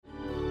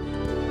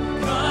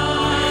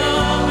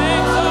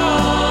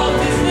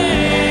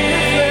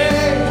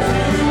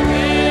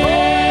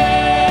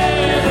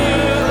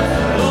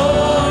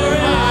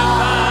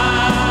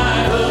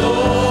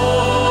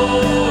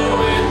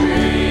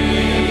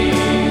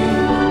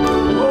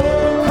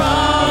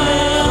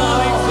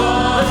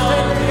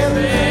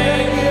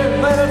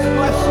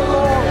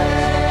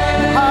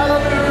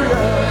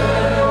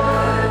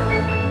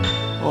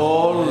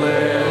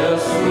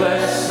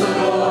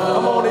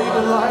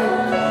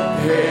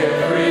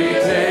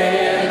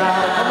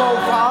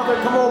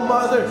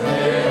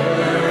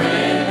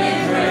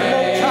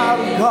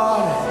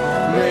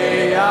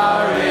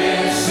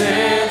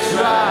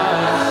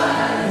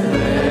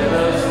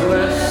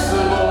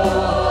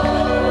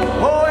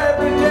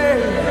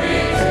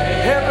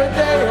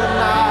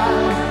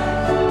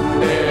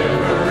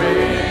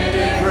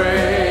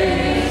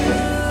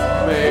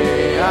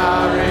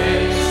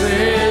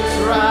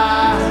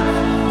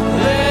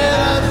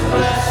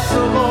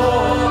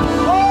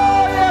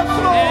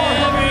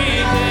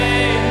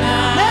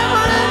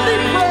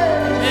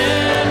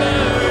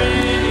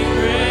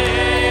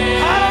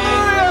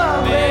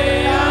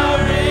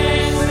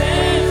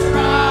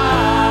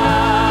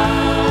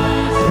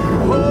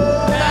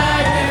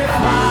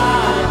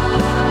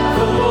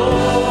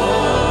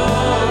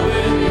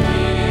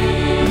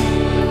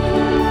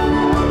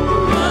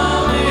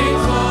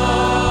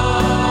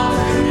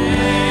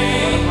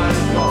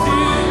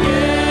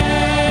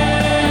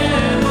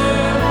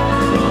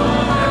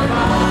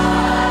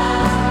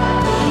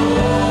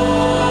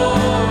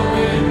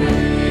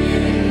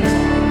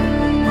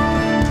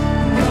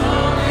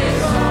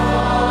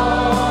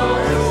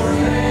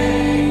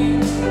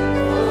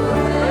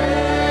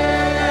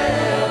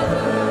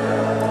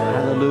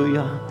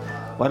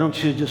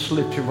want you to just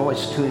lift your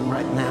voice to him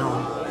right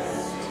now.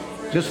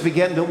 Just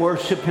begin to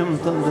worship him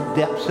from the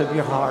depths of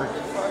your heart.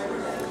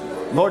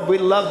 Lord, we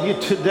love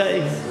you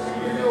today.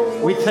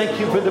 We thank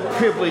you for the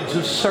privilege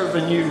of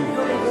serving you.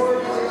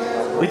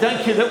 We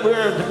thank you that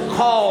we're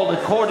called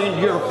according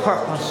to your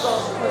purpose,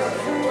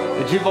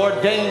 that you've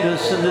ordained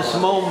us in this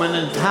moment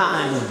in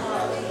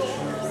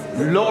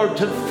time, Lord,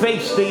 to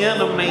face the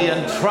enemy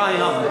and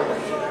triumph.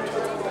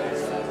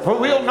 For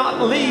we'll not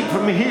leave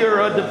from here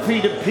a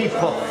defeated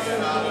people,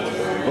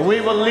 but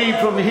we will leave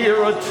from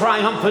here a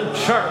triumphant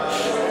church.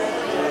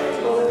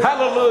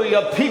 Hallelujah.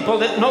 A people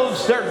that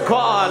knows their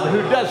God,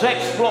 who does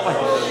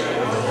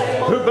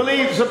exploits, who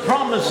believes the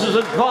promises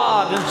of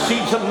God and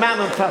sees them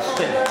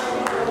manifesting.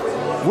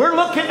 We're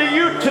looking to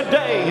you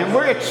today, and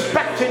we're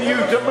expecting you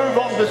to move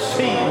on the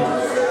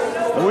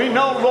scene. We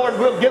know, Lord,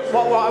 we'll get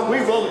what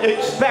we will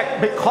expect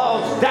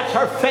because that's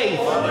our faith.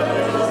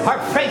 Our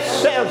faith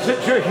says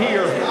that you're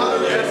here.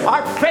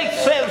 Our faith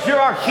says you're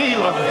our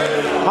healer.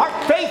 Our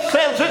faith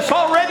says it's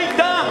already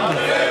done.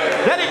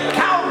 That at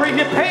Calvary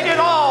you paid it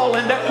all,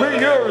 and that we're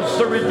yours,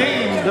 the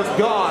redeemed of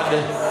God,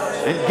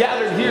 and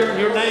gathered here in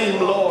your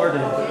name, Lord,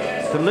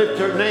 to lift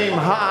your name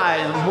high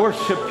and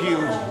worship you,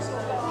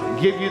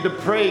 and give you the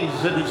praise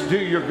that is due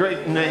your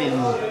great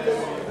name.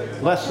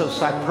 Bless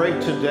us, I pray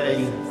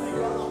today.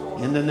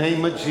 In the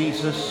name of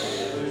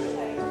Jesus,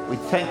 we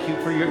thank you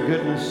for your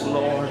goodness,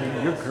 Lord,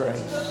 and your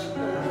grace.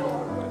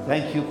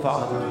 Thank you,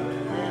 Father.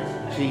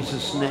 In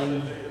Jesus'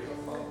 name,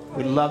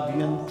 we love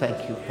you and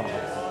thank you,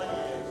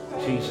 Father.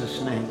 In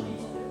Jesus' name.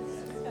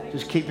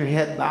 Just keep your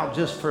head bowed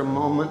just for a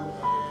moment.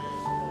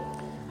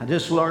 I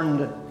just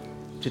learned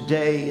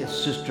today,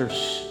 Sister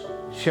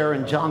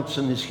Sharon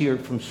Johnson is here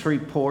from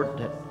Shreveport,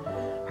 that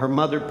her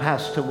mother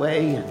passed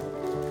away,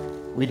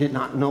 and we did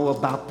not know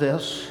about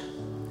this.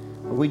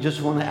 We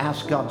just want to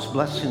ask God's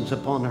blessings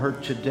upon her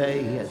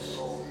today as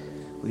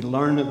we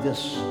learn of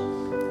this.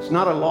 It's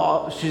not a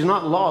loss. She's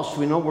not lost.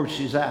 We know where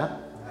she's at.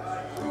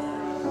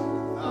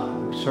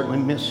 We certainly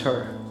miss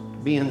her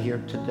being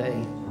here today.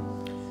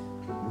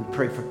 We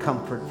pray for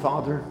comfort,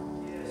 Father.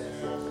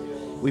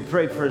 We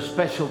pray for a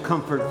special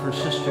comfort for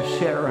Sister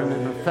Sharon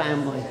and her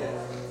family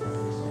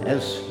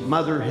as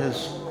Mother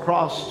has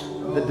crossed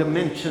the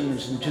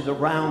dimensions into the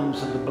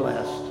realms of the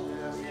blessed.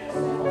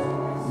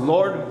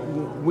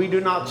 Lord, we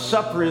do not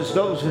suffer as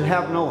those who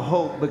have no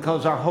hope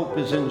because our hope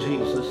is in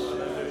Jesus.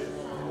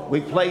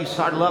 We place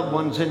our loved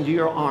ones into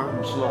your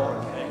arms, Lord,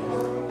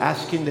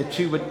 asking that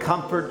you would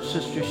comfort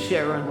Sister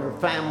Sharon, her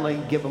family,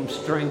 give them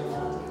strength,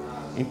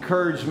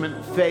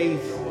 encouragement,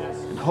 faith,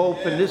 and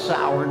hope in this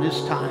hour, in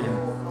this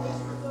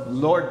time.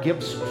 Lord,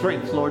 give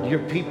strength, Lord, to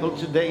your people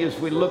today as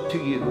we look to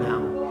you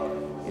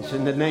now. It's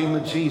in the name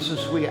of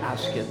Jesus we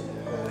ask it.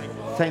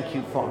 Thank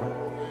you, Father.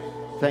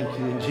 Thank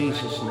you in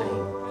Jesus'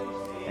 name.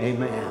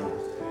 Amen.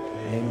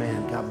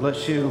 Amen. God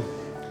bless you.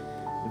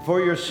 Before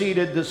you're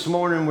seated this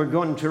morning, we're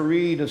going to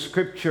read a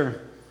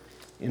scripture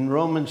in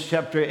Romans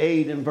chapter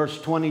 8 and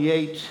verse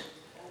 28.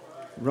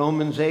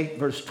 Romans 8,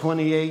 verse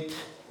 28.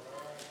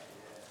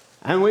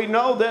 And we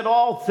know that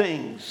all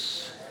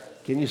things,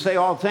 can you say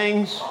all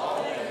things?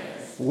 All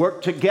things.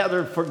 Work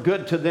together for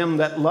good to them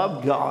that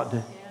love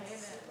God,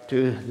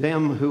 to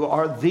them who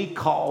are the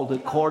called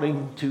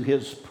according to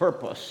his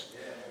purpose.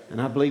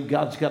 And I believe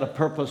God's got a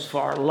purpose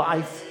for our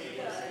life,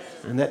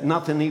 and that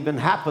nothing even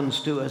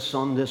happens to us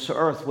on this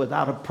earth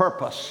without a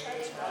purpose.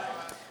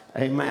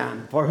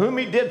 Amen. For whom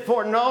he did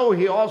foreknow,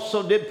 he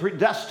also did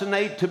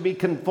predestinate to be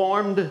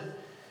conformed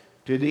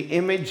to the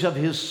image of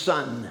his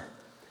Son,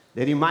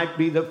 that he might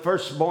be the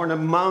firstborn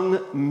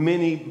among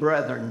many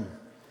brethren.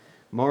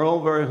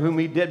 Moreover, whom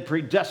he did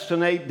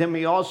predestinate, them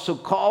he also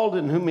called,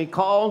 and whom he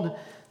called,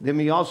 them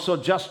he also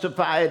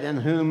justified,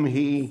 and whom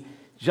he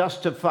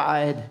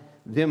justified,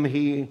 them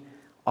he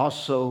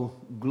also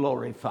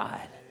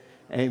glorified.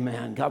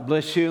 Amen. God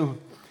bless you.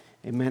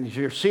 Amen. As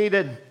you're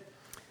seated,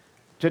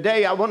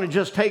 today I want to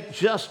just take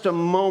just a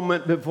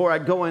moment before I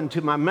go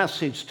into my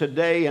message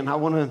today, and I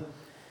want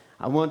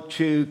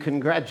to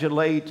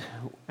congratulate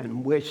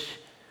and wish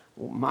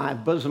my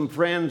bosom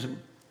friends,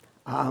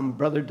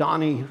 Brother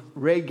Donnie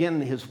Reagan,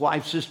 his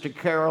wife, Sister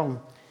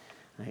Carol.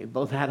 They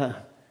both had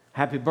a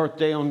happy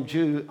birthday on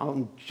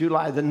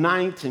July the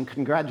 9th, and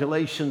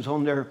congratulations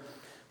on their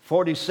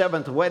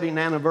 47th wedding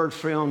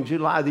anniversary on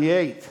July the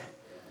 8th.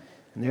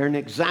 And they're an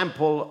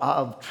example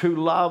of true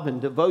love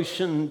and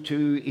devotion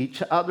to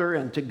each other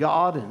and to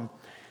God. And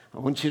I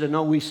want you to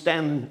know we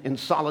stand in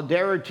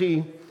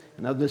solidarity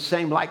and of the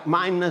same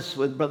like-mindedness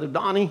with Brother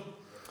Donnie.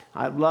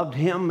 I've loved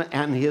him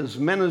and his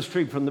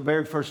ministry from the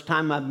very first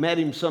time I met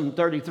him some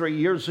 33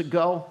 years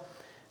ago.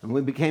 And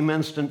we became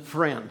instant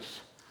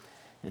friends.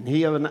 And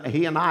he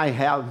and I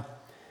have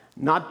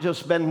not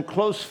just been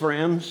close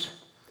friends,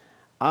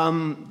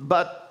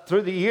 but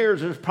through the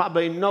years, there's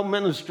probably no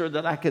minister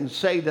that I can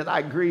say that I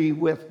agree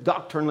with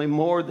doctrinally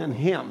more than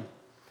him.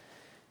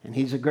 And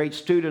he's a great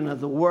student of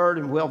the Word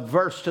and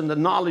well-versed in the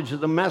knowledge of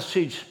the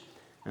message,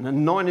 an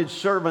anointed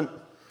servant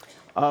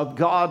of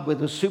God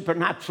with a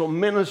supernatural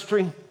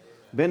ministry,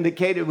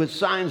 vindicated with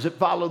signs that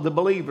follow the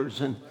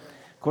believers. And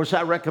Of course,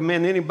 I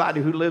recommend anybody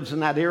who lives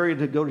in that area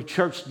to go to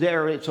church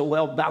there. It's a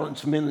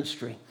well-balanced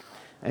ministry.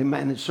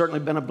 Amen. It's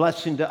certainly been a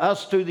blessing to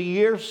us through the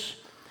years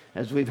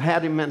as we've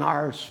had him in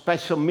our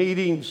special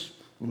meetings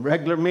and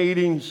regular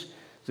meetings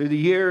through the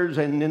years,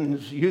 and in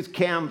youth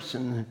camps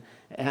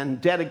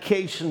and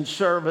dedication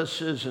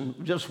services,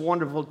 and just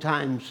wonderful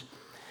times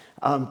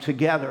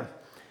together.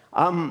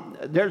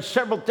 There's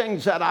several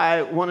things that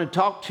I want to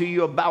talk to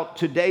you about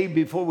today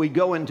before we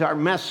go into our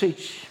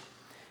message.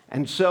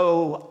 And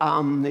so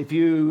if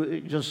you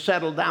just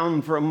settle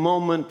down for a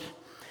moment,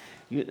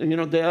 you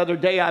know, the other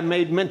day I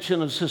made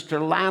mention of Sister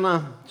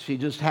Lana. She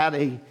just had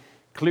a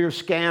clear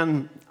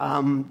scan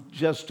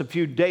just a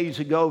few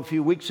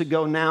weeks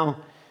ago now,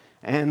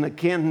 and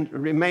again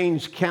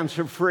remains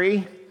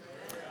cancer-free.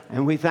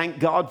 And we thank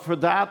God for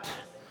that.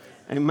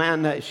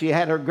 Amen. She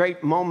had her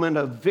great moment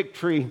of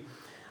victory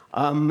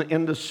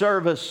in the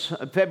service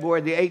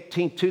February the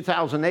 18th,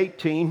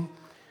 2018,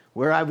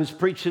 where I was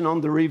preaching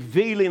on the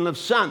revealing of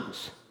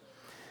sons.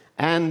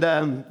 And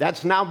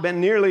that's now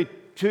been nearly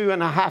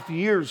 2.5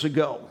 years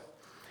ago.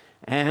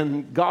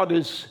 And God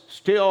is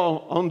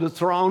still on the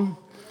throne,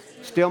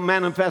 still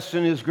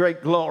manifesting his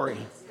great glory.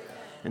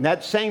 And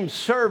that same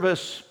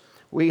service,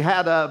 we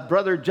had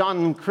Brother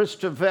John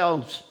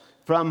Christovels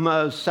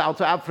from South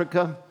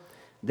Africa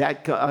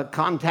that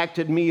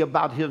contacted me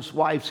about his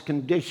wife's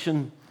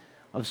condition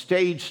of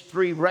stage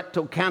 3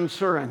 rectal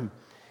cancer. And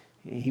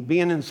he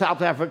being in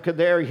South Africa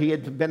there, he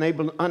had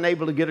been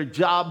unable to get a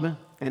job,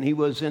 and he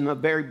was in a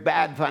very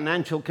bad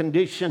financial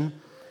condition.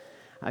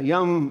 A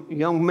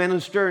young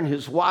minister and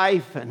his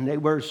wife, and they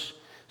were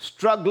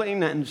struggling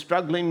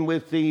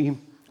with the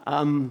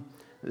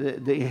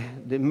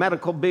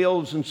medical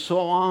bills and so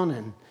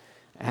on.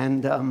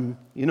 And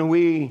you know,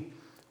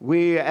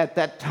 we at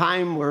that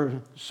time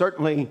were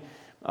certainly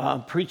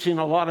preaching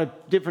a lot of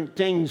different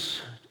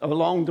things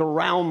along the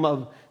realm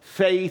of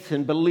faith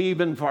and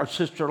believing for our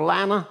sister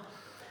Lana,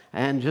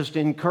 and just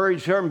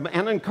encourage her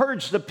and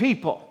encourage the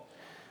people.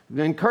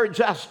 Encourage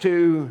us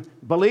to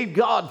believe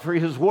God for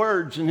his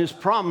words and his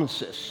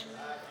promises,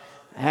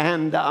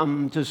 and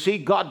to see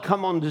God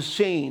come on the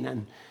scene,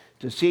 and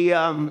to see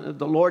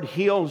the Lord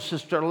heal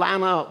Sister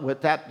Lana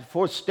with that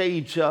 4th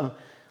stage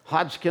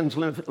Hodgkin's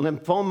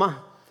lymphoma.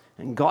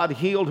 And God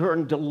healed her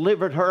and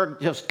delivered her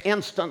just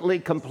instantly,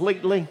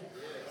 completely.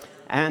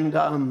 And,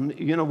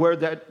 you know, where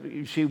that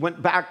she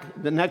went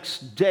back the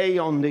next day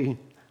on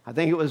I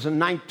think it was the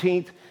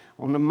 19th,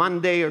 on the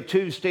Monday or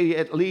Tuesday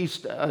at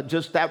least,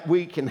 just that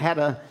week, and had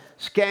a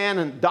scan,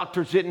 and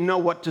doctors didn't know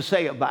what to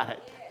say about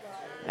it.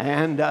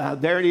 And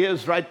there it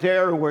is right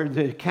there where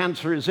the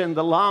cancer is in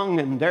the lung,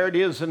 and there it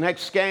is the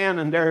next scan,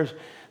 and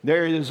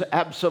there is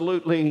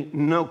absolutely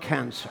no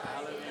cancer.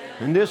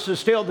 And this is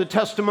still the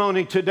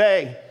testimony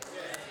today,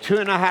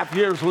 2.5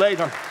 years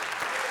later.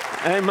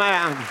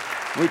 Amen.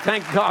 We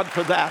thank God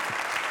for that.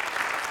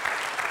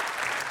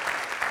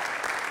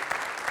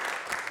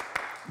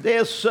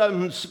 This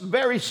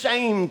very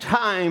same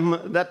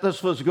time that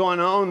this was going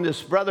on,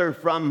 this brother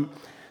from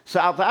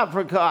South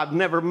Africa, I've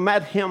never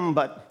met him,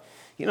 but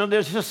you know,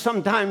 there's just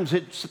sometimes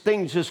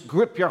things just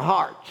grip your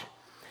heart.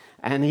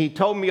 And he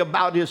told me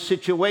about his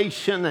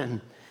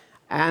situation,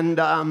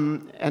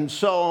 and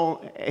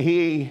so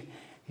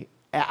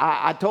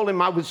I told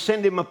him I would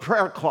send him a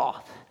prayer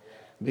cloth,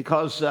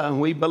 because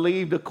we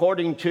believed,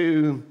 according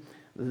to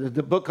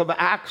the book of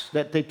Acts,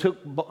 that they took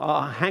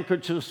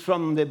handkerchiefs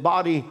from the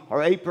body,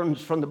 or aprons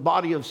from the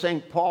body of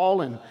St.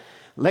 Paul, and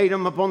laid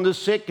them upon the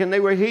sick, and they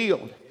were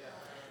healed.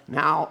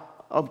 Now,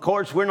 of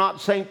course, we're not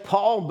St.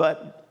 Paul,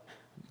 but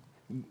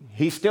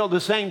he's still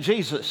the same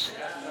Jesus.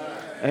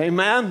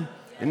 Amen?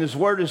 And his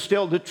word is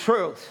still the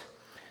truth.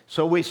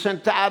 So we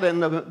sent that,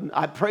 and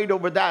I prayed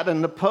over that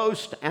in the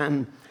post,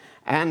 and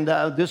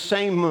this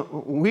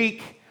same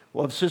week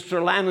of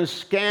Sister Lana's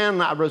scan,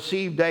 I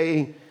received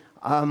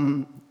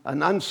an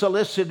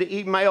unsolicited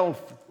email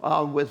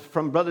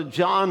from Brother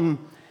John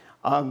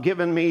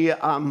giving me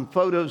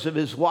photos of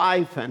his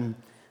wife and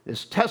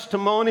his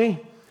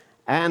testimony.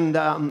 And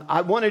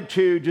I wanted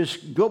to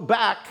just go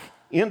back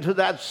into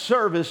that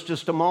service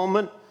just a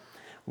moment,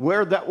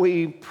 where that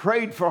we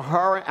prayed for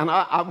her. And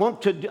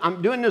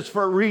I'm doing this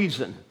for a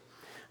reason.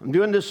 I'm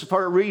doing this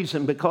for a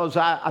reason, because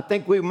I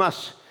think we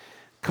must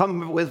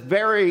come with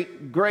very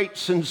great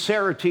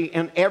sincerity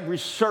in every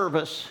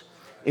service,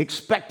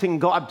 expecting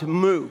God to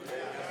move.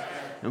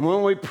 And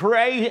when we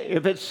pray,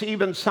 if it's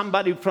even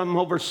somebody from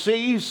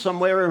overseas,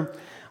 somewhere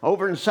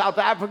over in South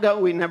Africa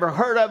we never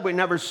heard of, we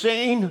never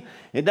seen,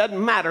 it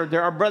doesn't matter.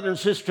 They're our brother and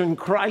sister in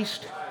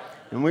Christ,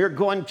 and we're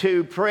going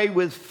to pray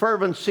with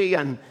fervency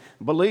and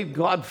believe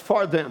God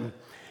for them.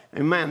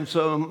 Amen.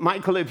 So,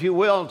 Michael, if you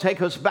will,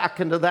 take us back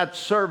into that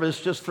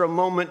service just for a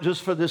moment,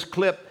 just for this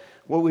clip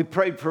where we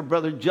prayed for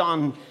Brother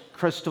John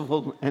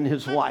Christoval and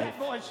his wife.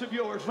 That voice of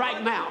yours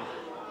right now.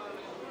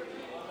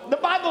 The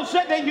Bible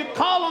said that you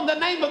call on the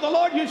name of the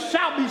Lord, you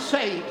shall be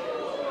saved.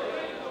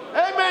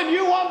 Amen.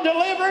 You want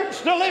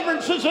deliverance?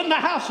 Deliverance is in the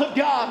house of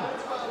God.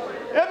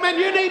 Amen.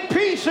 You need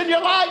peace in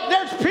your life.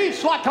 There's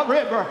peace like a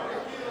river.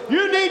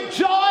 You need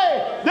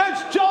joy.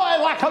 There's joy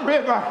like a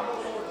river.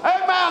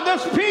 Amen.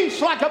 There's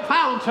peace like a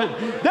fountain.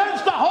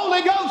 There's the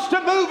Holy Ghost to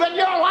move in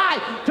your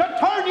life, to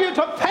turn you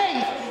to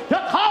faith,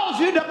 to cause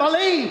you to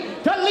believe,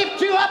 to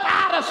lift you up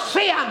out of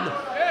sin.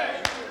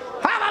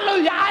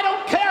 Hallelujah. I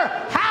don't care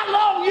how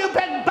long you've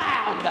been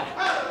bound.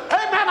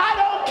 Amen. I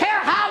don't care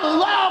how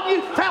long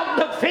you felt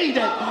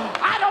defeated.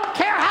 I don't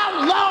care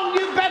how long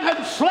you've been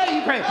in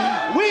slavery.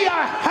 We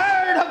are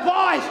heard a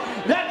voice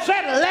that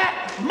said, let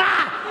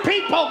my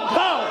people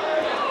go.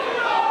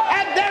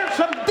 And there's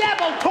some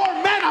devil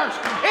tormentors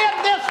in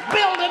this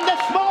building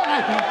this morning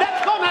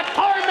that's going to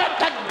torment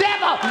the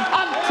devil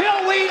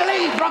until we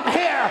leave from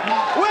here.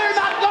 We're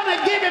not going to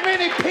give him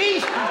any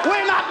peace.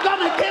 We're not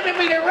going to give him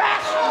any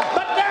rest.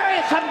 But there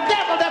is some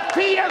devil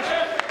defeaters,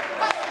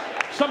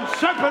 some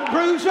serpent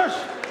bruisers,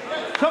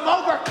 some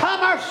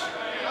overcomers,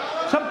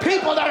 some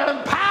people that are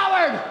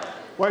empowered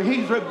where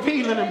he's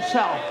revealing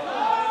himself.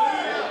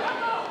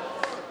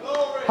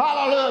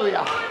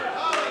 Hallelujah.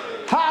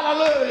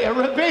 Hallelujah.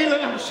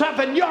 Revealing himself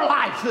in your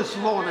life this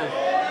morning.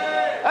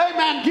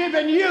 Amen.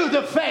 Giving you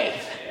the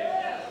faith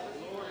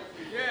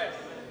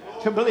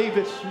to believe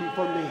it's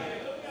for me.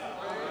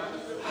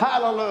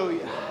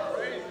 Hallelujah.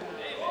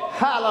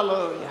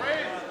 Hallelujah.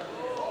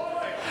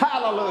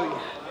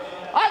 Hallelujah.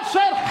 I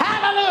said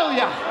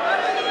hallelujah.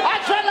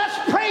 I said let's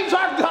praise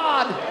our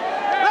God.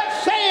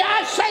 Let's say,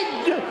 I say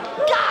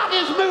God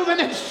is moving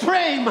in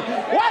stream.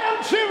 Why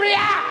don't you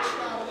react?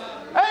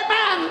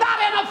 Amen. Not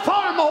in a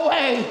formal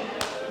way,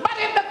 but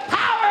in the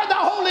power of the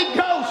Holy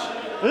Ghost.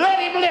 Let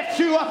him lift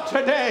you up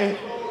today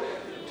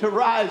to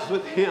rise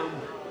with him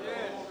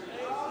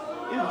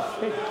in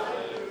faith.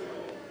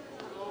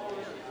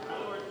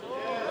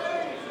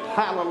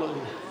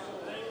 Hallelujah.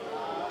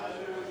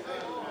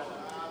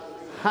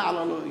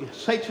 Hallelujah.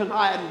 Satan,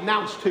 I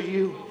announce to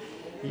you,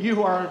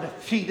 you are a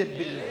defeated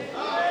being.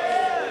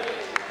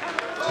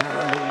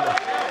 Hallelujah.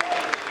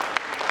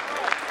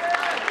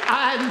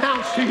 I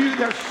announce to you,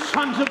 there's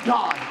sons of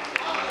God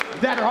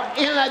that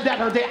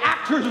are the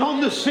actors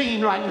on the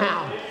scene right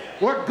now,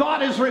 where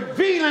God is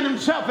revealing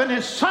himself in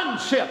his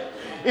sonship,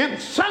 in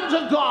sons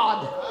of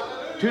God,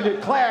 to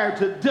declare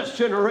to this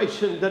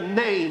generation the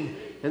name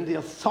and the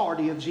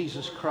authority of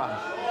Jesus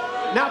Christ.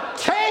 Now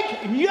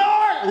take your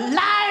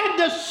lying,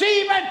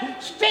 deceiving,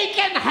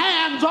 stinking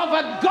hands off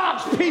of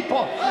God's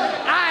people.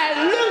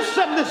 I loose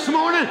them this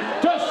morning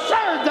to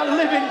serve the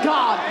living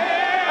God.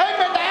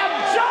 Amen. To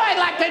have joy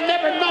like they've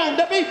never known.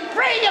 To be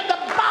free of the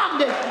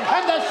bondage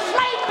and the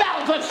slave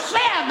bells of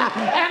sin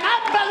and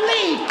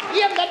unbelief.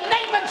 In the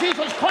name of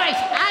Jesus Christ,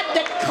 I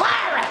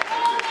declare it.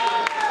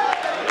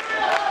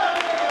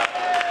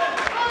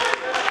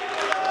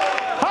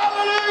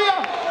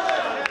 Hallelujah.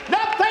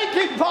 Now thank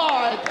him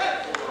for it.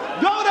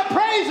 Go to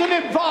praising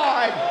him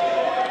for it.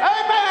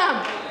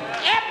 Amen.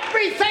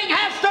 Everything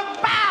has to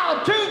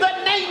bow to the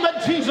name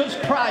of Jesus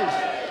Christ.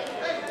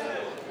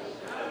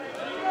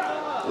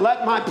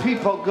 Let my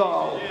people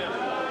go.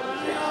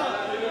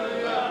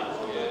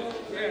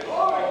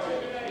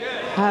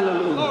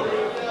 Hallelujah.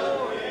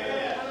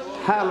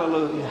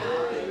 Hallelujah.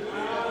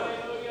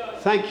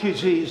 Thank you,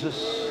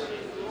 Jesus.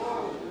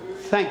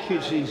 Thank you,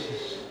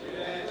 Jesus.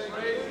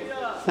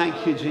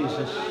 Thank you,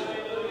 Jesus.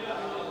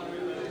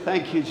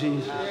 Thank you,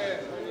 Jesus.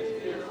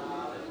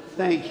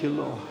 Thank you,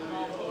 Lord.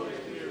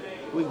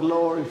 We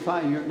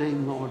glorify your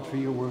name, Lord, for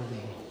your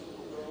worthy.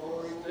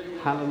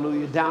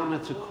 Hallelujah. Down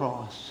at the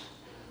cross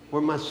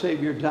where my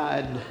Savior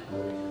died.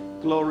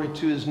 Glory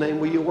to his name.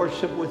 Will you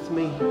worship with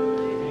me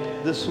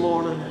this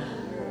morning?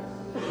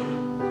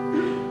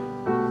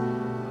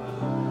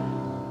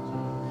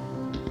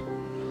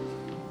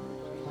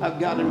 I've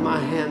got in my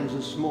hands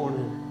this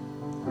morning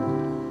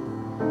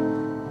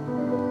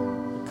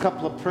a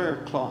couple of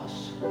prayer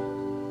cloths.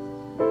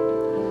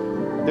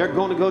 They're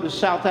going to go to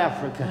South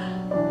Africa,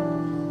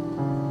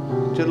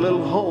 to a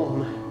little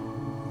home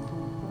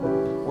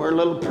where a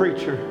little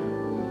preacher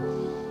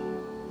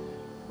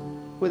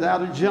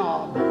without a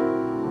job,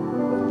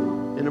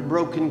 in a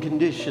broken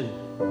condition,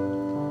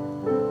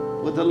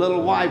 with a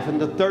little wife in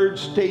the 3rd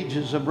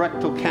stages of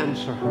rectal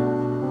cancer.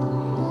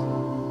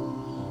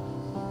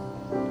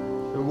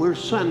 And we're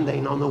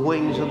sending on the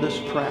wings of this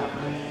prayer.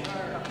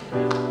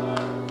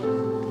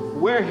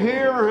 We're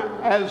here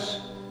as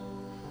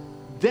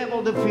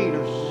devil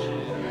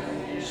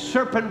defeaters,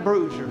 serpent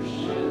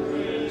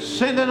bruisers,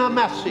 sending a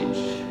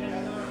message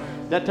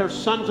that there's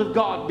sons of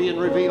God being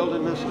revealed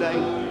in this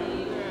day.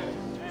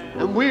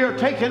 And we are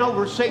taking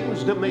over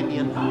Satan's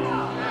dominion.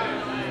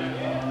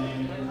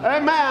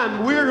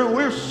 Amen.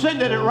 We're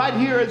sending it right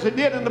here as it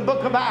did in the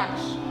book of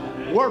Acts,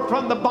 where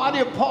from the body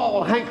of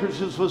Paul,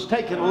 handkerchiefs was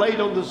taken, laid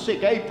on the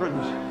sick,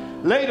 aprons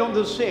laid on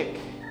the sick,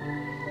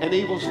 and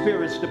evil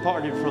spirits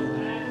departed from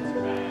them.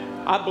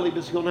 I believe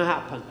it's going to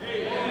happen.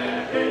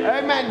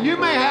 Amen. You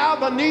may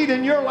have a need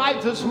in your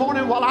life this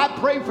morning. While I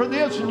pray for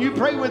this and you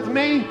pray with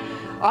me,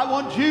 I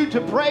want you to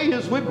pray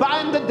as we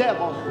bind the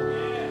devil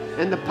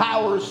and the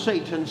power of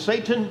Satan.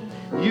 Satan,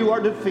 you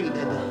are defeated.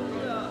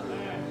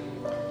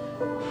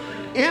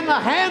 In the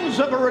hands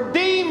of a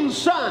redeemed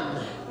son.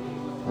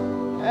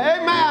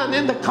 Amen.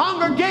 In the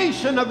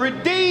congregation of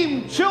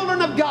redeemed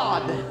children of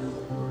God,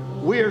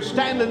 we are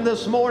standing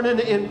this morning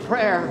in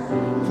prayer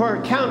for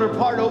a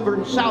counterpart over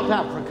in South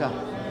Africa,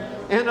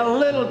 in a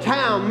little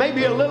town,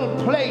 maybe a little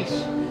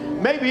place,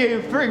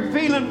 maybe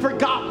feeling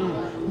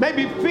forgotten,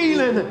 maybe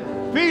feeling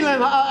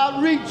a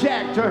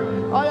reject or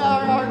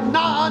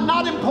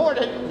not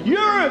important. You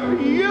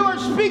are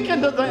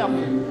speaking to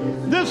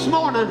them this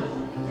morning.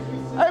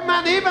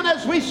 Amen. Even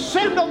as we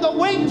send on the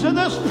wings of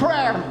this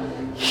prayer,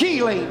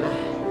 healing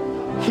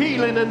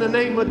in the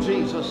name of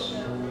Jesus.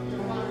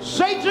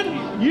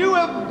 Satan, you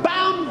have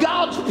bound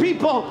God's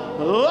people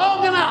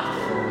long enough.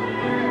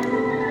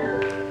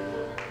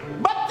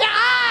 But the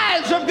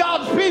eyes of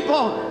God's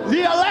people,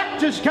 the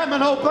elect, is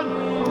coming open.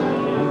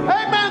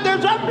 Amen.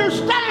 There's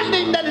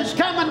understanding that is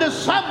coming to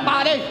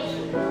somebody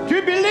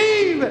to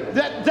believe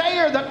that they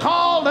are the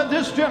called of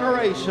this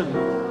generation.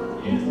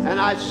 And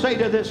I say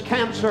to this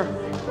cancer,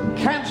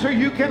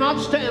 you cannot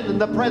stand in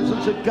the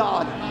presence of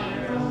God.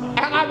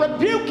 And I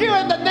rebuke you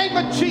in the name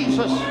of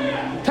Jesus,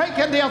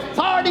 taking the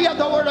authority of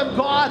the Word of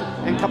God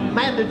and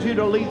commanded you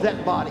to leave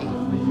that body.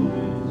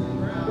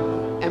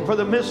 And for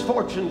the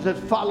misfortunes that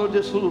followed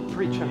this little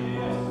preacher,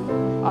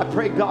 I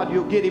pray, God,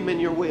 you'll get him in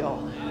your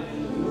will.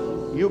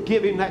 You'll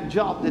give him that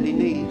job that he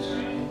needs.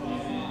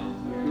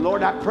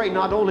 Lord, I pray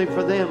not only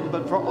for them,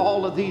 but for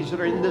all of these that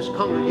are in this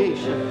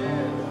congregation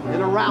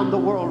and around the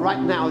world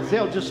right now, if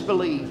they'll just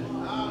believe.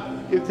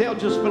 If they'll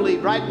just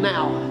believe right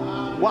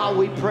now, while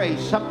we pray,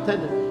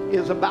 something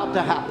is about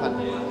to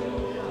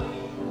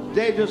happen.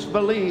 They just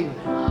believe.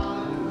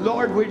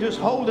 Lord, we're just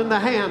holding the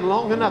hand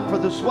long enough for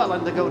the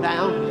swelling to go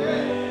down.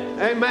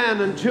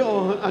 Amen.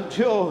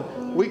 Until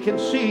we can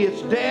see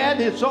it's dead,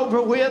 it's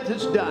over with,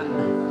 it's done.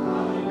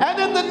 And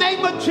in the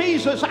name of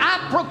Jesus,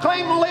 I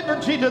proclaim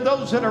liberty to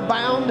those that are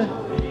bound.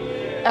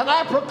 And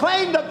I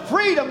proclaim the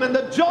freedom and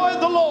the joy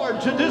of the Lord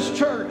to this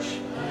church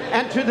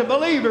and to the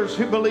believers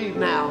who believe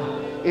now.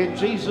 In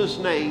Jesus'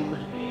 name,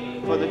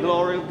 for the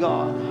glory of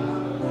God.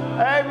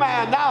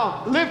 Amen.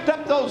 Now, lift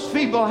up those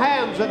feeble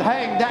hands that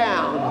hang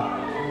down.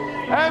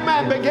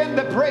 Amen. Begin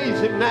to praise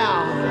Him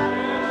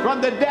now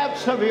from the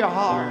depths of your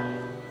heart.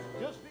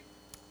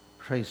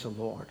 Praise the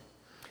Lord.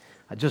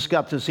 I just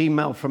got this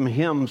email from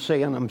him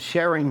saying I'm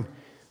sharing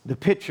the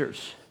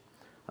pictures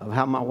of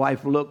how my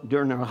wife looked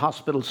during her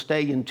hospital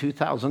stay in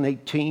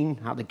 2018,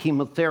 how the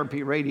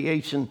chemotherapy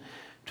radiation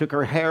took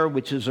her hair,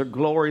 which is her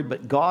glory,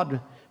 but God,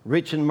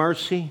 rich in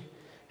mercy,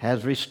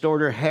 has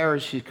restored her hair.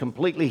 She's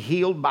completely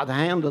healed by the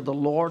hand of the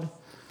Lord.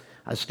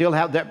 I still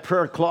have that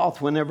prayer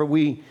cloth whenever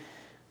we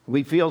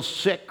feel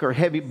sick or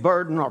heavy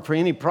burden or for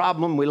any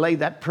problem, we lay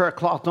that prayer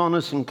cloth on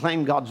us and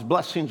claim God's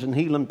blessings and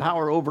healing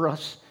power over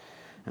us.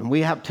 And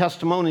we have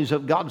testimonies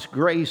of God's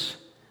grace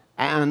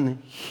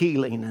and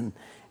healing.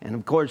 And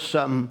of course,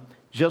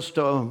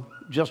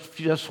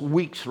 just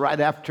weeks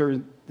right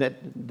after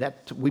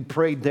that we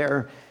prayed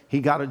there, he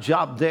got a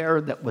job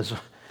there that was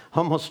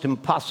almost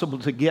impossible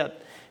to get.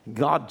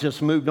 God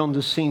just moved on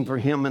the scene for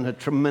him in a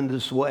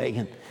tremendous way.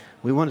 And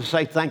we want to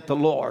say thank the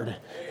Lord.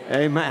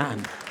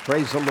 Amen.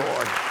 Praise the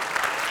Lord.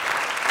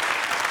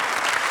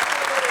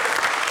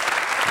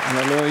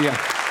 Hallelujah.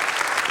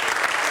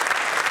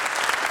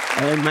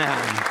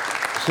 Amen.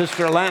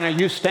 Sister Alana,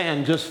 you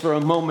stand just for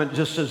a moment,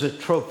 just as a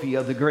trophy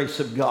of the grace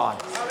of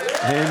God.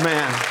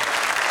 Amen.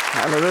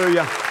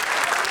 Hallelujah.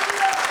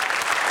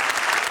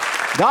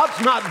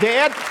 God's not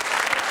dead.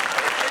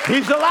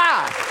 He's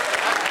alive.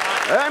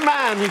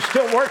 Amen. He's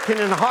still working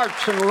in the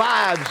hearts and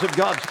lives of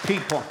God's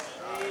people.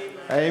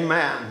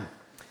 Amen.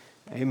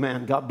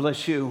 Amen. God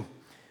bless you.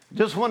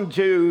 Just wanted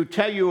to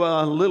tell you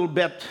a little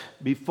bit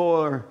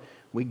before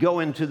we go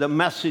into the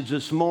message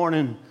this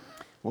morning.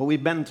 What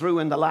we've been through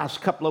in the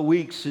last couple of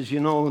weeks, as you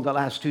know, the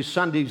last 2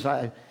 Sundays,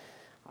 I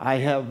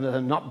have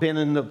not been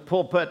in the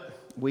pulpit.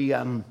 We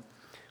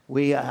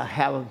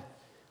have,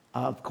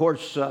 of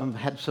course,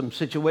 had some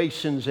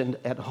situations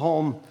at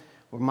home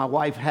where my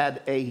wife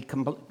had a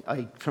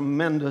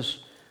tremendous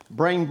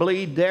brain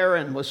bleed there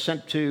and was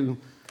sent to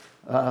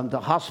the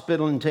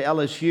hospital into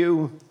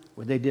LSU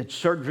where they did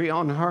surgery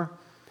on her.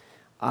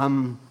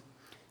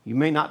 You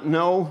may not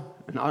know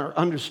and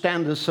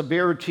understand the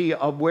severity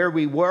of where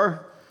we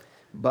were,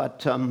 but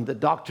the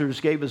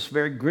doctors gave us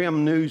very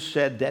grim news,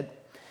 said that,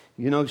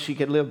 she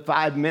could live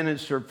 5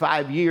 minutes or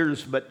 5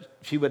 years, but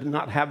she would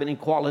not have any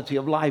quality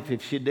of life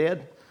if she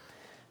did.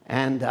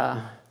 And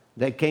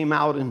they came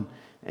out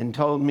and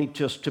told me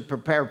just to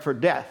prepare for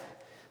death,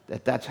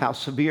 that's how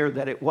severe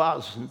that it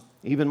was. And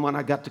even when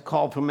I got the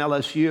call from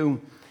LSU,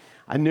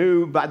 I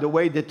knew by the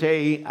way that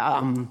they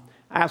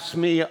asked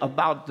me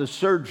about the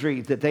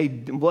surgery that they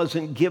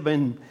wasn't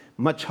given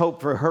much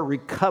hope for her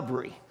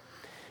recovery.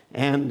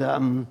 And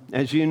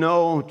as you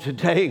know,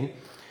 today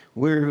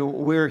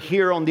we're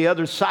here on the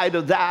other side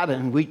of that,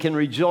 and we can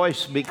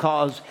rejoice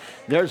because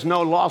there's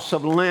no loss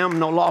of limb,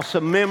 no loss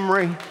of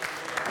memory.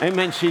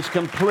 Amen. She's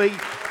complete.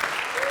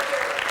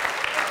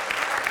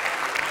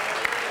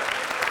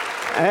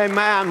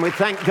 Amen. We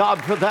thank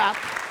God for that.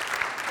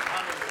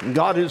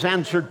 God has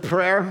answered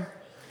prayer.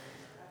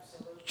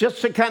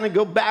 Just to kind of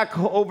go back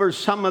over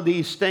some of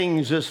these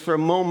things just for a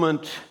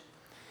moment.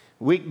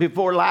 Week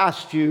before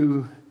last,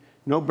 you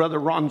know, Brother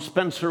Ron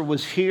Spencer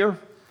was here.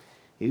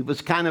 It was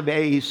kind of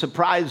a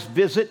surprise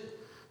visit.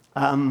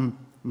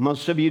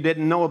 Most of you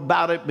didn't know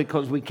about it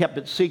because we kept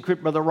it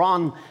secret. Brother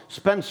Ron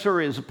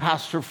Spencer is a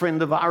pastor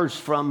friend of ours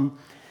from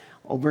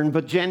over in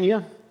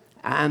Virginia.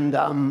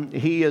 And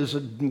he is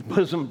a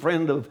bosom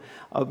friend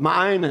of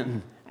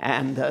mine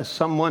and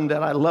someone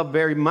that I love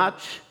very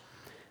much.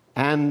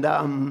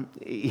 And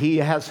he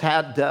has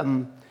had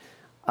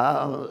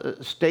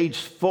stage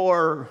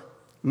 4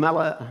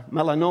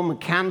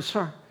 melanoma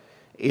cancer.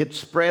 It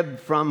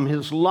spread from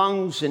his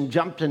lungs and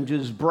jumped into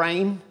his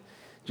brain.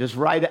 Just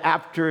right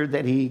after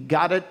that he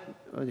got it,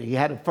 he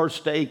had a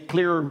first day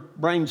clear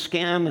brain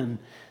scan, and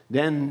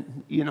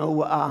then, you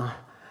know,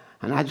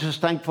 and I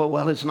just thankful,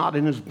 well, it's not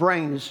in his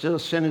brain, it's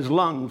just in his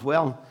lungs.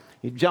 Well,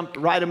 he jumped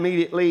right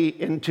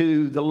immediately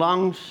into the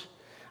lungs,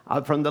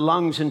 from the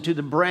lungs into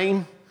the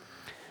brain.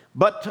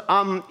 But,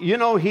 you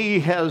know, he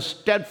has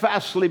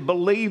steadfastly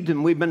believed,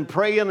 and we've been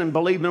praying and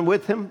believing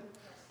with him.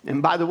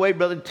 And by the way,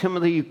 Brother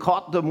Timothy, you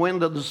caught the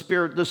wind of the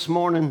Spirit this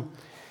morning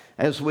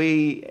as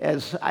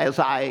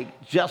I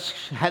just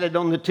had it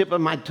on the tip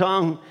of my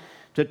tongue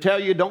to tell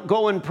you, don't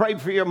go and pray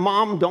for your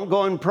mom. Don't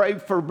go and pray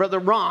for Brother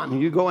Ron.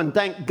 You go and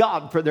thank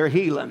God for their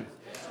healing.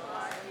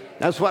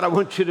 That's what I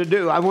want you to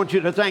do. I want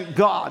you to thank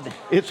God.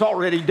 It's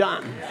already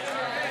done.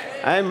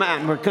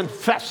 Amen. We're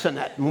confessing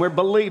it and we're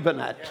believing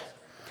it.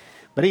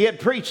 But he had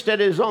preached at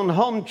his own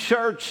home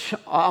church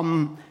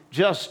but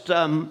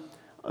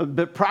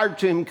prior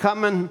to him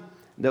coming,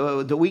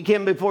 the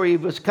weekend before he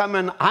was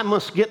coming, I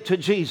must get to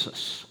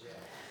Jesus.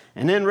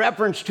 And in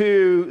reference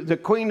to the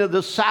Queen of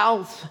the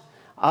South,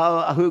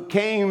 who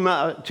came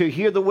to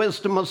hear the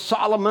wisdom of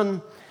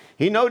Solomon,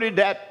 he noted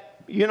that,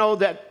 you know,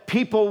 that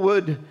people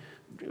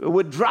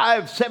would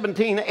drive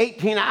 17,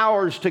 18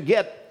 hours to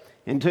get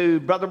into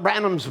Brother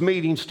Branham's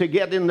meetings, to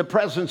get in the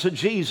presence of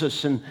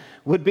Jesus, and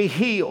would be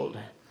healed.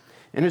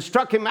 And it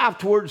struck him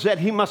afterwards that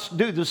he must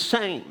do the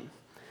same.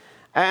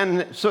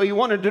 And so he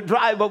wanted to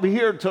drive over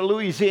here to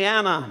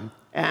Louisiana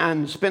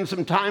and spend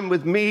some time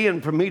with me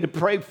and for me to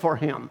pray for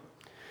him.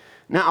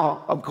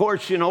 Now, of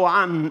course, you know,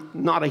 I'm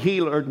not a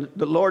healer.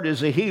 The Lord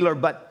is a healer,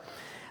 but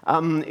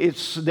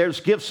there's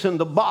gifts in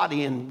the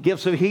body, and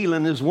gifts of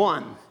healing is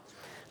one.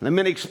 Let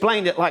me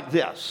explain it like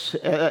this.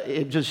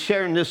 Just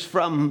sharing this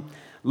from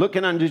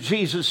looking unto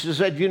Jesus. He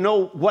said, you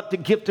know what the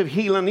gift of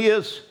healing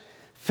is?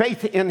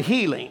 Faith in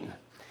healing.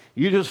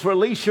 You just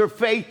release your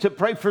faith to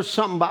pray for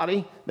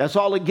somebody. That's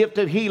all a gift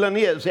of healing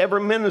is. Every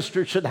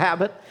minister should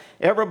have it.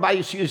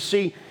 Everybody you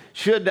see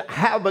should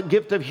have a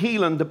gift of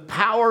healing. The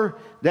power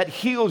that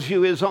heals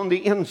you is on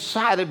the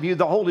inside of you,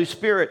 the Holy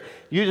Spirit.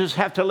 You just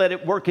have to let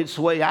it work its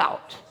way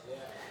out.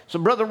 So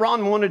Brother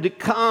Ron wanted to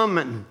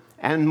come,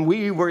 and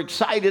we were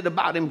excited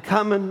about him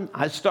coming.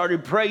 I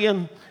started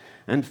praying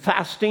and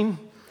fasting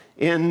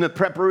in the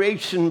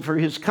preparation for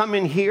his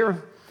coming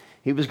here.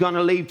 He was going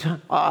to leave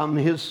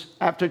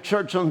after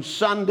church on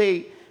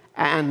Sunday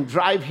and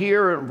drive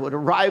here and would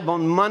arrive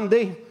on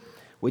Monday,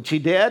 which he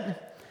did.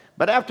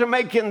 But after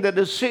making the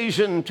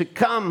decision to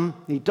come,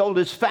 he told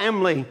his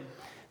family,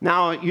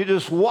 now you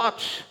just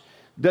watch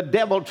the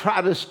devil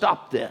try to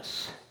stop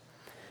this.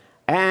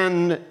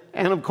 And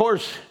of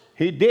course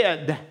he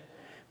did,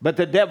 but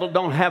the devil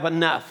don't have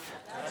enough.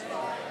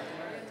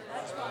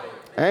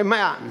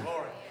 Amen.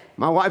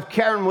 My wife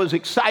Karen was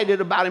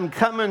excited about him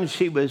coming.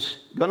 She was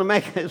going to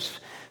make his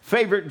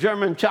favorite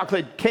German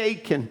chocolate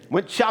cake and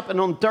went shopping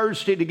on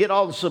Thursday to get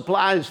all the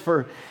supplies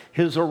for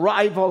his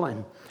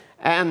arrival.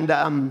 And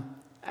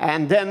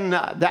then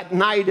that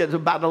night at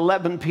about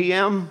 11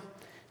 p.m.,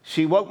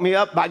 she woke me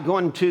up by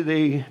going to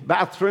the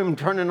bathroom,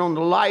 turning on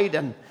the light,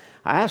 and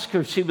I asked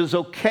her if she was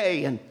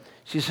okay, and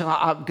she said,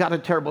 I've got a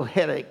terrible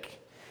headache.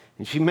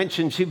 And she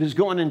mentioned she was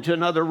going into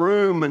another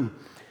room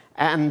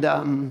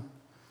and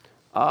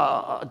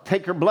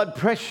take her blood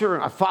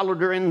pressure. I followed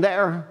her in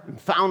there and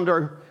found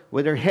her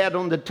with her head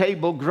on the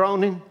table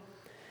groaning.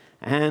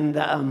 And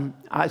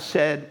I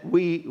said,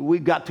 we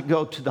got to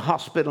go to the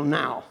hospital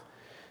now.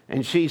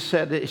 And she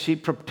said, she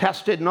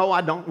protested, no,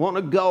 I don't want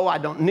to go. I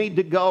don't need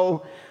to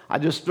go. I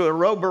just threw a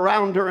robe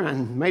around her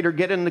and made her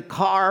get in the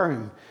car.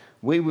 And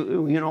we,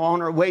 you know,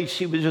 on her way,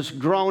 she was just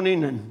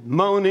groaning and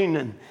moaning.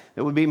 And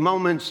there would be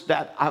moments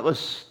that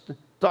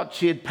thought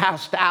she had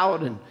passed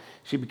out, and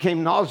she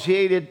became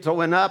nauseated,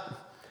 throwing up.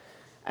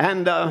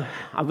 And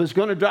I was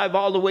going to drive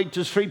all the way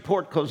to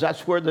Shreveport because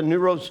that's where the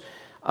neuros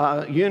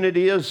unit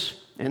is,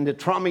 and the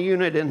trauma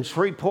unit in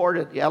Shreveport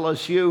at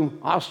LSU,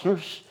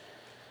 Osners.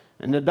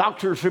 And the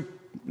doctors,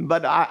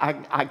 but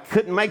I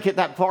couldn't make it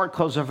that far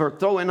because of her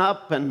throwing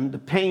up and the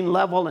pain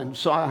level. And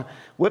so I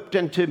whipped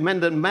into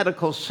Mendon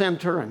Medical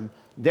Center, and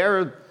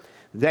there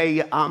they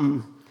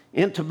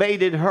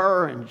intubated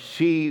her, and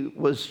she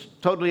was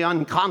totally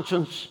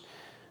unconscious.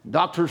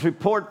 Doctor's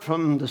report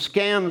from the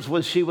scans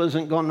was she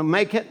wasn't going to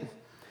make it.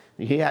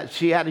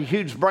 She had a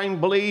huge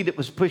brain bleed. It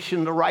was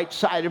pushing the right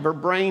side of her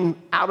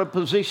brain out of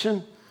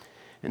position,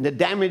 and the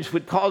damage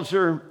would cause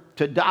her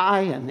to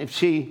die, and if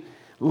she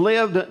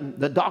lived,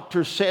 the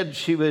doctor said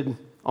she would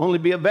only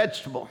be a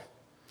vegetable.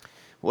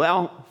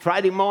 Well,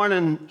 Friday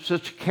morning,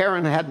 Sister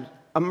Karen had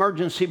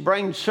emergency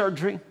brain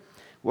surgery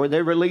where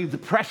they relieved the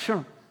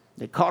pressure.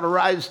 They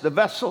cauterized the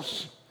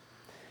vessels.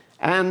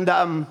 And,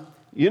 as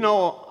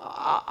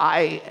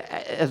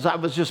I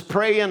was just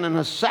praying and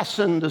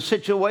assessing the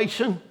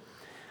situation,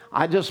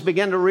 I just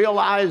began to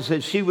realize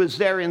as she was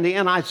there in the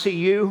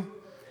NICU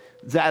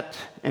that,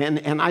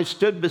 and I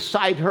stood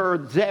beside her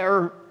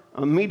there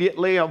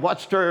immediately. I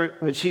watched her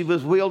as she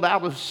was wheeled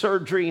out of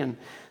surgery and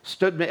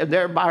stood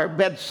there by her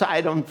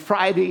bedside on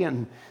Friday,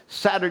 and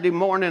Saturday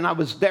morning I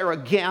was there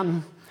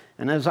again.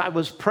 And as I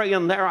was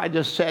praying there, I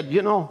just said,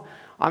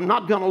 I'm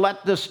not going to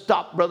let this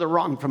stop Brother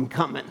Ron from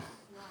coming.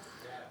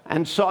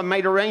 And so I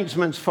made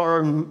arrangements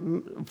for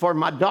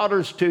my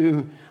daughters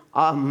to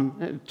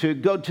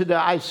go to the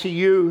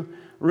ICU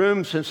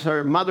room since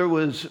her mother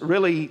was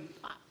really,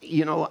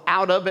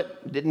 out of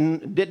it,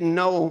 didn't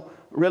know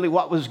really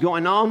what was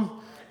going on.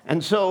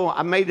 And so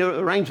I made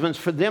arrangements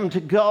for them to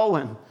go,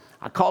 and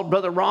I called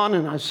Brother Ron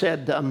and I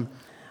said,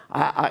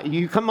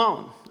 you come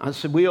on. I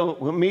said,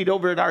 we'll meet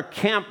over at our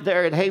camp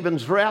there at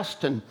Haven's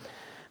Rest.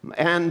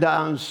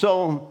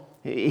 So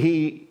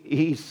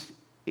he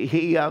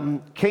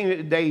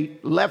came. They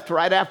left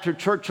right after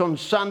church on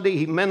Sunday.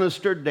 He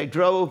ministered. They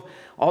drove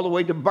all the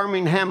way to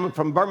Birmingham. And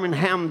from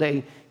Birmingham,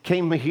 they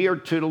came here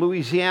to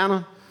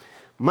Louisiana.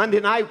 Monday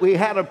night, we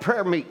had a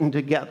prayer meeting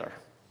together.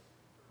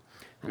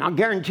 And I'll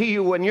guarantee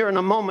you, when you're in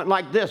a moment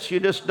like this, you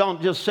just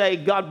don't just say,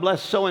 God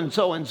bless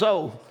so-and-so and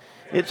so.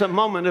 It's a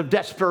moment of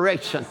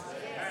desperation.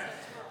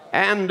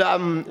 And,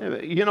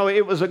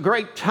 it was a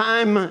great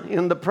time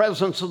in the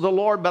presence of the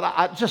Lord, but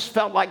I just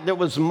felt like there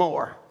was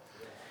more.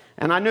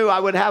 And I knew I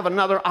would have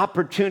another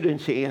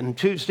opportunity. And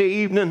Tuesday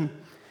evening,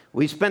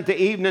 we spent the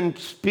evening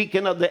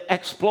speaking of the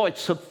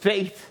exploits of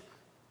faith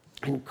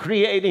and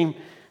creating,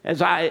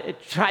 as I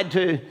tried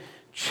to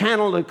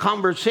channel the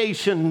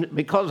conversation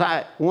because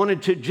I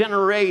wanted to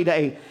generate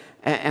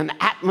an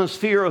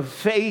atmosphere of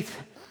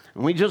faith.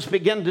 And we just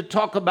began to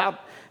talk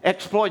about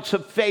exploits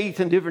of faith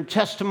and different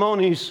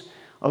testimonies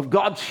of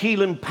God's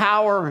healing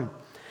power.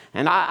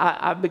 And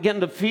I began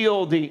to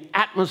feel the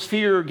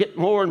atmosphere get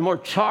more and more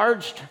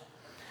charged.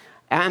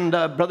 And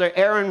Brother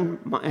Aaron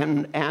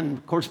and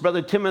of course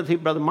Brother Timothy,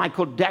 Brother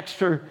Michael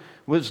Dexter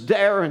was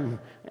there,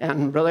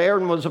 and Brother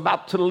Aaron was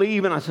about to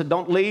leave, and I said,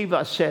 don't leave.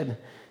 I said,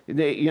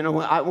 we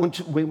want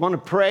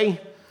to pray.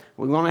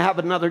 We want to have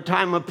another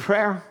time of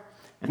prayer.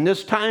 And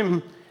this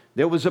time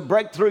there was a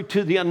breakthrough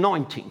to the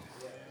anointing.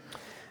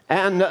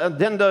 And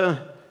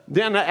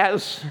then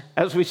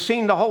as we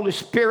seen the Holy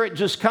Spirit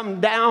just come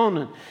down,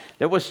 and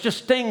there was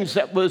just things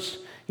that was,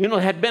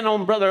 had been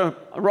on Brother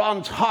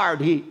Ron's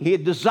heart. He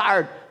had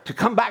desired to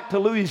come back to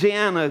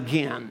Louisiana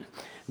again.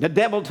 The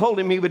devil told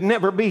him he would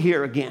never be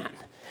here again.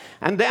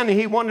 And then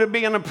he wanted to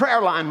be in a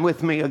prayer line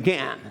with me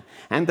again.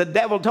 And the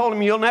devil told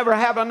him, you'll never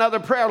have another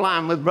prayer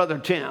line with Brother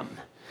Tim.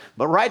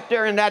 But right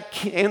there in that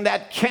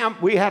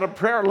camp, we had a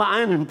prayer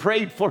line and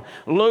prayed for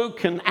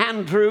Luke and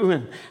Andrew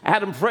and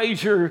Adam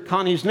Frazier,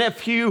 Connie's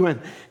nephew. And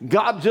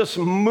God just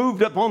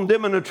moved upon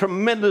them in a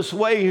tremendous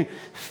way,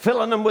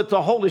 filling them with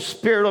the Holy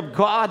Spirit of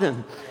God.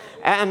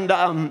 And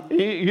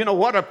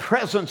what a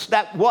presence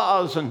that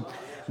was. And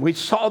we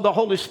saw the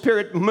Holy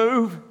Spirit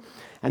move.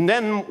 And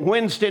then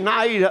Wednesday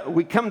night,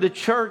 we come to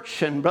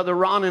church, and Brother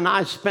Ron and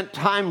I spent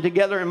time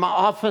together in my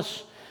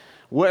office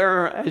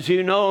where, as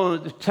you know,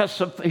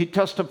 he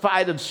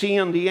testified of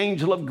seeing the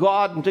angel of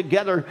God, and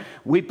together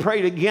we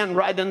prayed again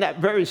right in that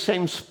very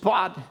same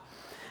spot.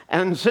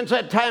 And since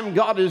that time,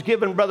 God has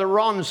given Brother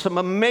Ron some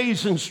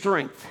amazing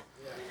strength.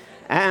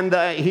 And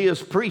he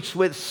has preached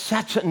with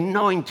such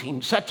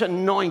anointing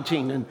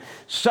and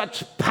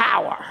such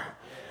power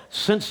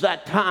since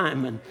that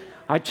time. And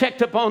I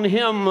checked upon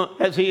him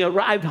as he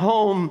arrived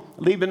home,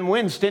 leaving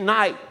Wednesday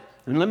night.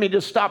 And let me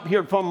just stop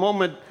here for a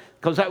moment,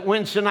 because that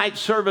Wednesday night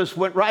service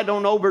went right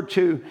on over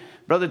to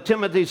Brother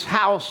Timothy's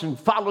house and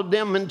followed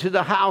them into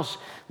the house.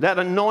 That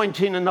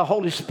anointing and the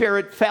Holy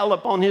Spirit fell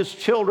upon his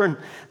children,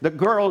 the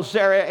girls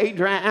there,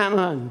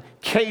 Adriana and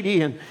Katie,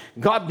 and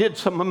God did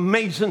some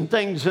amazing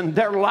things in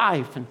their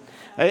life. And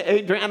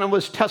Adriana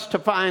was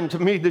testifying to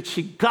me that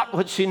she got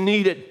what she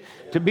needed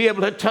to be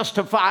able to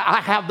testify,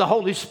 I have the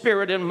Holy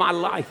Spirit in my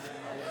life.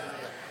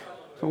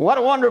 What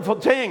a wonderful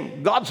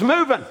thing. God's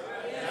moving.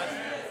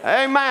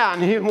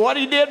 Amen. What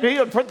he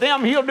did for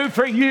them, he'll do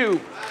for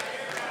you.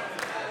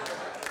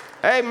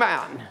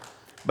 Amen.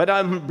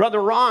 But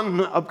Brother Ron,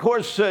 of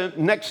course,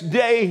 next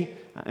day,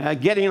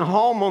 getting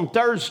home on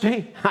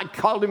Thursday, I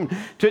called him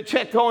to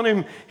check on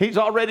him. He's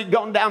already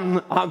gone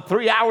down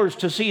 3 hours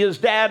to see his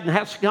dad and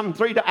has to come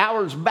 3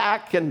 hours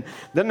back. And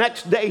the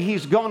next day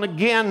he's gone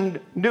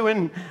again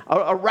doing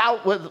a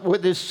route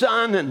with his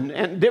son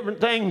and different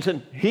things,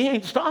 and he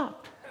ain't stopped.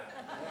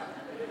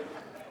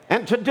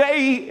 And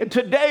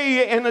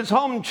today in his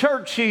home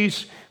church,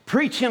 he's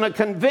preaching a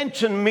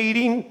convention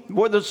meeting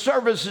where the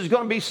service is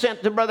going to be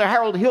sent to Brother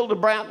Harold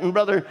Hildebrandt and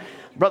Brother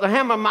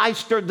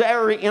Hammermeister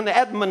there in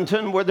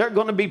Edmonton, where they're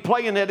going to be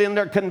playing it in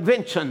their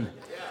convention.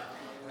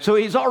 So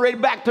he's already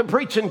back to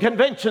preaching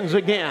conventions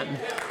again.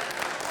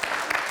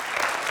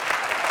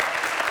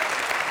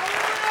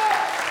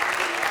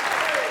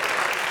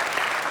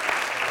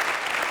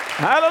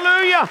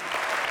 Hallelujah.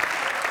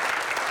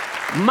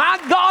 My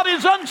God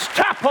is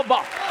unstoppable.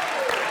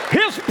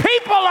 His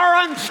people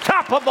are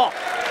unstoppable.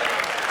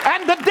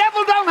 And the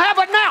devil don't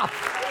have enough.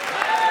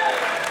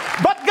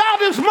 But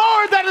God is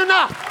more than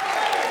enough.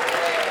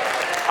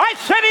 I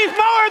said he's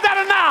more than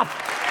enough.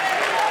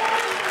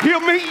 He'll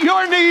meet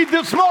your need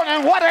this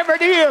morning, whatever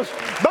it is,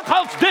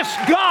 because this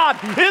God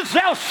is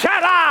El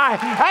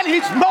Shaddai, and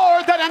he's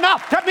more than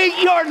enough to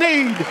meet your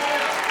need.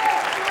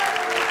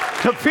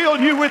 To fill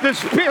you with his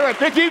Spirit,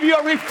 to give you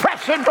a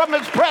refreshing from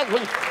his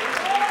presence,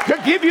 to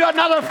give you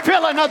another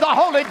filling of the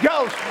Holy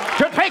Ghost,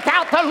 to take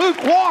out the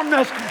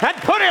lukewarmness and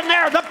put in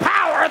there the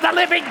power of the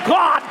living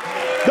God,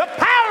 the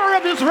power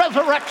of his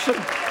resurrection.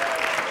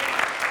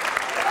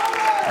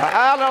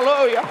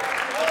 Hallelujah.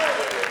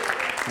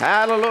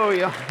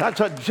 Hallelujah. That's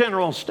a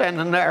general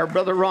standing there,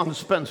 Brother Ron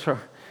Spencer.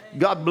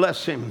 God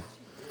bless him.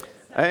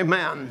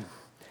 Amen.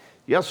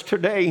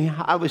 Yesterday,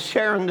 I was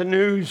sharing the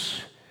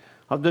news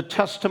of the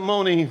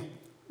testimony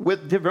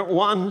with different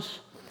ones.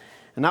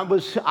 And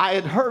I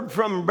had heard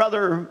from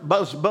Brother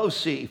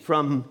Buzbosi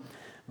from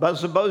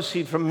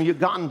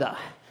Uganda.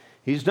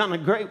 He's done a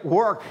great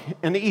work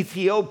in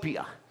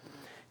Ethiopia,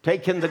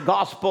 taking the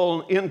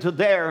gospel into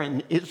there,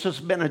 and it's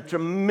just been a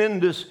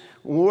tremendous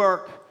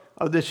work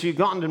of this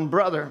Ugandan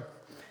brother.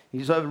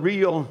 He's a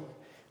real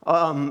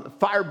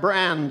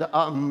firebrand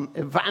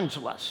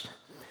evangelist.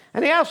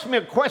 And he asked me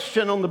a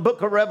question on the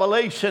book of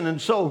Revelation,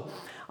 and so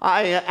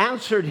I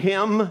answered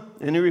him,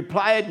 and he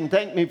replied and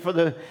thanked me for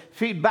the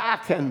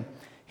feedback, and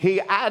he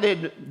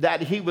added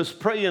that he was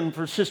praying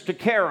for Sister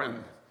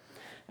Karen.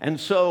 And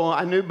so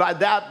I knew by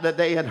that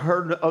they had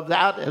heard of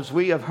that, as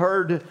we have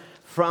heard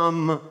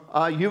from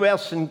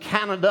U.S. and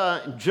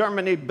Canada,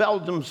 Germany,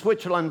 Belgium,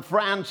 Switzerland,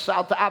 France,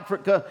 South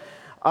Africa,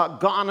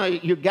 Ghana,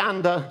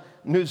 Uganda,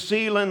 New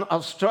Zealand,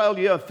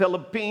 Australia,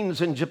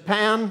 Philippines, and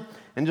Japan,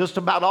 and just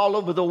about all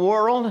over the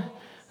world,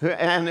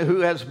 and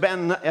who has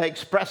been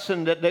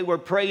expressing that they were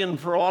praying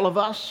for all of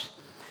us.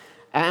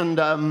 And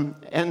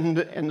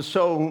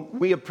so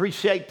we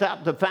appreciate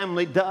that. The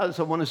family does.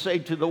 I want to say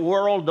to the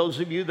world,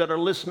 those of you that are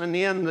listening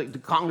in, the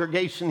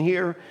congregation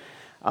here,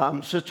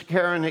 Sister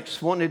Karen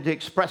wanted to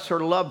express her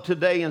love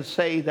today and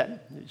say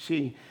that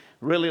she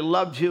really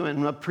loved you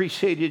and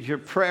appreciated your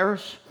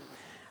prayers.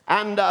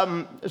 And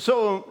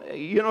so,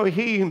 you know,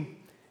 he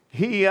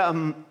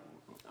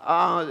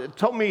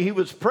told me he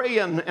was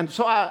praying, and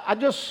so I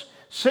just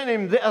sent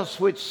him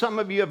this, which some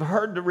of you have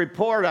heard the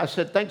report. I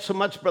said, thanks so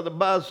much, Brother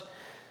Buzz.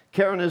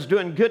 Karen is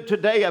doing good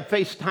today. I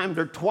FaceTimed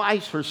her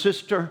twice. Her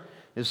sister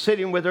is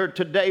sitting with her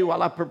today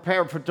while I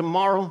prepare for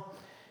tomorrow.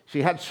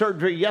 She had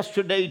surgery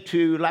yesterday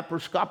to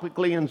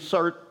laparoscopically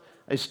insert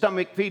a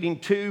stomach feeding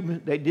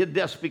tube. They did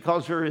this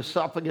because her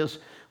esophagus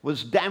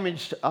was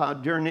damaged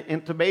during the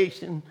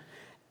intubation.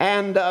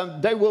 And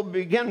they will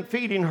begin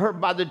feeding her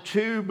by the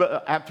tube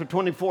after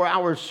 24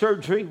 hours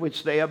surgery,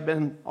 which they have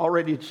been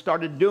already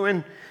started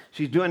doing.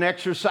 She's doing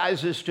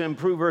exercises to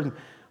improve her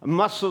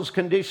muscles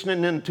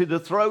conditioning into the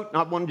throat. And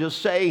I want to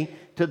just say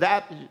to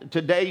that,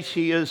 today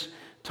she is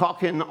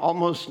talking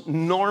almost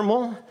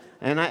normal.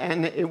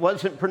 And it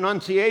wasn't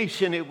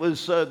pronunciation, it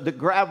was the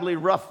gravelly,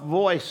 rough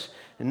voice.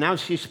 And now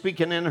she's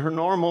speaking in her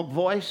normal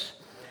voice.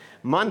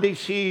 Monday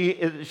she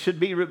should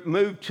be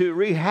moved to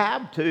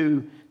rehab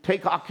to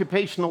take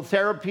occupational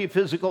therapy,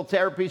 physical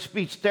therapy,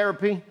 speech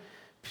therapy.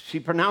 She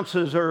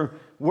pronounces her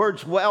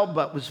words well,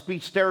 but with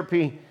speech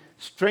therapy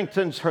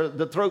strengthens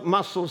the throat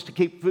muscles to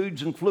keep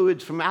foods and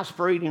fluids from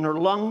aspirating her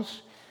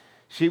lungs.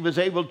 She was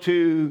able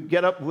to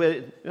get up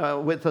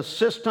with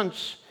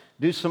assistance,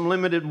 do some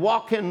limited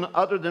walking.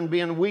 Other than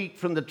being weak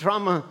from the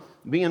trauma,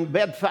 being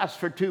bedfast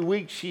for 2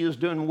 weeks, she is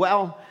doing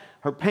well.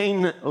 Her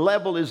pain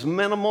level is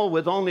minimal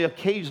with only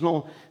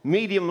occasional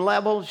medium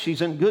level.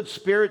 She's in good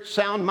spirits,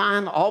 sound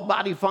mind, all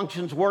body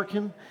functions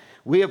working.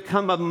 We have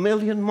come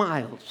 1,000,000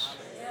 miles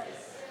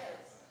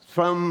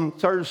from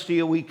Thursday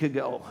a week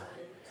ago,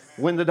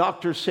 when the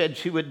doctor said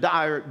she would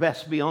die or at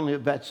best be only a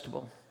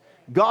vegetable.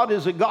 God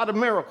is a God of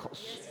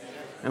miracles.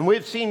 And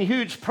we've seen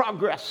huge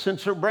progress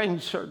since her brain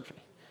surgery.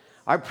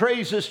 Our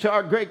praise is to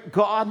our great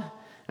God,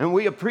 and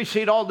we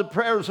appreciate all the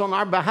prayers on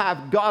our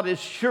behalf. God has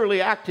surely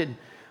acted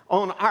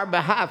on our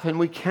behalf, and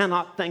we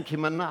cannot thank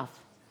him enough.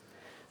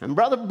 And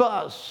Brother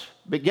Buzz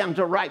began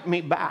to write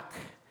me back.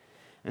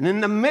 And in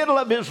the middle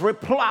of his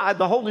reply,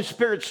 the Holy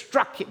Spirit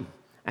struck him,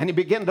 and he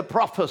began to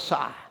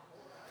prophesy.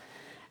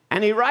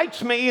 And he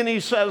writes me and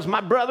he says,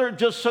 my brother,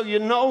 just so you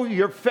know,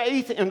 your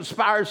faith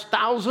inspires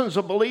thousands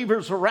of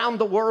believers around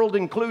the world,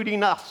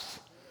 including us.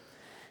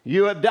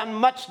 You have done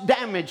much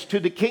damage to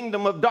the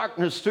kingdom of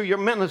darkness through your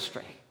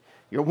ministry.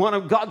 You're one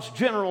of God's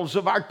generals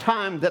of our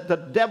time that the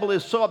devil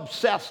is so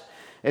obsessed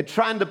at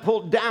trying to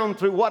pull down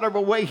through whatever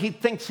way he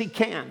thinks he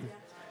can.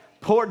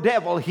 Poor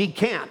devil, he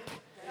can't.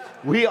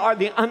 We are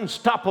the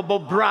unstoppable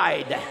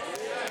bride.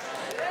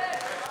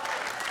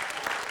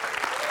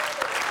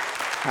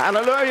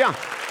 Hallelujah.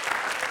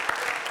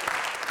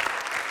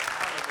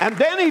 And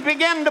then he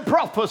began to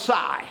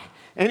prophesy.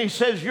 And he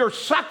says, your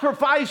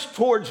sacrifice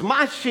towards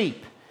my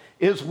sheep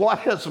is what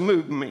has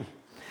moved me.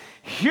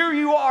 Here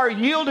you are,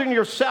 yielding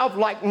yourself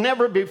like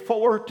never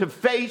before to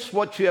face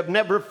what you have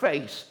never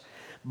faced.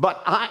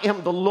 But I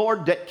am the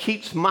Lord that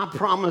keeps my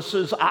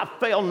promises. I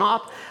fail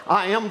not.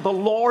 I am the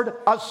Lord.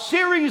 A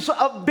series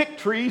of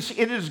victories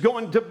it is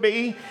going to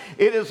be.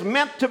 It is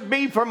meant to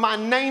be for my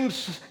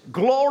name's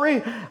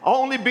glory.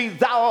 Only be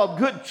thou of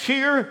good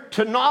cheer.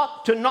 To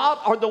naught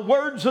are the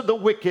words of the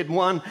wicked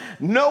one.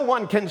 No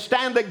one can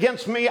stand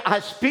against me. I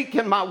speak,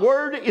 and my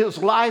word is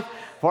life.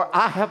 For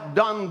I have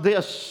done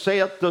this,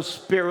 saith the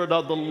Spirit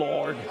of the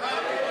Lord.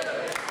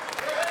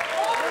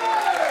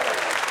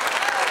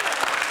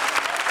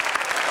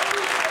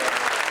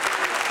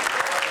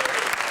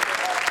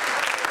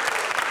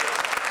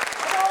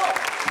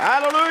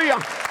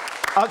 Hallelujah.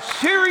 A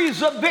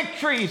series of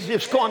victories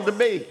it's going to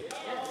be.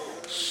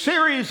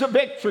 Series of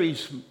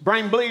victories.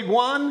 Brain bleed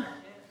 1,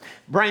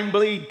 brain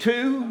bleed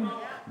 2,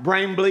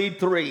 brain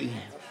bleed 3.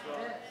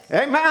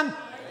 Amen.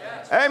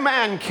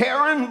 Amen.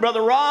 Karen,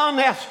 Brother Ron,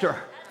 Esther.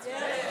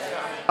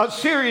 A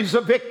series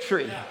of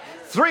victory.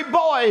 3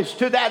 boys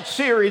to that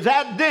series.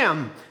 Add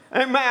them.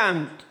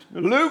 Amen.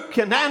 Luke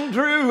and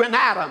Andrew and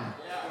Adam.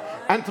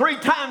 And 3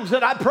 times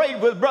that I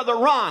prayed with Brother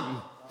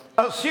Ron.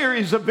 A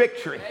series of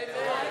victory.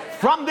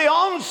 From the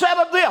onset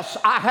of this,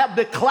 I have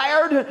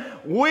declared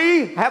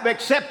we have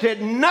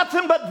accepted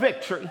nothing but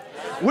victory.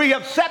 We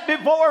have set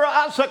before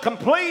us a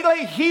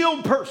completely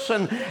healed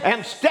person,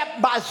 and step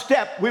by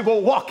step we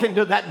will walk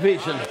into that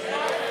vision.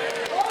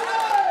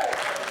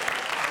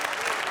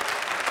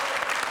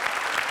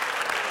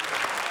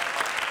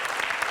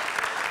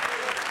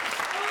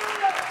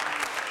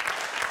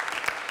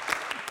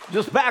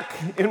 Just back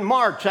in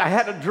March, I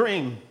had a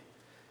dream.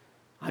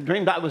 I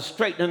dreamed I was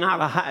straightening out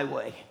a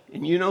highway.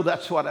 And you know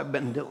that's what I've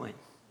been doing.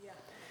 Yeah.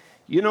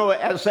 You know,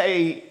 as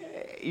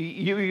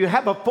you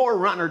have a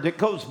forerunner that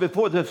goes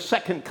before the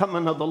second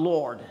coming of the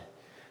Lord.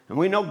 And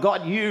we know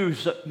God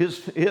used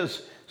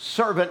his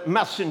servant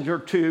messenger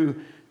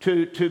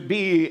to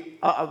be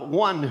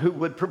one who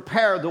would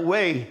prepare the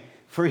way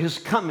for his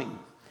coming.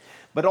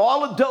 But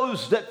all of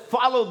those that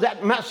follow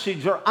that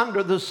message are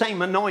under the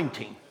same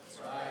anointing.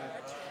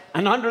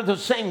 And under the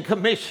same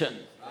commission.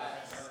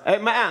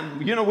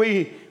 Amen. You know,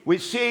 we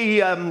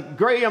see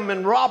Graham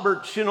and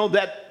Roberts, you know,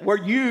 that were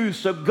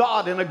used of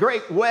God in a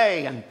great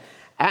way, and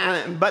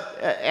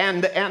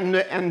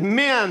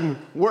men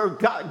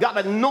got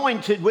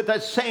anointed with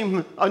that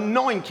same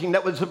anointing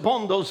that was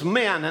upon those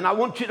men. And I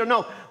want you to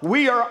know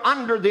we are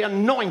under the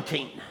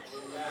anointing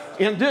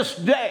in this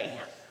day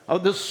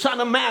of the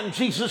Son of Man,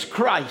 Jesus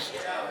Christ.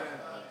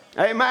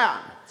 Amen.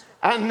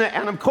 And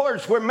of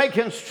course we're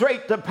making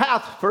straight the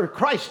path for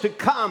Christ to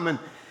come,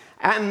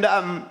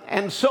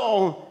 and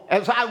so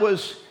as I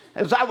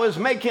was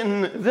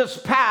making this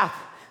path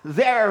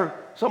there,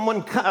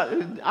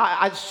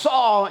 I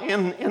saw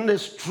in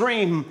this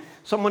dream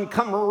someone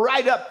come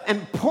right up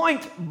and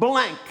point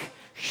blank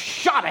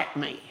shot at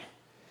me,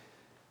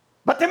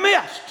 but they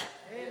missed.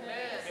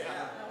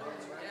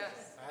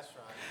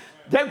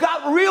 They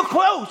got real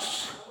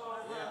close,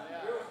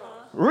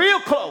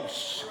 real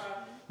close.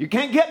 You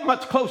can't get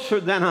much closer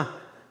than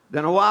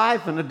a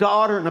wife and a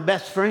daughter and a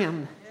best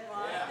friend.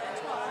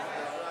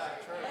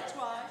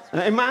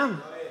 Amen.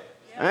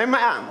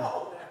 Amen.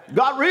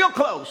 Got real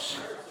close.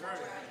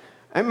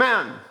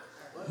 Amen.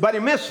 But he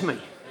missed me.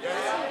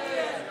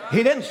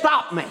 He didn't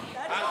stop me.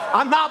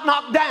 I'm not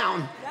knocked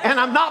down, and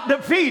I'm not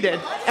defeated,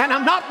 and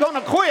I'm not going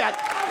to quit,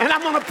 and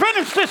I'm going to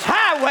finish this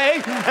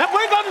highway, and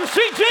we're going to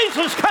see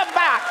Jesus come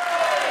back.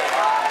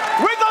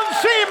 We're going to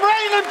see him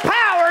reign in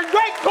power and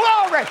great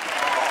glory.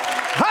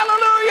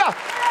 Hallelujah.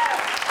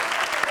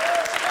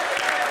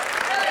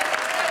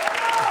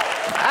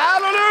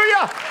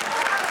 Hallelujah.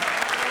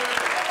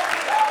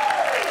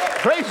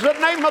 Praise the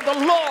name of the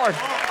Lord.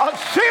 A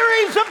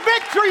series of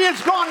victory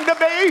is going to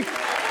be.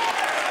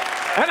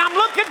 And I'm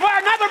looking for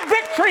another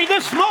victory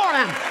this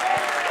morning.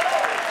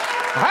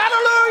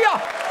 Hallelujah.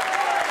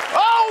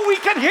 Oh, we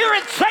can hear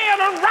it saying,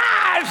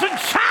 arise and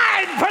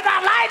shine, for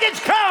thy light is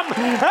come,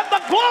 and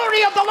the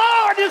glory of the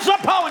Lord is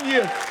upon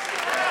you.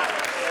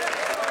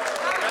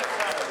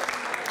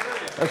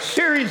 A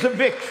series of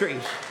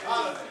victories.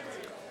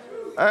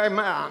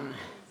 Amen.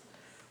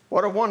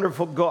 What a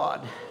wonderful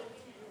God.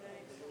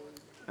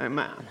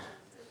 Amen.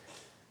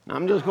 Now,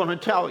 I'm just going to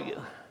tell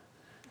you,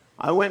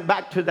 I went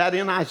back to that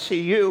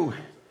NICU.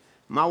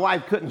 My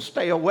wife couldn't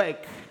stay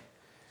awake.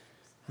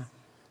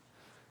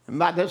 And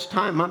by this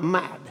time, I'm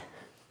mad.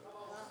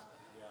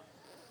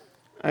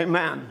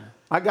 Amen.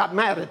 I got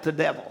mad at the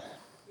devil.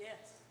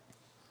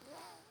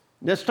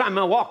 This time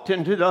I walked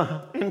into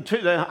the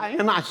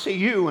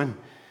NICU, and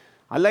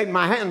I laid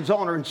my hands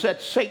on her and said,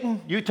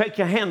 Satan, you take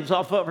your hands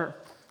off of her.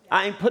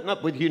 I ain't putting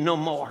up with you no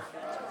more.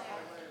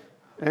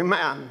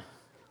 Amen.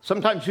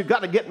 Sometimes you've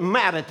got to get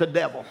mad at the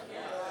devil.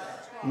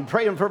 I'm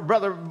praying for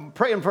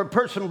a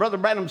person, Brother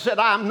Branham said,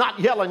 I'm not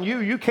yelling you.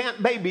 You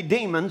can't baby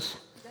demons.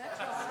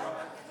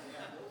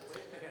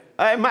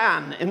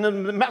 Amen. In the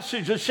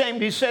message,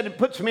 Ashamed, he said, it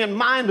puts me in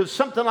mind of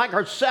something like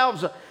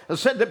ourselves. I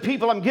said to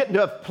people, I'm getting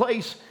to a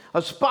place,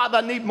 a spot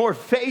I need more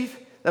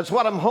faith. That's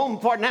what I'm home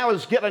for now,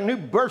 is get a new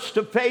burst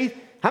of faith.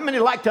 How many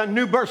like a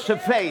new burst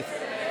of faith?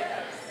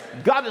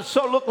 God, it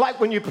so look like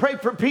when you pray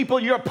for people,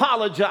 you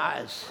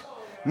apologize.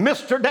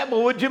 Mr.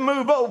 Devil, would you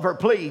move over,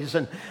 please?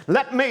 And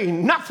let me,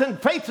 nothing,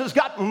 faith has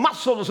got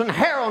muscles and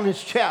hair on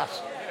his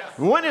chest.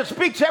 When it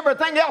speaks,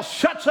 everything else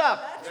shuts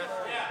up.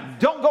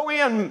 Don't go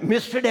in,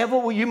 Mr.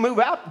 Devil, will you move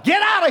out?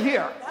 Get out of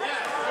here.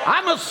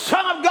 I'm a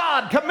son of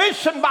God,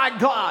 commissioned by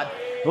God.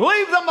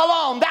 Leave them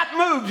alone. That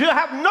moves. You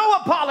have no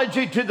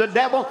apology to the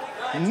devil.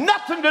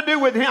 Nothing to do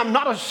with him.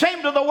 Not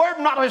ashamed of the word,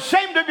 not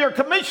ashamed of your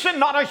commission,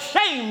 not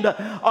ashamed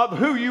of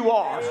who you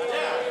are.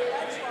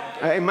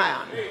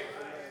 Amen.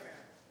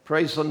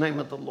 Praise the name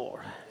of the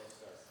Lord.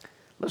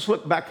 Let's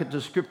look back at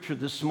the scripture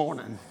this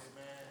morning.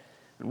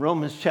 In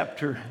Romans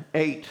chapter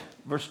 8,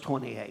 verse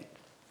 28.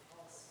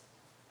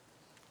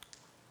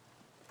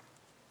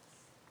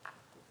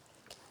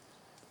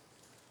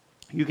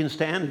 You can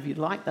stand if you'd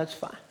like, that's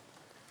fine.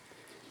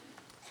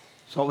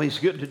 It's always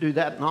good to do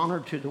that in honor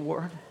to the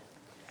word.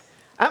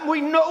 And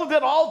we know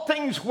that all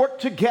things work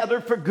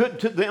together for good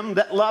to them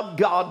that love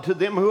God, to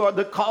them who are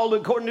the called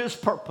according to his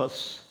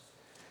purpose.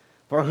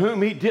 For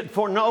whom he did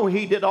foreknow,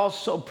 he did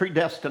also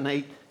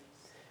predestinate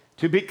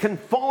to be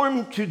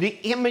conformed to the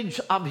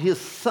image of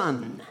his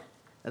Son.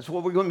 That's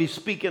what we're going to be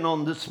speaking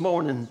on this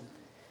morning,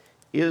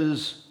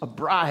 is a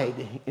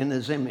bride in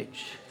his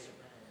image.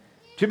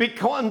 To be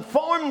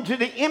conformed to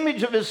the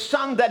image of his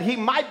Son, that he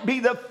might be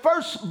the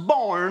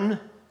firstborn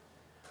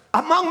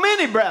among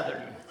many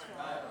brethren.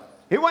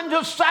 He wasn't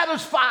just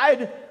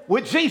satisfied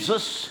with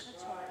Jesus.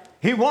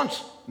 He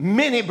wants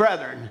many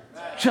brethren,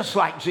 just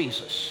like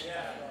Jesus.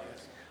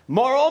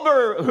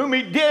 Moreover, whom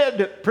he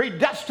did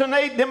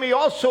predestinate, them he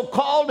also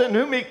called, and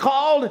whom he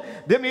called,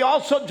 them he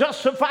also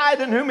justified,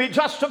 and whom he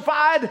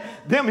justified,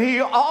 them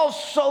he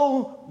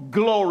also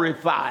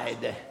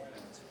glorified.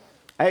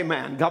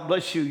 Amen. God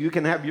bless you. You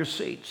can have your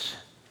seats.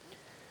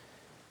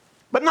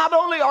 But not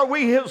only are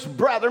we his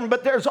brethren,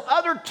 but there's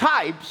other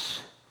types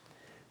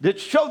that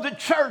show the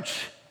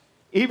church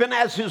even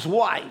as his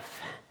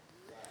wife.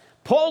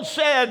 Paul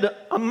said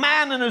a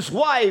man and his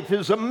wife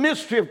is a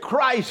mystery of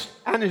Christ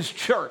and his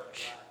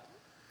church.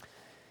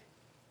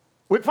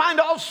 We find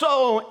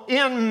also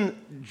in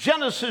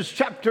Genesis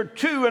chapter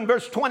 2 and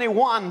verse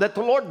 21 that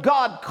the Lord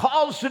God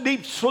caused a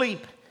deep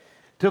sleep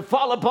to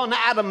fall upon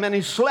Adam, and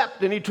he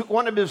slept, and he took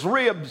one of his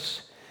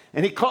ribs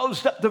and he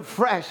closed up the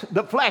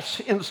flesh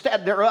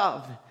instead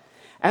thereof.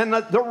 And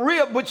the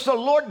rib which the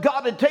Lord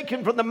God had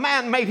taken from the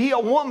man made he a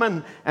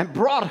woman and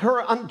brought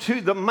her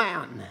unto the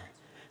man.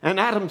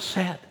 And Adam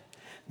said,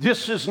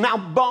 this is now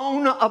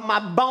bone of my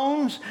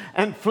bones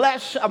and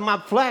flesh of my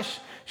flesh.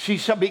 She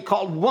shall be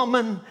called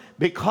woman,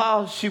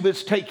 because she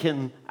was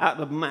taken out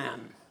of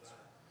man.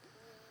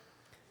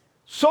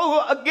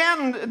 So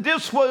again,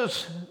 this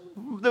was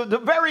the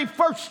very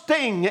first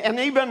thing, and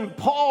even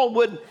Paul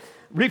would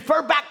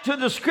refer back to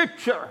the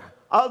scripture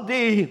of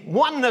the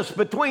oneness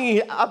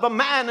of a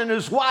man and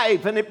his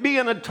wife, and it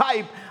being a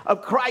type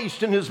of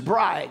Christ and his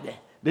bride,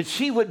 that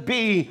she would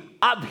be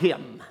of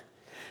him.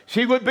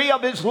 She would be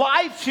of his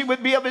life, she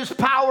would be of his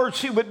power,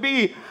 she would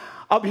be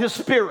of his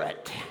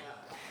spirit.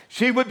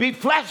 She would be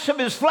flesh of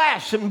his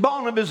flesh and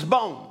bone of his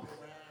bone.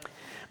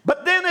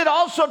 But then it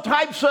also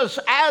types us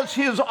as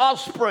his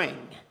offspring.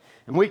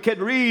 And we could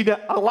read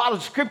a lot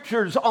of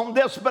scriptures on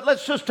this, but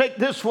let's just take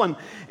this one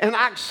in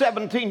Acts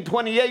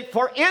 17:28.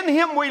 For in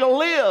him we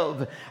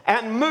live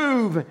and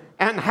move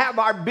and have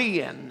our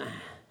being.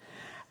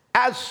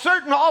 As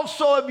certain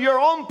also of your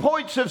own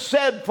poets have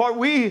said, for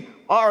we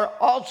are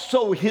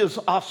also his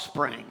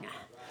offspring.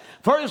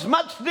 For as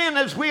much then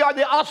as we are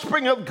the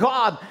offspring of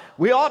God,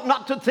 we ought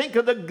not to think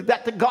of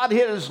that the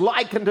Godhead is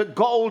likened to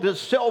gold, to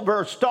silver,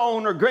 or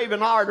stone, or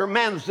graven art, or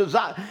man's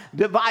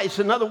device.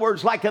 In other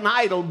words, like an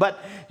idol. But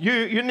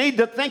you need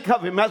to think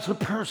of him as a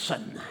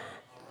person.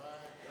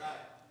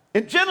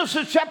 In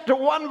Genesis chapter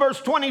 1, verse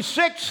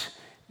 26,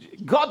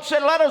 God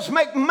said, let us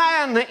make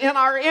man in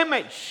our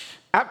image,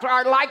 after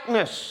our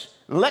likeness.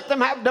 And let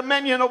them have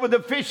dominion over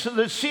the fish of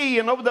the sea,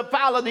 and over the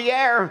fowl of the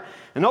air,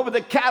 and over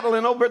the cattle,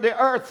 and over the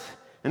earth,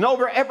 and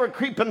over every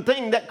creeping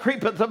thing that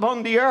creepeth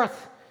upon the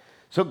earth.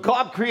 So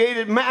God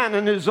created man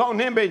in his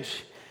own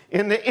image.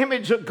 In the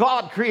image of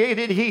God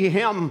created he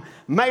him.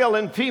 Male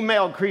and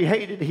female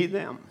created he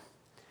them.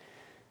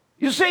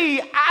 You see,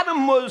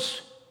 Adam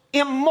was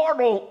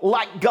immortal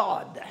like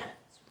God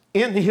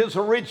in his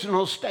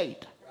original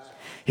state.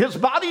 His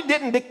body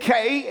didn't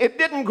decay. It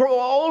didn't grow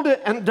old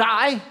and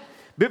die.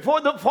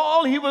 Before the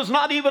fall, he was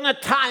not even a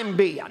time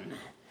being.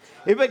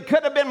 If it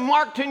could have been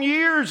marked in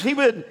years,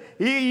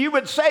 you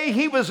would say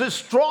he was as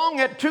strong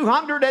at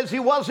 200 as he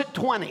was at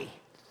 20.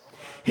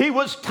 He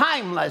was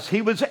timeless.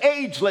 He was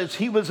ageless.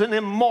 He was an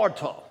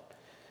immortal.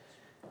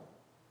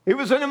 He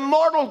was an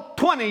immortal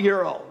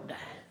 20-year-old.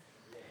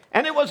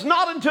 And it was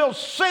not until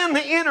sin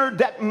entered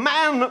that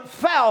man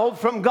fell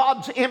from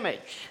God's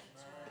image.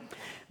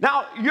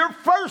 Now, your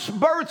first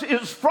birth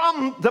is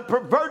from the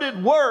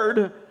perverted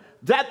word,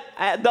 that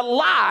the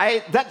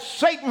lie that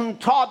Satan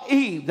taught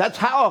Eve. That's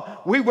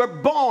how we were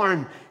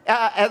born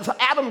as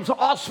Adam's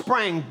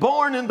offspring,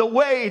 born in the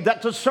way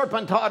that the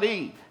serpent taught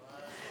Eve.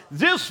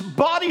 This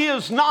body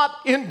is not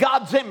in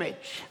God's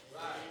image.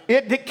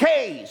 It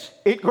decays,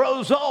 it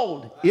grows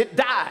old, it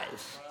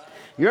dies.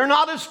 You're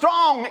not as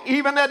strong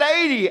even at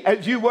 80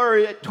 as you were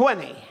at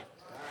 20.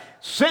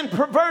 Sin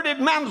perverted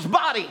man's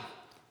body,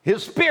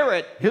 his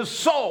spirit, his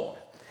soul.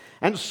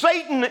 And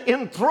Satan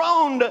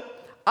enthroned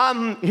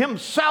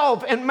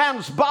himself in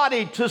man's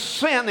body to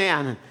sin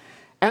in.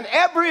 And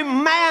every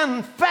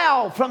man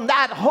fell from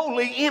that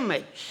holy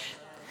image.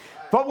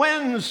 For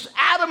when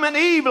Adam and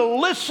Eve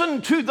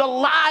listened to the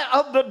lie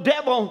of the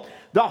devil,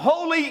 the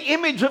holy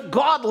image of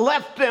God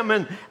left them,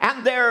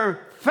 and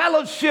their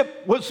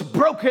fellowship was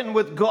broken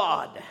with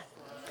God.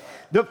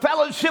 The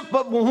fellowship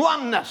of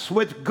oneness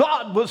with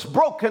God was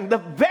broken the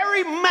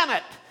very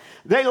minute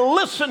they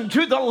listened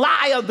to the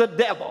lie of the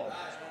devil.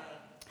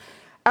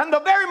 And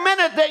the very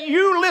minute that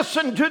you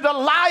listen to the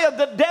lie of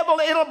the devil,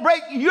 it'll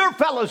break your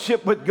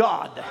fellowship with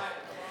God.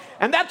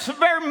 And that's the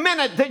very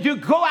minute that you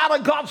go out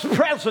of God's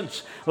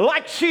presence,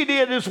 like she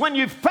did, is when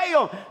you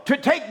fail to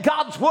take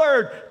God's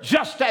word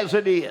just as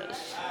it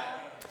is.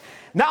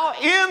 Now,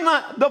 in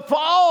the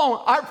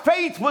fall, our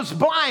faith was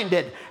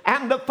blinded,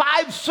 and the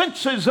five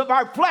senses of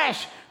our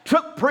flesh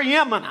took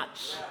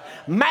preeminence.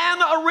 Man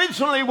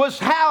originally was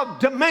have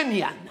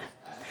dominion,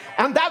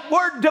 and that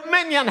word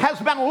dominion has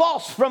been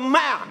lost from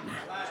man.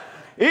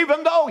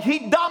 Even though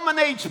he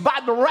dominates by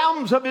the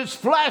realms of his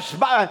flesh,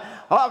 by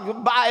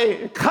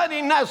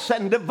cunningness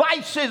and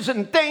devices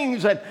and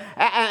things, and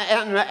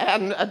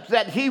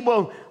that he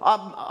will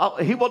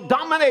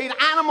dominate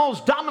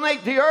animals,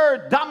 dominate the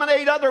earth,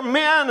 dominate other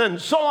men,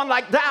 and so on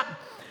like that.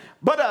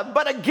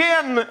 But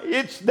again,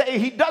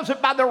 he does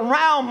it by the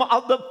realm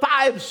of the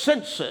five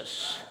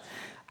senses.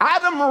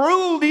 Adam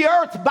ruled the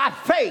earth by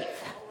faith.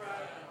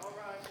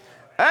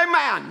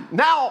 Amen.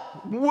 Now,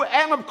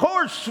 and of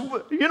course,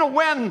 you know,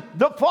 when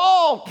the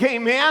fall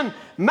came in,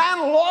 man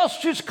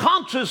lost his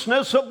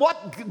consciousness of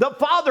what the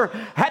Father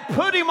had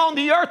put him on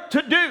the earth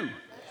to do.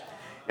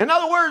 In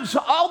other words,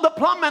 all the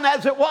plumbing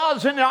as it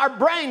was in our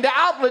brain, the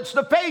outlets,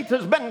 the faith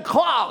has been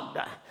clogged.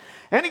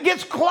 And it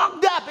gets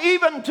clogged up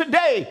even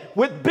today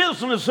with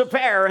business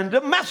affair and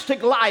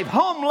domestic life,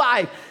 home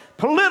life,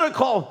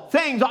 political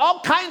things. All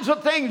kinds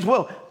of things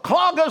will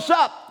clog us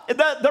up.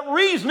 The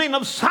reasoning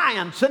of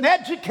science and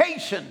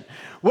education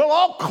will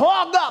all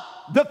clog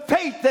up the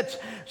faith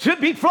that should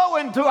be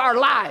flowing through our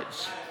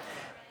lives.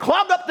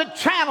 Clog up the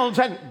channels,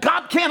 and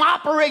God can't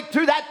operate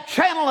through that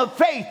channel of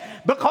faith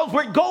because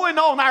we're going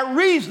on our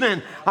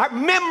reasoning, our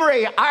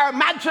memory, our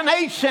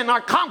imagination,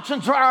 our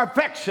conscience, or our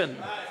affection.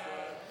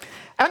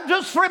 And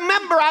just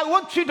remember, I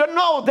want you to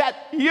know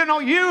that, you know,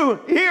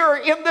 you here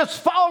in this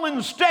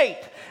fallen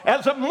state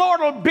as a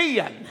mortal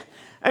being,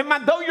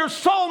 amen, though your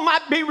soul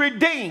might be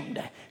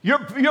redeemed,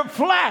 your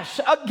flesh,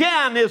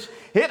 again,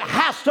 it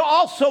has to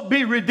also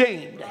be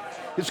redeemed.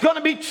 It's going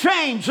to be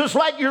changed just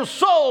like your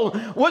soul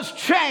was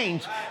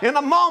changed. In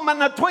a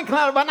moment, in the twinkling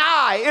of an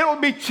eye, it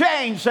will be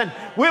changed, and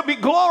we'll be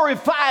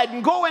glorified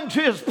and go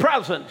into his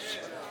presence.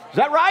 Is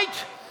that right?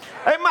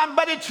 Amen.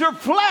 But it's your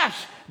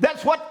flesh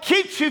that's what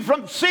keeps you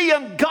from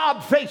seeing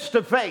God face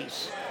to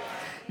face.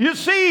 You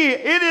see,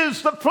 it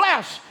is the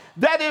flesh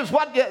that is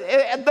what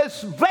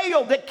this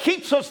veil that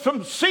keeps us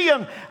from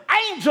seeing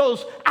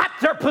angels at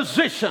their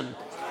position.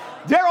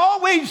 They're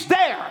always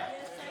there.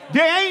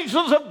 The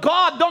angels of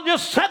God don't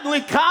just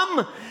suddenly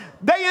come.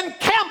 They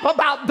encamp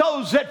about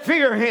those that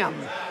fear him.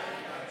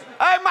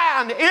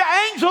 Amen. The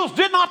angels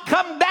did not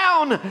come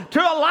down to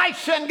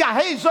Elisha and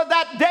Gehazi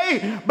that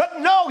day,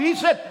 but no, he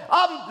said,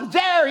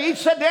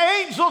 the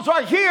angels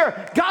are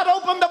here. God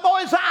opened the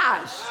boy's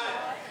eyes.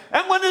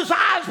 And when his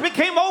eyes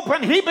became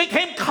open, he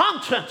became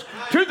conscious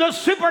to the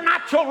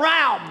supernatural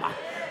realm.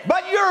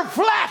 But your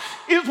flesh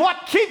is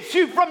what keeps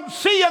you from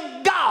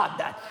seeing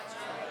God.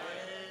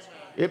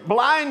 It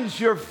blinds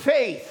your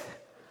faith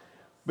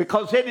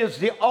because it is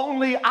the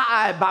only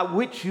eye by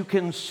which you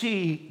can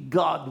see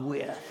God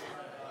with.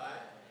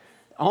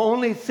 The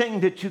only thing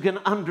that you can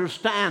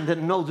understand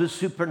and know the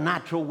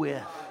supernatural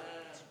with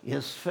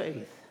is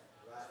faith.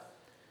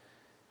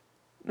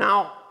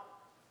 Now,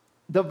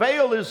 the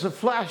veil is the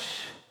flesh,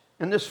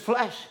 and this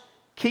flesh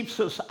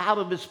keeps us out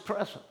of his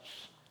presence.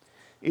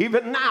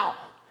 Even now,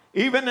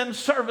 even in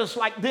service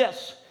like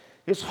this,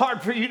 it's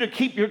hard for you to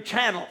keep your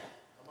channel.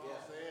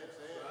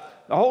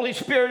 The Holy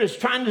Spirit is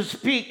trying to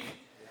speak,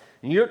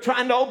 and you're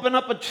trying to open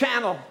up a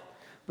channel,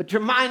 but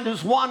your mind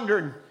is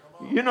wandering.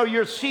 You know,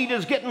 your seat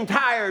is getting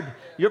tired.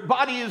 Your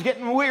body is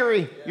getting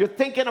weary. You're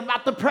thinking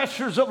about the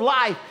pressures of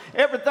life,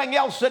 everything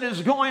else that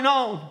is going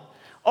on.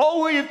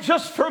 Oh, if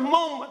just for a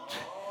moment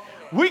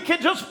we can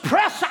just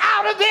press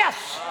out of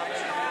this.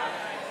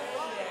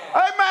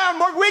 Amen.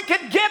 Where we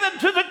could get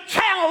into the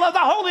channel of the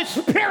Holy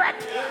Spirit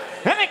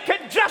and it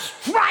could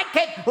just strike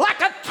it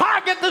like a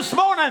target this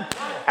morning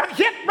and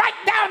hit right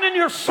down in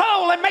your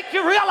soul and make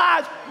you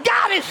realize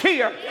God is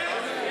here.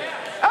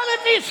 And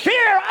if He's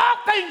here, all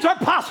things are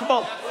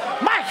possible.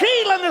 My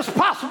healing is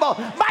possible.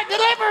 My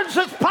deliverance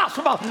is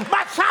possible.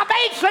 My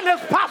salvation is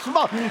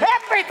possible.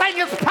 Everything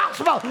is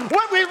possible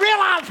when we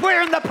realize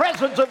we're in the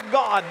presence of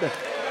God.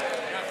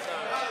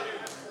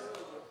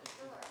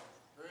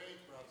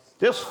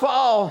 This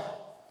fall,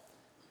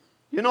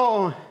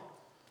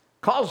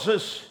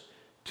 causes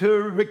to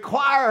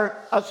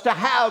require us to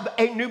have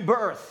a new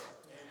birth.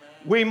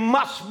 We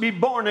must be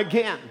born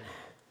again.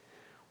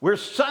 We're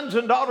sons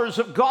and daughters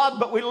of God,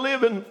 but we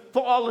live in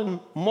fallen,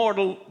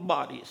 mortal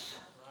bodies.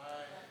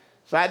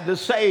 Sad to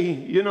say,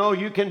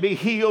 you can be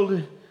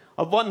healed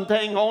of one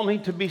thing only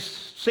to be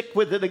sick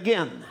with it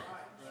again.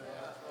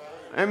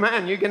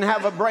 Amen. You can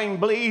have a brain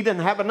bleed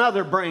and have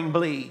another brain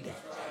bleed.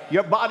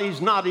 Your body's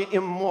not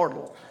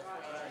immortal.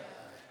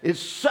 It's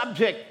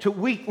subject to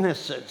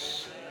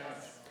weaknesses.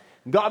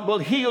 God will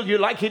heal you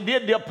like He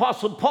did the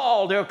Apostle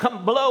Paul. There'll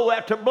come blow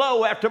after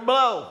blow after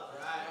blow.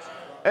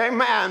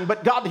 Amen.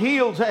 But God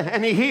heals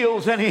and He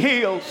heals and He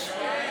heals.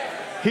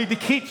 He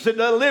keeps the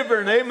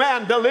delivering.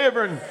 Amen.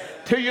 Delivering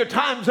till your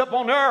time's up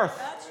on earth.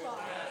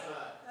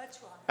 That's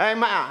right.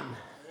 Amen.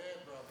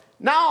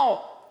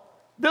 Now,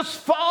 this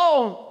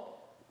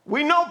fall,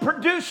 we know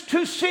produced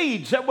two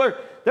seeds. There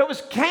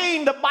was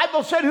Cain, the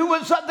Bible said, who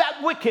was of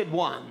that wicked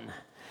one.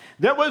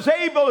 There was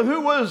Abel,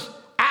 who was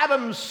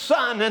Adam's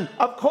son. And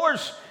of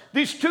course,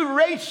 these two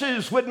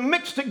races would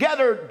mix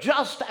together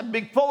just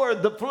before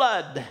the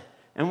flood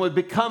and would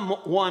become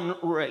one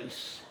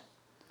race.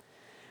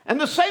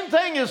 And the same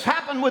thing has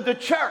happened with the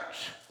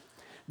church.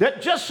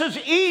 That just as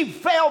Eve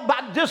fell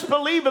by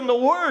disbelieving the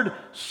word,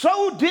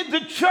 so did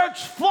the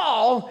church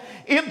fall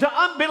into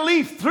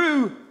unbelief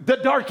through the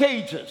dark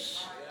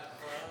ages.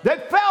 They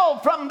fell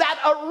from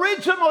that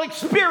original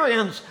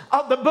experience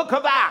of the book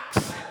of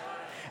Acts.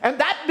 And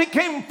that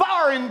became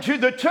foreign to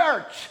the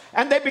church.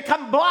 And they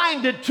become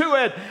blinded to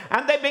it.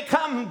 And they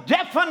become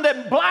deafened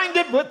and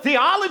blinded with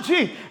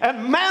theology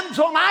and man's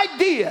own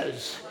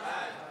ideas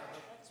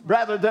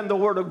rather than the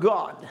Word of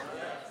God.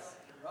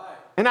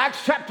 In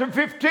Acts chapter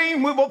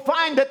 15, we will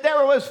find that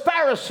there was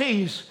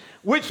Pharisees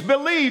which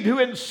believed, who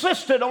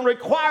insisted on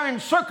requiring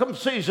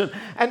circumcision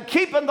and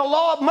keeping the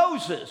law of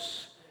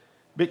Moses,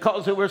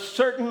 because there were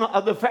certain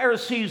of the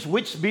Pharisees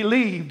which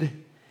believed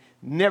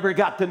never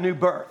got the new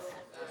birth.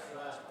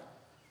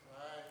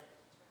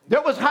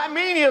 There was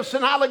Hymenaeus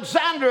and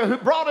Alexander who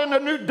brought in a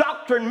new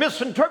doctrine,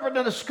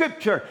 misinterpreting the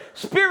scripture,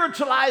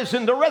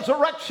 spiritualizing the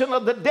resurrection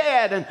of the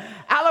dead and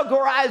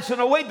allegorizing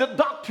away the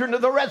doctrine of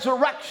the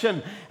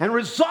resurrection and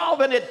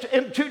resolving it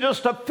into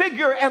just a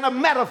figure and a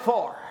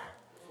metaphor.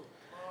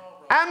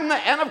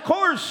 And of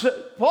course,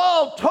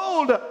 Paul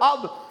told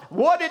of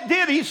what it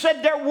did. He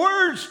said, their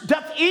words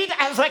doth eat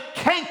as a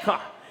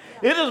canker.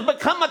 It has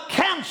become a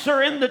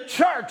cancer in the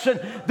church, and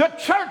the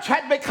church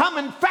had become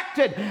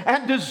infected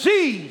and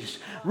diseased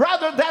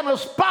rather than a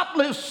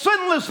spotless,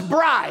 sinless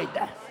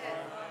bride.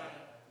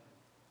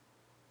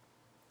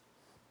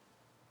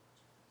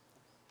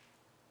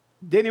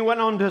 Then he went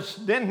on to,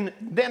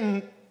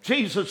 then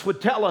Jesus would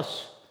tell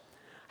us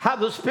how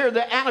the spirit of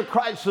the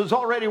Antichrist is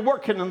already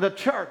working in the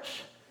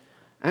church.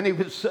 And he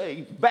would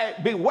say,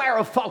 beware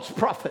of false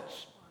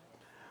prophets,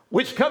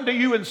 which come to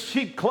you in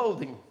sheep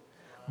clothing,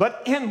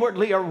 but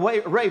inwardly are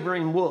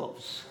ravening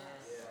wolves.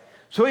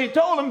 So he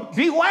told them,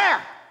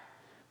 beware,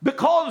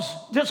 because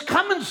there's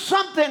coming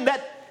something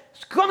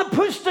that's going to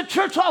push the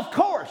church off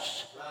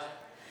course.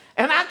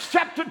 In Acts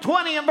chapter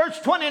 20 and verse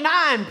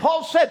 29,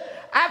 Paul said,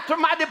 after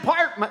my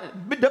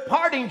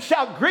departing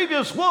shall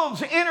grievous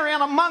wolves enter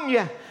in among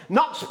you,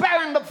 not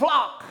sparing the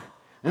flock,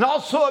 and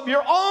also of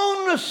your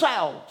own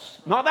selves,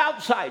 not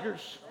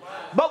outsiders,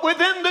 but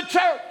within the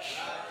church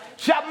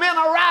shall men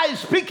arise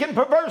speaking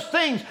perverse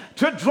things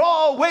to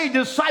draw away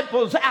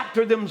disciples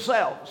after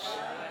themselves.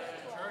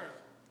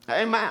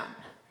 Amen.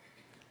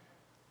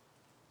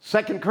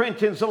 2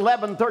 Corinthians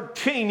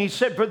 11:13, he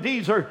said, for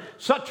these are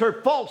such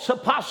are false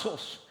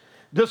apostles,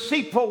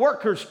 deceitful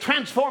workers,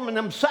 transforming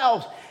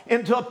themselves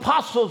into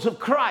apostles of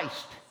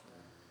Christ.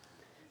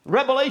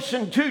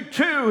 Revelation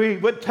 2:2, he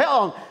would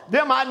tell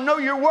them, I know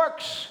your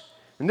works,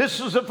 and this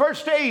is the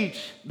first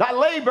age, thy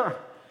labor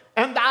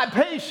and thy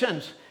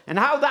patience, and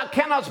how thou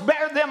cannot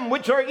bear them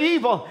which are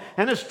evil,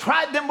 and hast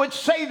tried them which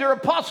say they're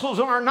apostles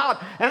and are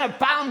not, and have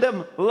found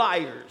them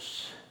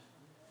liars.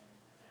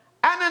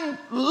 And in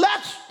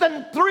less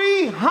than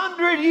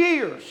 300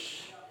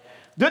 years,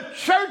 the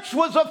church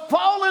was a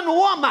fallen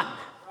woman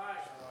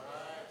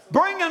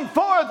bringing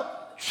forth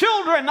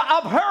children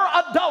of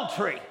her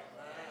adultery.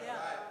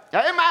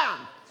 Amen.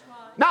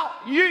 Now,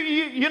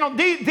 you know,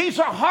 these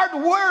are hard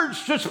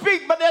words to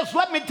speak, but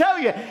let me tell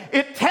you,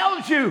 it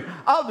tells you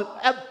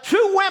of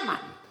two women.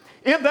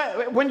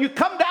 When you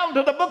come down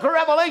to the book of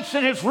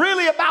Revelation, it's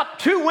really about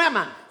two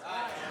women.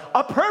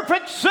 A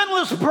perfect,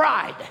 sinless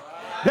bride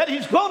that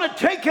he's going to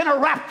take in a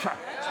rapture.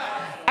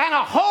 and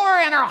a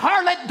whore and her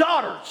harlot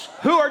daughters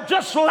who are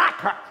just like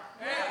her.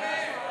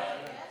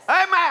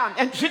 Amen.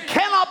 And she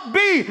cannot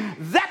be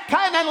that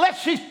kind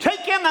unless she's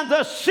taken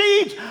the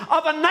seeds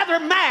of another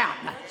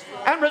man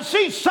and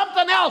receives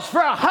something else for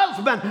a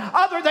husband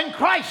other than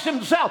Christ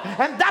himself.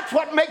 And that's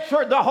what makes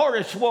her the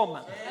whorish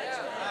woman.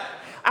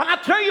 And I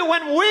tell you,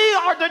 when we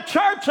are the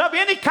church of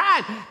any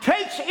kind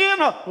takes in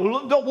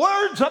the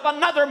words of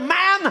another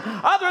man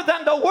other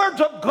than the words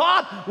of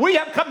God, we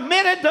have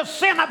committed the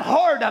sin of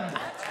whoredom.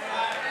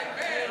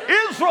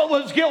 Israel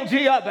was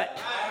guilty of it,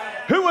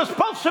 who was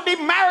supposed to be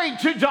married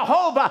to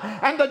Jehovah,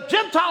 and the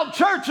Gentile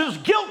church is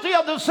guilty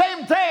of the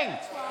same thing.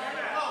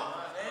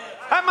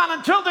 Amen.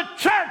 Until the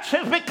church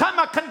has become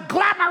a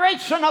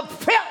conglomeration of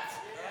filth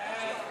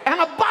and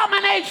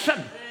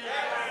abomination.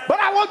 But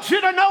I want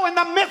you to know, in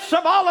the midst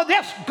of all of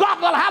this,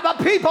 God will have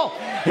a people.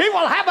 He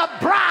will have a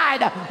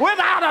bride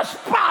without a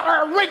spot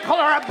or a wrinkle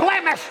or a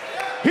blemish.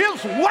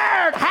 His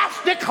word has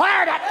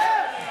declared it.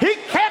 He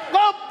can't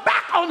go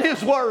back on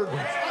his word.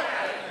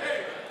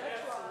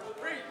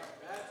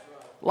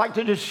 I'd like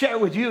to just share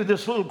with you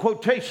this little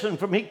quotation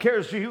from He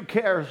Cares for You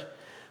Cares.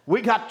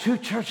 We got two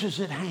churches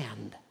at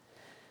hand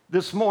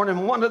this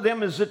morning. One of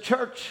them is the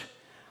church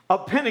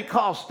of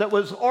Pentecost that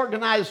was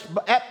organized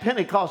at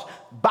Pentecost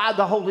by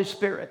the Holy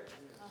Spirit.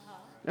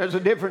 There's a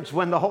difference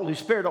when the Holy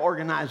Spirit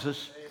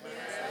organizes.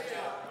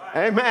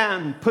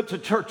 Amen. Puts a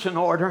church in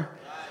order.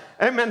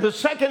 Amen. The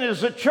second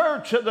is the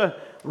church of the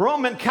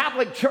Roman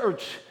Catholic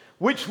Church,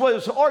 which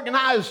was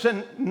organized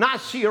in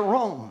Nicaea,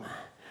 Rome.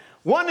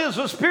 One is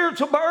a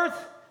spiritual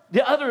birth.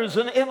 The other is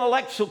an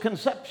intellectual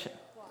conception.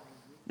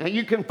 Now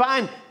you can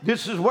find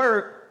this is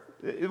where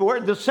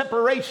the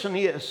separation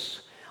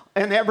is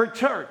in every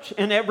church,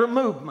 in every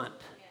movement.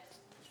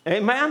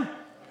 Amen?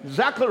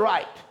 Exactly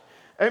right.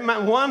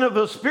 Amen. One of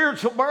a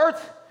spiritual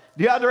birth,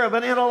 the other of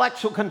an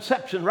intellectual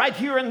conception. Right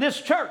here in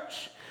this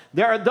church,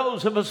 there are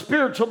those of a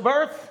spiritual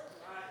birth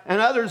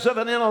and others of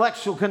an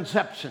intellectual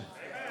conception.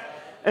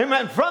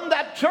 Amen. From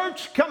that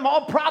church come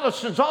all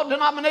Protestants. All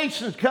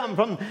denominations come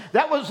from.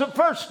 That was the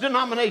first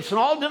denomination.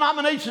 All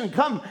denominations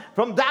come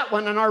from that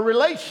one and our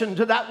relation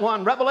to that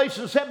one.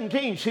 Revelation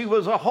 17, she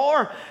was a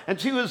whore and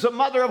she was the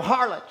mother of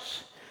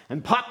harlots.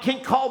 And Pot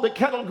King called the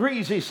kettle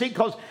greasy. See,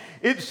 because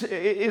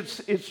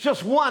it's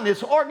just one.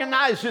 It's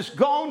organized. It's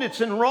gone.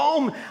 It's in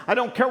Rome. I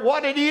don't care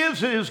what it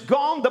is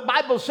gone. The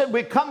Bible said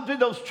we come to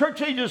those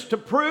church ages to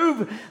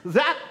prove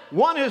that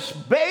one is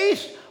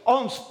based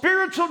on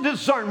spiritual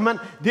discernment.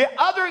 The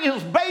other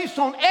is based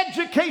on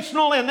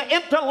educational and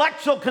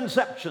intellectual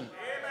conception.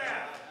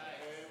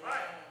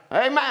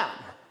 Amen. Amen.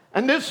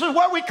 And this is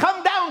where we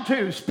come down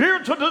to,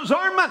 spiritual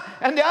discernment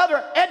and the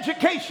other,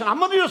 education. I'm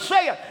going to just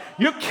say it.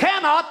 You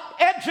cannot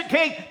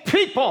educate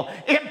people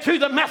into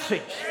the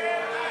message.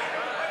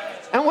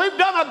 And we've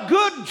done a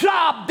good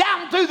job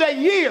down through the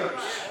years,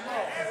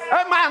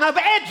 amen, of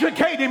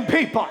educating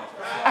people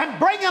and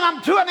bringing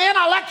them to an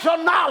intellectual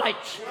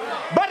knowledge.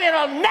 But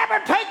it'll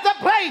never take the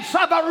place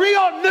of a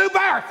real new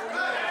birth,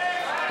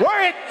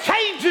 where it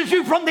changes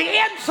you from the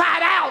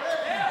inside out,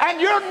 and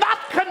you're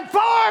not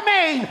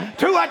conforming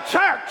to a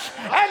church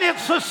and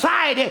its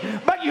society,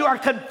 but you are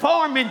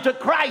conforming to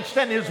Christ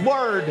and His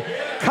Word,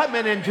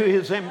 coming into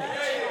His image.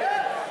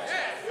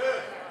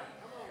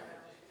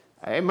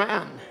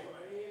 Amen.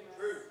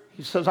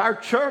 He says our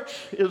church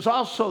is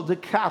also the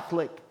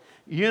Catholic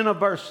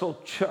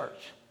Universal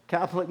Church.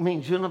 Catholic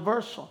means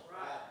universal,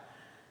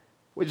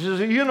 which is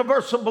a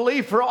universal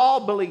belief for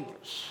all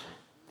believers.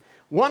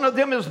 One of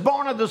them is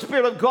born of the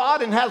Spirit of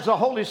God and has the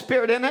Holy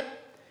Spirit in it,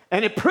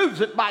 and it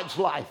proves it by its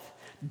life,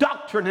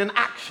 doctrine, and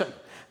action,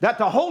 that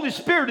the Holy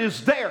Spirit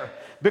is there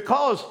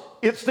because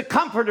it's the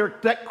comforter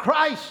that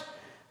Christ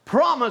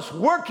promised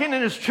working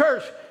in His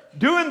church,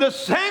 doing the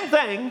same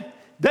thing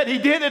that He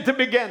did at the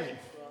beginning.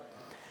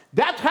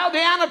 That's how the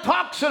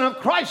antitoxin of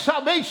Christ's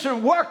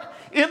salvation worked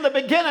in the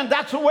beginning.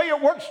 That's the way it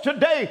works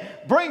today,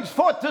 brings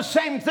forth the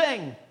same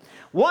thing.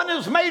 One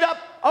is made up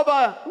of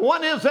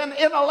one is an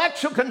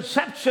intellectual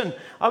conception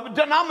of a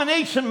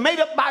denomination made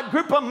up by a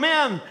group of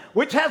men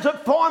which has a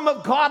form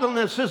of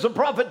godliness, as the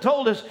prophet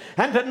told us,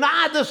 and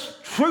deny this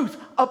truth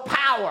of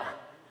power.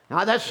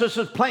 Now that's just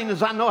as plain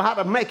as I know how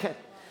to make it.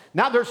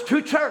 Now there's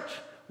two churches.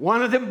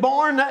 One of them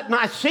born at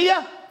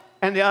Nicaea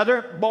and the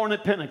other born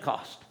at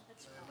Pentecost.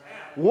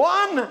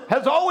 One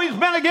has always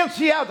been against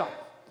the other.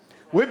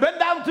 We've been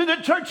down through the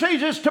church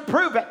ages to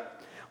prove it.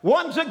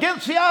 One's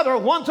against the other.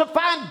 One's a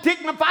fine,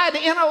 dignified,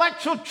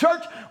 intellectual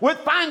church with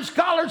fine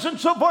scholars and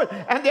so forth.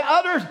 And the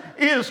other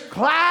is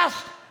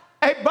classed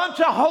a bunch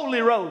of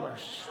holy rollers.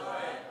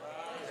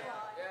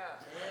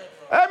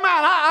 Amen.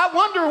 I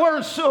wonder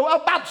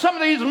about some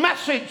of these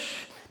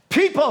message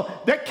people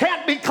that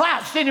can't be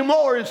classed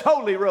anymore as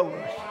holy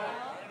rollers.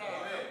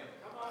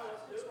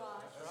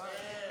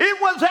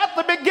 It was at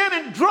the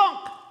beginning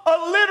drunk,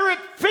 illiterate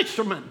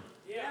fishermen.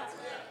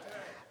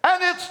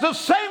 And it's the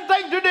same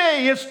thing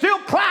today. It's still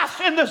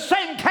classed in the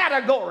same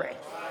category.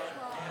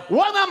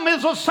 One of them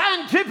is a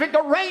scientific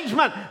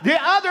arrangement. The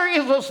other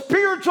is a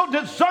spiritual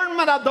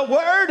discernment of the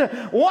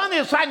Word. One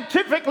is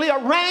scientifically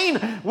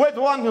arranged with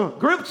one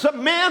groups of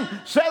men,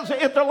 says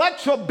the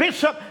intellectual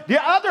bishop.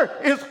 The other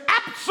is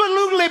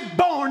absolutely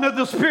born of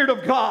the Spirit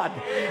of God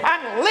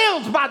and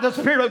lives by the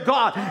Spirit of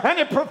God. And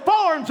it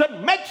performs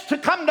and makes to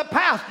come to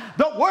pass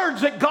the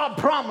words that God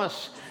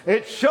promised.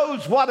 It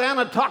shows what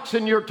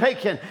antitoxin you're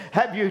taking.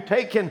 Have you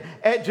taken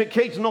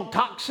educational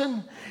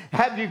toxin?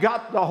 Have you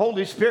got the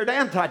Holy Spirit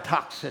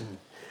antitoxin?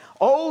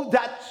 Oh,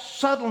 that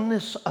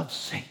subtleness of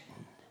Satan.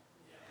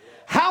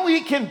 How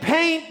he can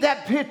paint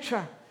that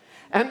picture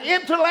and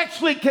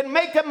intellectually can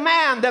make a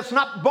man that's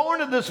not born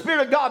of the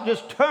Spirit of God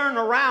just turn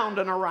around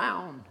and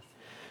around.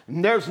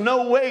 And there's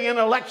no way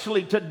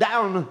intellectually to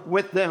down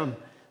with them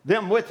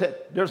with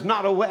it. There's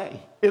not a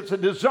way. It's a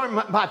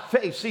discernment by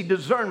faith. See,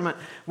 discernment.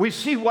 We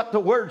see what the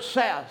Word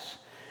says.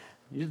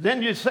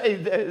 Then you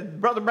say,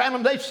 Brother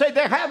Branham, they say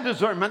they have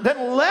discernment.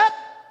 Then let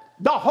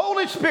the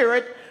Holy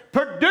Spirit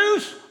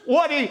produce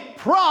what He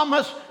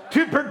promised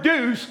to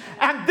produce,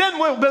 and then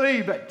we'll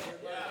believe it.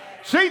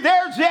 See,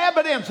 there's the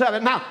evidence of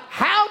it. Now,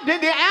 how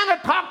did the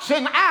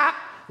antitoxin act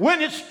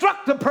when it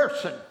struck the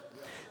person?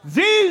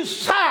 These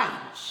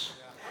signs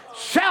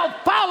shall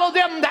follow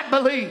them that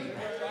believe.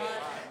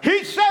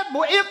 He said,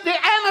 well, if the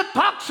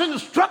antitoxin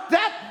struck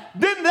that,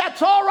 then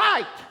that's all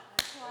right.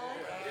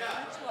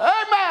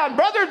 Amen,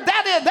 brother.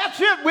 That's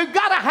it. We've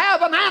got to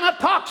have an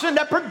antitoxin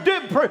that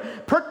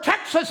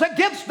protects us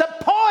against the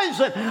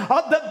poison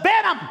of the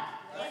venom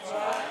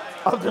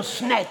of the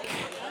snake,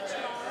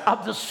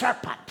 of the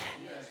serpent.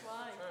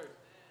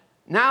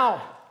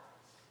 Now,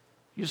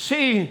 you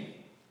see,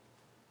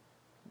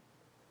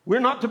 we're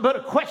not to put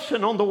a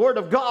question on the Word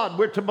of God.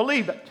 We're to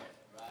believe it.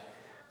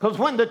 Because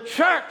when the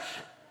church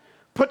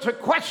puts a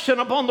question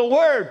upon the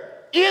Word,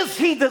 is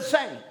He the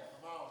same?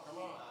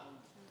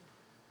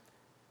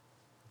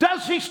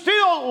 Does He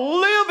still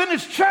live in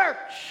His church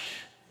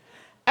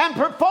and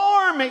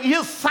perform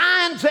His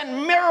signs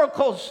and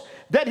miracles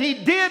that He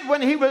did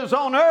when He was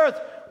on earth,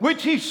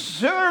 which He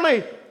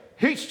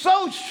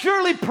so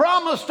surely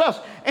promised us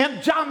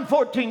in John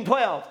 14:12.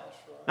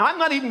 Now, I'm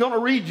not even going to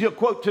read you a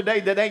quote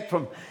today that ain't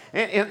from,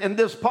 in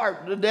this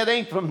part, that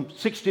ain't from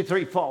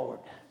 63 forward.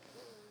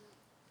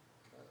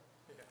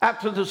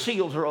 After the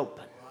seals are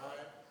open.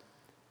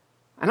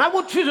 And I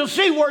want you to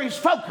see where He's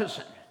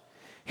focusing.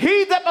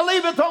 He that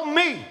believeth on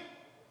me,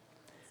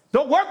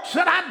 the works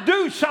that I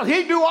do shall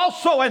he do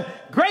also, and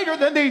greater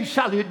than these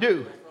shall he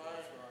do.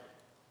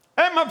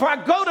 And if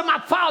I go to my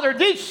Father,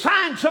 these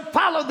signs shall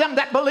follow them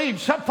that believe,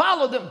 shall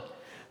follow them.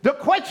 The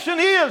question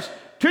is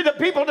to the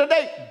people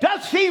today,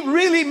 does He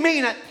really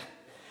mean it?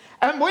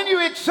 And when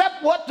you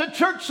accept what the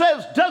church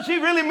says, does He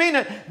really mean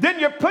it? Then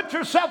you put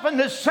yourself in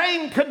the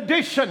same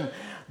condition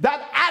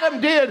that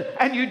Adam did,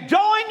 and you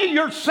join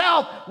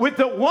yourself with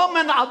the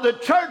woman of the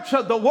church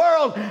of the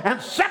world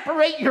and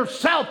separate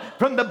yourself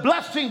from the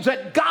blessings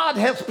that God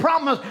has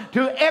promised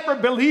to every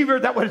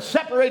believer that would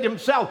separate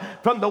himself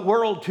from the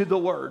world to the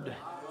Word.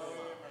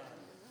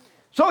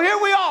 So here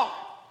we are.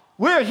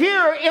 We're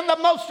here in the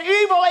most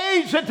evil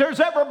age that there's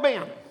ever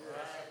been.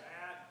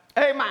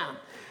 Amen.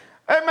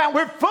 Amen.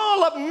 We're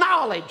full of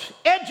knowledge,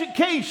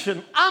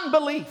 education,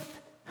 unbelief,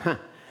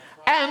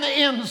 and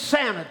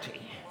insanity.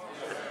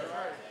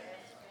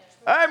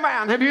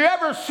 Amen. Have you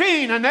ever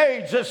seen an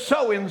age that's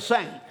so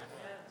insane?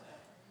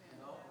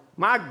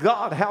 My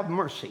God, have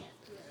mercy.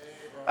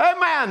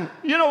 Amen.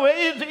 You know,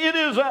 it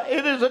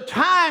is a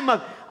time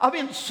of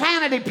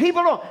insanity.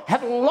 People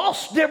have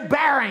lost their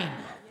bearing.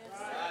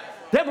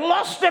 They've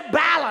lost their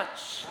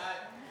balance.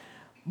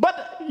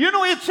 But, you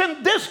know, it's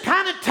in this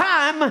kind of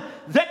time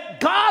that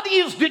God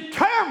is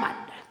determined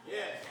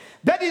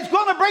that He's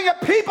going to bring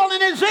a people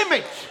in His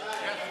image.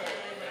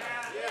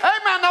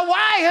 Amen. Now,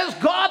 why has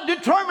God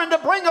determined to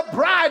bring a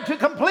bride to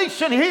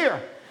completion here?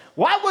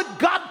 Why would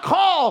God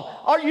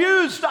call or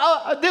use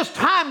this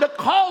time to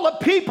call a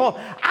people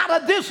out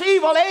of this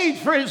evil age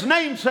for His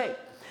name's sake?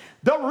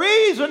 The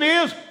reason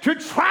is to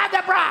try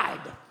the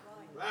bride.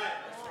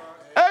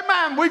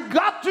 Amen. We've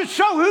got to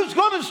show who's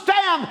going to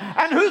stand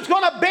and who's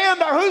going to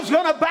bend or who's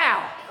going to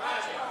bow.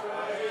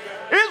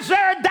 Is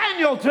there a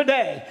Daniel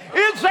today?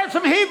 Is there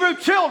some Hebrew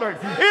children?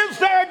 Is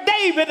there a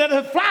David that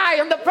will fly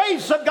in the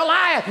face of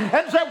Goliath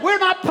and say, we're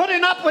not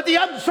putting up with the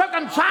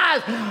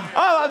uncircumcised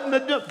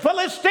the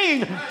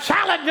Philistine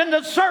challenging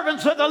the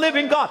servants of the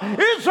living God?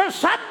 Is there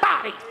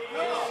somebody,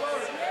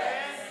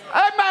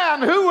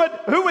 amen,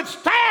 who would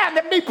stand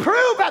and be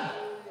proven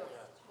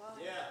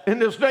in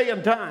this day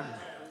and time?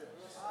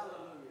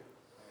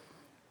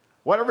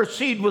 Whatever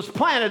seed was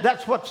planted,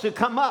 that's what's to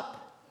come up.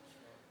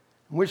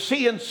 We're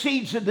seeing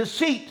seeds of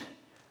deceit,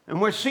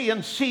 and we're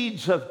seeing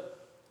seeds of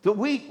the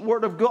wheat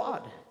word of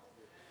God.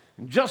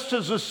 And just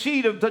as the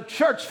seed of the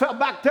church fell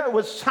back there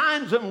with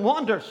signs and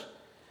wonders,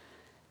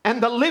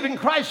 and the living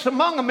Christ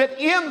among them, it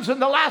ends in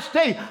the last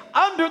day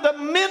under the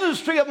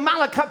ministry of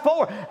Malachi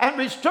 4 and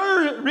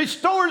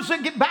restores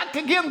back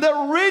again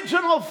the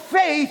original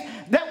faith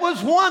that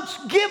was once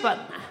given.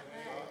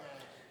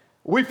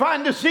 We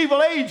find this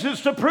evil age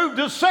is to prove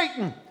to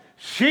Satan,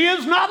 she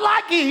is not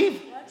like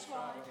Eve.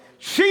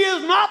 She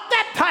is not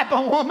that type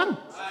of woman.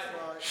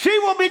 She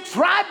will be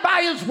tried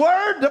by his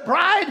word, the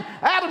bride,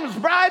 Adam's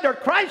bride, or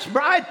Christ's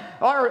bride,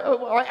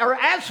 or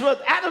as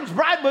Adam's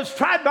bride was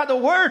tried by the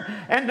word,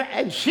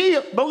 and she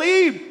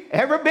believed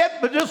every bit,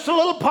 but just a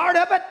little part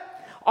of it,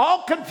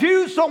 all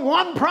confused on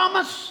one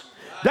promise,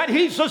 that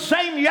he's the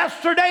same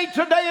yesterday,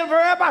 today, and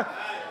forever.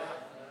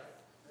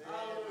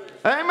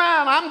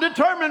 Amen. I'm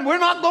determined we're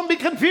not going to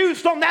be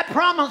confused on that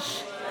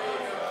promise.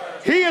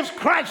 He is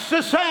Christ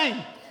the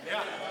same.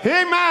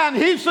 Amen.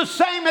 He's the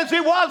same as he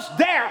was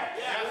there.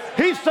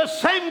 He's the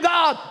same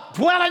God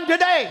dwelling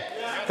today.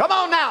 Come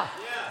on now.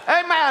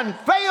 Amen.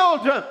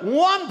 Failed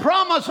one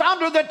promise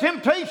under the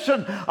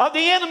temptation of the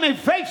enemy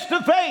face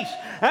to face.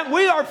 And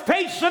we are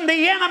facing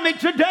the enemy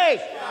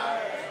today.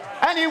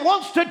 And he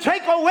wants to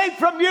take away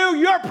from you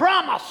your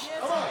promise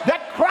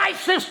that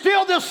Christ is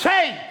still the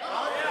same.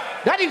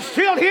 That he's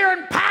still here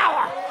in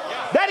power.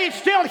 That he's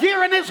still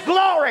here in his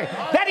glory.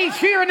 That he's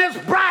here in his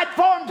bride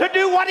form to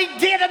do what he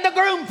did in the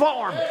groom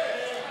form.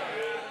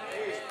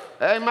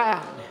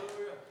 Amen.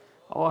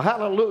 Oh,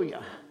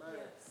 hallelujah.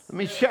 Let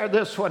me share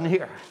this one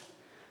here.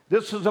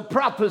 This is a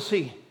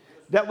prophecy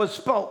that was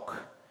spoke.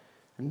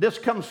 And this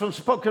comes from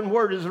spoken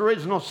word as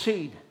original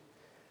seed.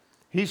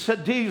 He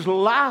said, these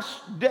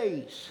last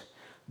days,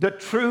 the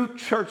true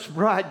church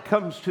bride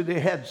comes to the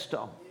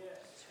headstone.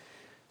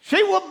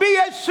 She will be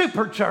a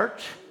super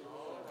church,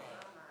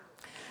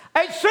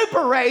 a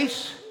super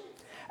race,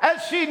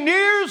 as she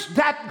nears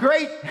that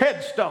great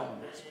headstone.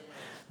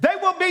 They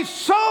will be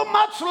so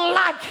much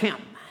like him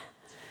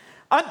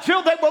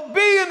until they will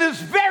be in his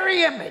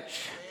very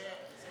image.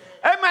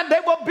 Amen.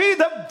 They will be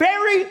the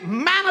very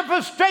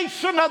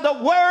manifestation of the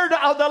word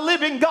of the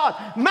living God.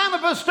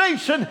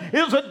 Manifestation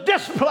is a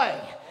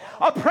display,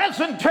 a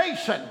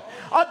presentation,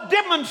 a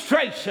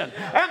demonstration,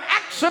 an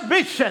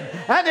exhibition,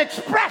 an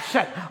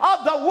expression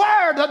of the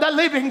word of the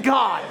living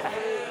God.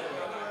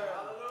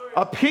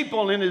 A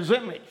people in his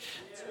image.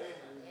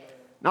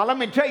 Now let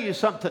me tell you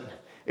something.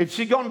 If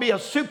she's going to be a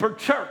super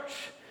church,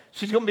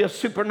 she's going to be a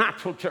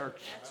supernatural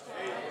church.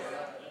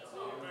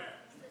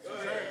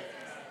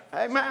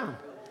 Amen.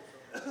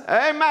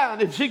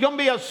 Amen. If she's going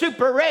to be a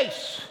super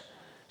race,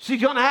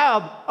 she's going to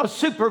have a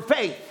super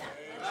faith.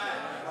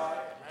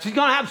 She's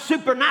going to have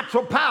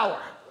supernatural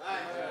power.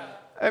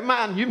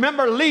 Amen. You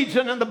remember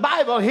Legion in the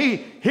Bible?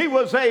 He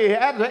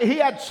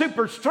had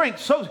super strength,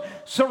 so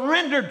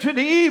surrendered to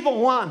the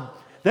evil one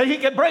that he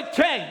could break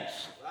chains.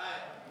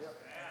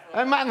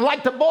 Amen.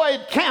 Like the boy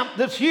at camp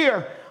this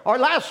year, or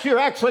last year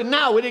actually.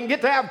 Now we didn't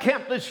get to have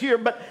camp this year,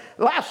 but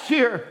last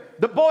year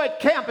the boy at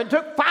camp, it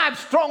took 5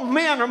 strong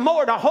men or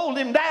more to hold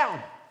him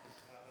down.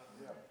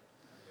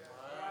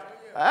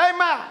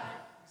 Amen.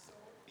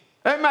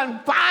 Amen.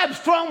 5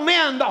 strong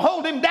men to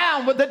hold him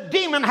down, but the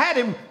demon had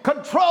him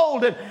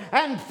controlled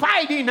and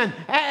fighting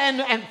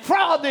and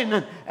frothing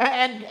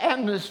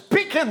and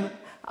speaking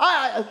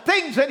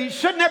things that he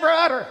should never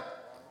utter.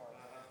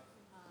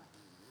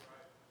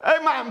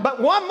 Amen. But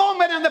one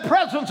moment in the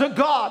presence of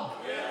God,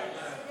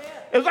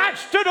 as I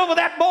stood over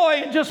that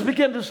boy and just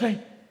began to say,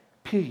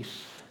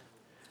 peace.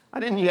 I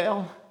didn't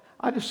yell.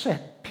 I just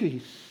said,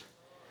 peace,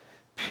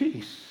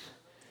 peace,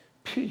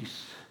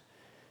 peace,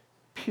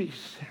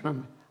 peace.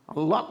 And I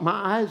locked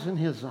my eyes in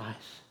his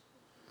eyes.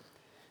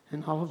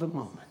 And all of a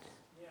moment,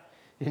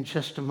 in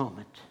just a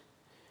moment,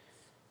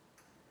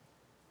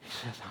 he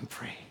says, I'm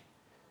free.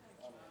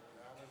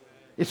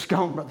 It's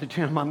gone, Brother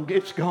Jim.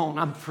 It's gone.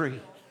 I'm free.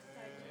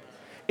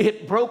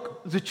 It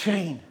broke the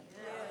chain.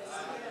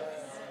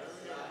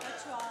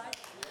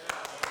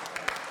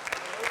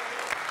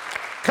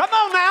 Come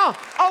on now.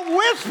 A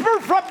whisper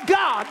from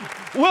God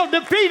will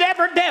defeat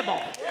every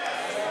devil.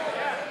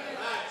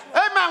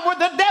 Amen. Where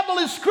the devil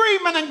is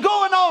screaming and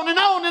going on and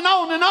on and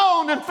on and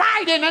on and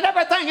fighting and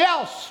everything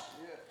else.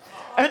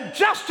 And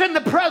just in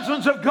the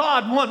presence of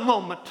God, one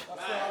moment,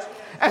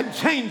 and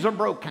chains are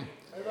broken.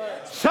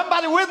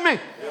 Somebody with me?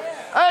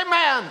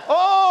 Amen.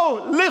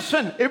 Oh,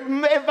 listen, if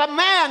a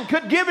man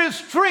could give his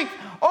strength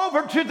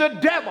over to the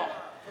devil,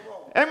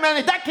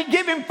 amen, that could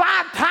give him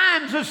 5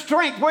 times his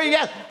strength where he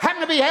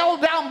having to be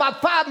held down by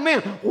 5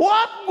 men.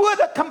 What would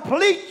a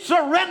complete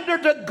surrender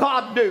to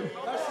God do?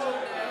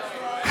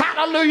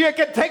 Hallelujah. It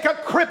could take a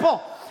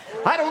cripple.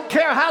 I don't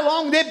care how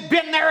long they've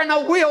been there in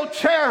a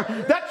wheelchair.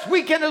 That's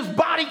weak in his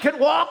body could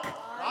walk.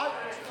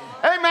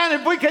 Amen.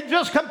 If we could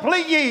just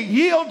completely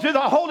yield to the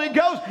Holy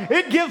Ghost,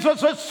 it gives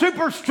us a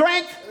super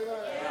strength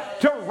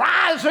to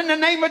rise in the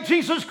name of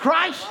Jesus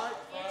Christ.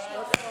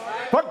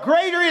 For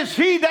greater is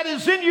he that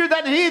is in you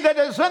than he that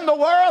is in the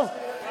world.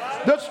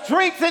 The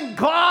strength in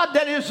God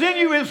that is in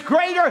you is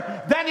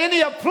greater than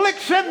any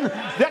affliction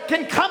that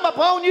can come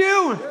upon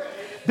you.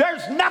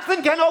 There's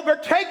nothing can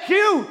overtake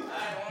you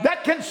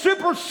that can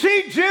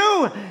supersede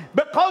you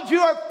because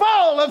you are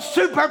full of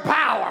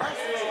superpower.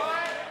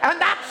 And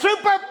that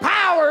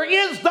superpower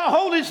is the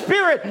Holy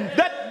Spirit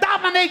that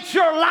dominates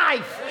your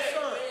life.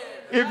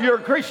 If you're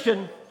a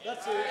Christian.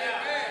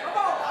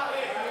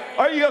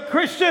 Are you a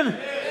Christian?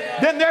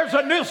 then there's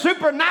a new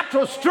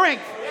supernatural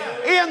strength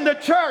in the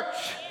church.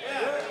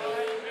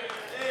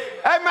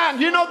 Amen.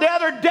 You know, the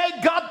other day,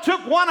 God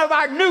took one of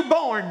our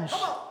newborns,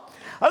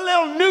 a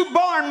little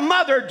newborn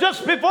mother,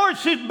 just before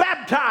she's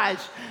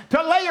baptized,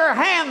 to lay her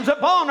hands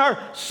upon her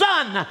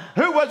son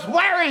who was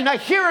wearing a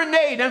hearing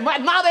aid and was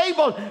not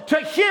able to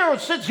hear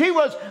since he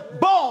was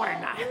born.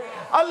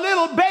 A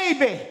little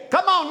baby.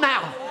 Come on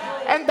now.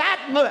 And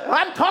that,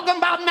 I'm talking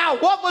about now,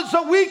 what was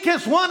the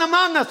weakest one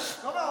among us?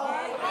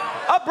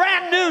 A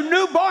brand new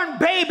newborn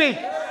baby.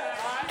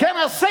 Can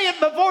I say it,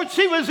 before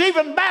she was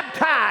even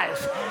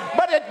baptized,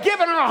 but had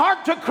given her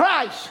heart to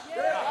Christ,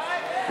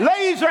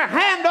 lays her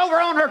hand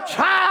over on her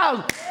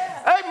child.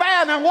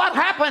 Amen. And what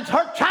happens?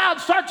 Her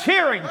child starts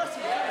hearing.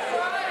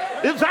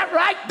 Is that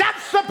right?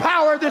 That's the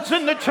power that's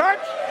in the church.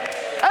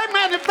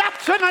 Amen. If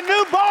that's in a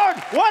newborn,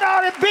 what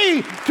ought it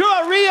be to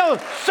a real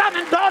son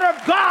and daughter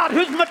of God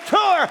who's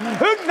mature,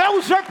 who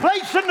knows their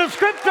place in the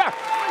Scripture?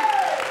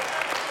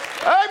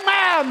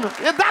 Amen.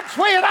 That's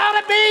the way it ought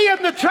to be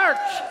in the church.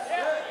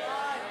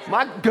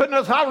 My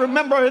goodness, I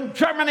remember in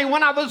Germany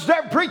when I was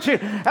there preaching,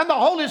 and the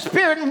Holy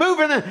Spirit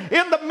moving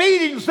in the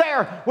meetings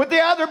there with the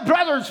other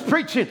brothers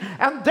preaching,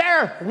 and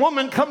their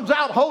woman comes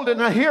out holding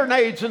a hearing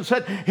aids and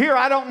said, "Here,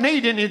 I don't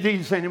need any of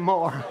these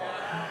anymore."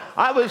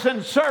 I was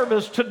in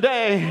service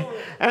today,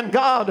 and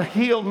God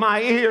healed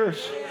my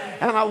ears,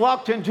 and I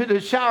walked into the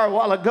shower a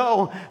while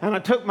ago, and I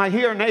took my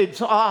hearing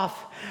aids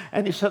off.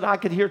 And he said, I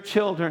could hear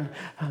children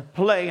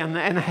playing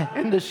and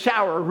in the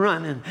shower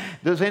running.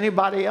 Does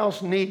anybody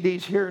else need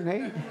these hearing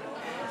aids?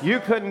 You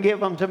couldn't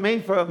give them to me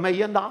for $1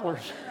 million.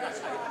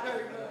 That's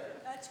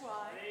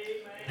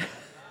right.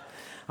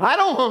 I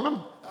don't want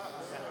them.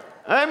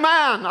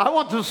 Amen. I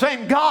want the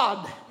same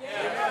God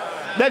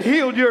that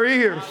healed your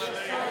ears.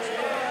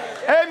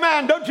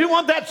 Amen. Don't you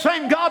want that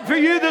same God for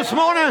you this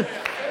morning?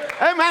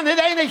 Amen.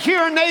 It ain't a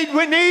hearing aid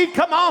we need.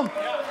 Come on.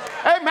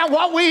 Amen.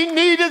 What we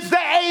need is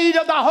the aid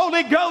of the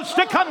Holy Ghost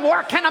to come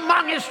working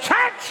among His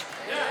church.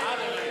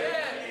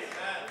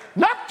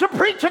 Not to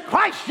preach a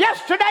Christ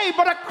yesterday,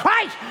 but a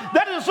Christ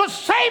that is the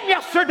same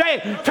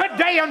yesterday,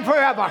 today, and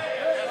forever.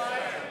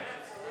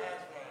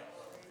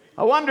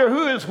 I wonder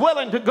who is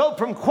willing to go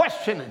from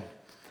questioning,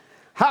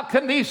 how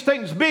can these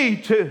things be,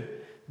 to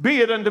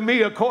be it unto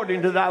me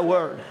according to thy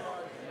word.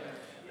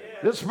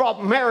 This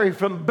brought Mary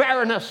from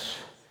barrenness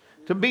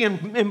to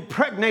being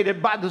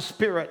impregnated by the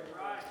Spirit.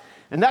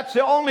 And that's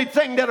the only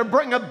thing that'll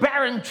bring a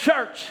barren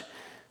church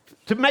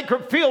to make her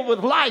filled with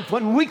life,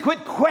 when we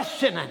quit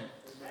questioning.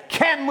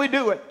 Can we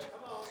do it?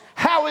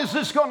 How is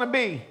this going to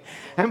be?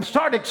 And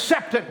start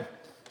accepting.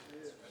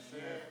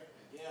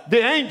 The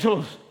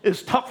angel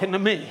is talking to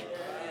me.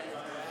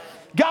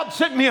 God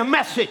sent me a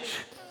message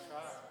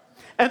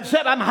and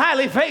said I'm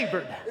highly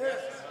favored.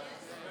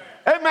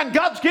 Amen.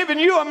 God's giving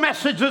you a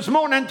message this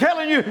morning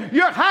telling you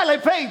you're highly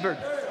favored.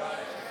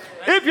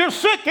 If you're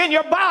sick in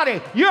your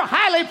body, you're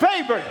highly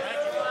favored.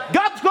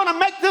 God's going to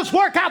make this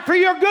work out for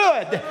your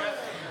good.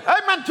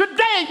 Amen.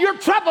 Today, your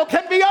trouble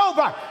can be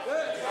over.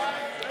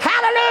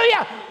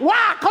 Hallelujah.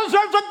 Why? Because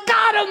there's a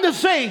God on the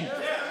scene.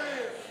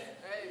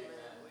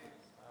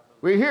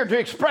 We're here to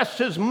express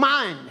His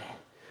mind.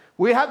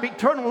 We have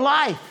eternal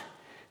life.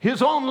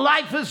 His own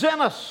life is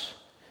in us.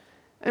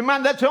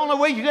 Amen. That's the only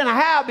way you're going to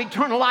have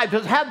eternal life,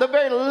 is have the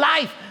very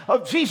life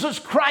of Jesus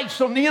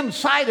Christ on the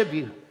inside of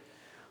you.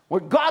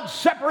 Where God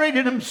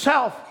separated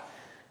Himself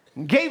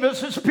and gave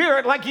us His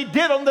Spirit like He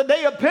did on the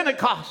day of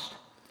Pentecost.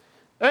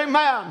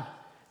 Amen.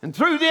 And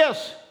through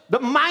this, the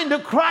mind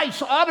of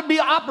Christ ought to be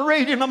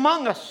operating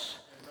among us.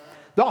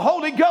 The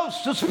Holy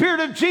Ghost, the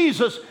Spirit of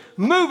Jesus,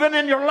 moving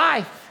in your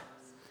life.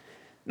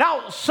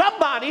 Now,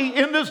 somebody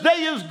in this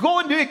day is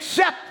going to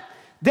accept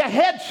the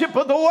headship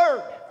of the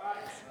Word.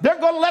 They're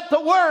going to let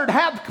the Word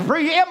have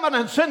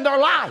preeminence in their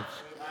lives.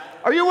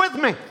 Are you with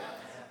me?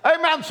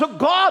 Amen. So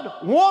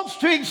God wants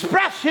to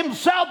express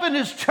Himself in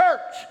His church.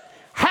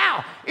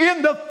 How?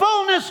 In the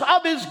fullness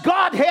of His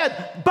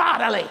Godhead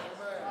bodily.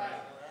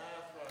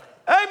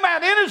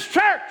 Amen. In His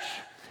church.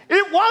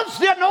 It was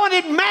the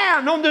anointed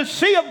man on the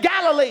Sea of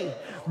Galilee,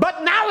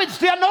 but now it's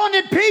the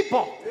anointed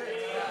people.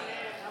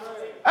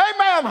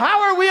 Amen.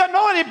 How are we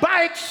anointed?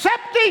 By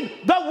accepting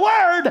the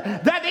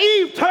word that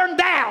Eve turned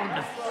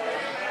down.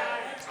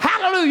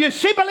 Hallelujah.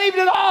 She believed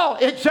it all,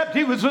 except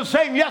He was the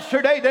same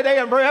yesterday, today,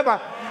 and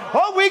forever.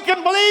 Oh, we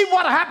can believe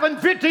what happened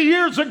 50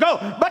 years ago,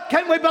 but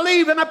can we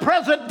believe in the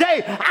present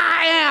day?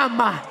 I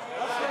am.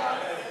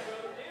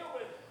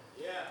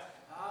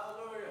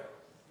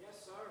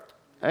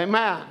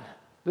 Amen.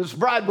 This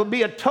bride will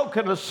be a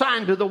token, a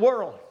sign to the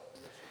world.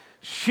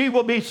 She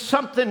will be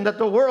something that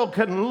the world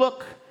can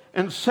look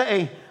and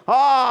say,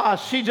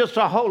 she's just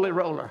a holy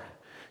roller.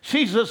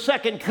 She's a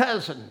second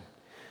cousin.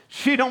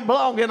 She don't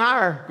belong in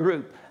our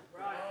group.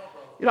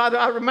 You know,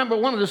 I remember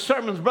one of the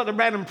sermons Brother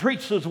Branham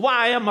preached was,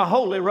 why I am a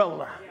holy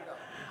roller.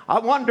 I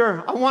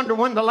wonder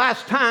when the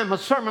last time a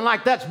sermon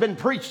like that's been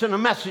preached in a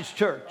message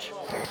church.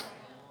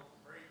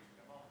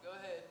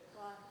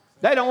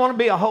 They don't want to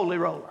be a holy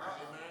roller.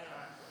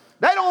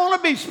 They don't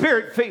want to be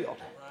Spirit-filled.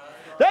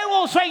 They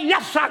won't say,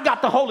 yes, I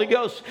got the Holy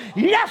Ghost.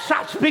 Yes,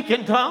 I speak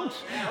in tongues.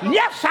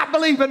 Yes, I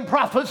believe in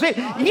prophecy.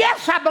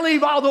 Yes, I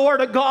believe all the Word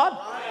of God.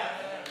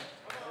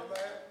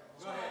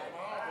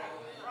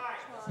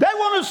 They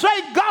want to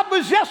say God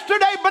was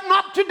yesterday, but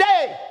not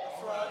today.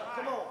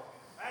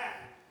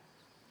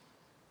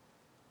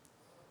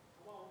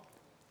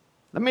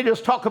 Let me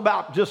just talk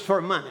about just for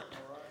a minute.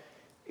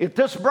 If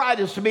this bride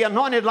is to be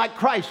anointed like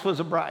Christ was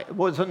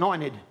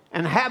anointed,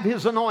 and have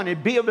his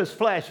anointed, be of his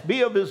flesh,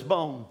 be of his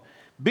bone,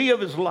 be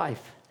of his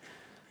life,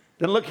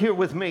 then look here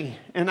with me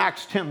in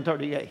Acts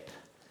 10:38,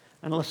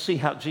 and let's see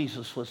how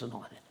Jesus was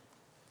anointed.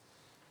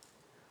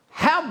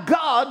 How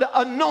God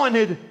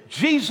anointed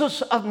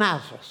Jesus of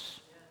Nazareth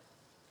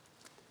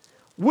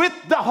with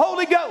the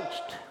Holy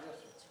Ghost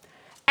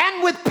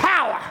and with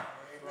power.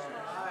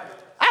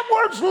 That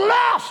word's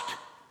lost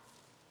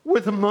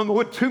with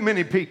too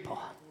many people.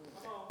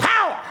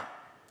 Power.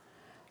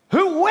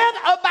 Who went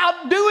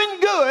about doing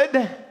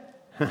good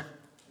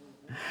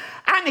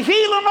and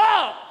healing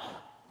all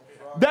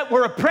that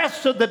were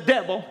oppressed of the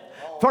devil,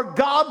 for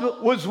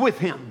God was with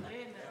him.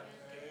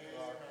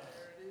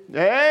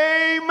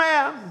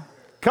 Amen.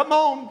 Come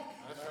on.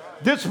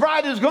 This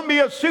bride is going to be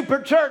a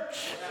super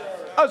church,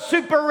 a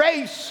super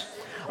race,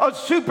 a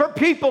super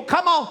people.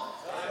 Come on.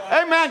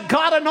 Amen.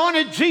 God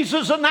anointed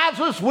Jesus of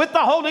Nazareth with the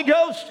Holy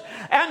Ghost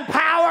and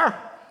power.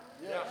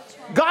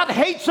 God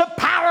hates a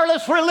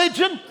powerless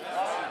religion.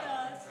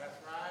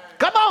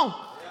 Come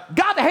on.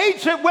 God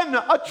hates it when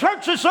a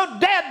church is so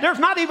dead there's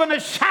not even a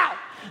shout,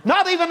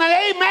 not even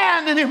an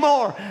amen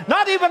anymore,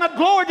 not even a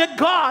glory to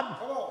God.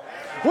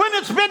 When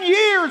it's been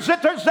years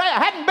that there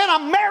hadn't been a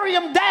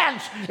Miriam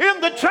dance in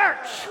the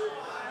church.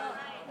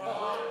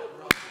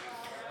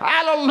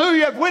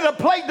 Hallelujah. If we'd have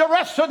played the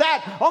rest of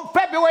that on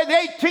February the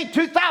 18th,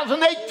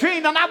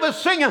 2018, and I was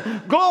singing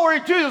glory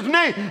to his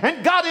name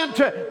and got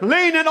into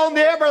leaning on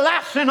the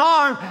everlasting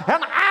arm,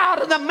 and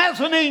out of the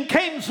mezzanine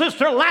came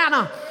Sister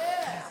Lana,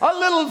 a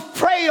little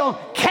frail,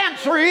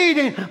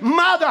 cancer-eating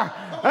mother,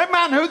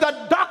 amen, who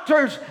the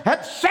doctors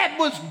had said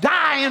was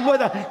dying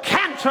with a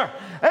cancer.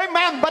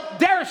 Amen. But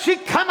there she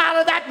come out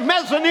of that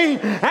mezzanine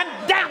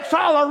and dance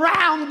all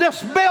around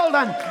this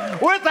building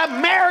with a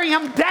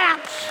Miriam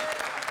dance.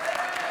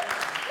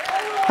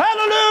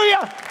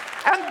 Hallelujah.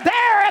 And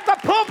there at the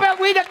pulpit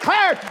we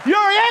declared,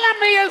 your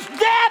enemy is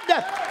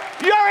dead.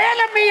 Your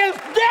enemy is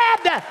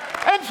dead.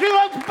 And she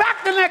looks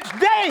back the next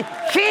day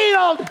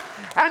healed.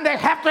 And they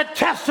have to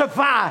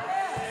testify.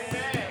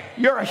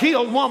 You're a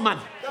healed woman.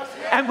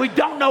 And we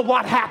don't know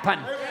what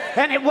happened.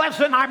 And it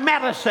wasn't our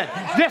medicine.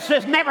 This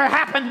has never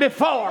happened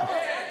before.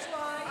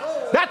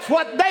 That's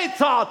what they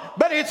thought,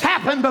 but it's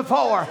happened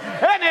before.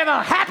 And it'll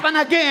happen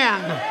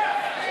again.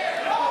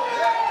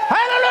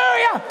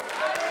 Hallelujah.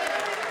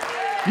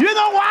 You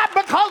know why?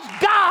 Because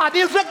God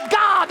is a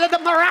God of the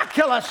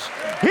miraculous.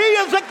 He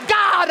is a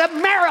God of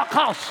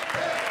miracles.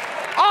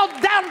 All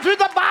down through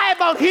the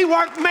Bible, he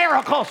worked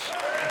miracles.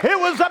 It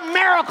was a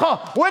miracle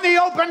when he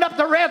opened up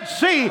the Red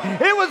Sea.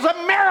 It was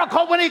a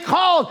miracle when he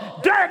called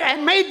dirt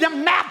and made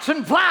them gnats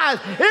and flies.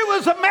 It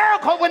was a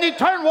miracle when he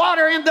turned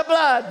water into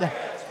blood.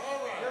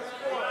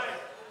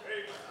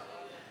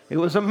 It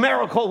was a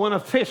miracle when a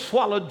fish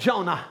swallowed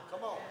Jonah.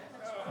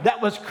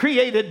 That was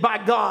created by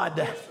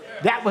God.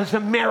 That was a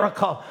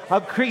miracle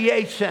of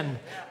creation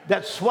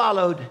that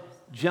swallowed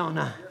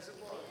Jonah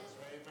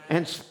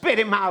and spit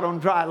him out on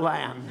dry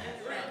land.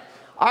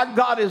 Our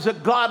God is a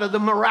God of the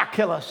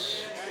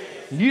miraculous.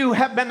 You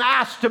have been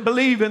asked to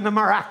believe in the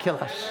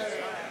miraculous.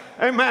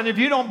 Amen. If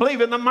you don't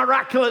believe in the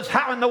miraculous,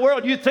 how in the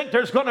world do you think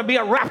there's going to be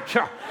a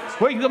rapture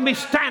where you're going to be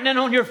standing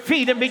on your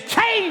feet and be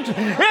changed in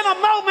a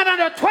moment,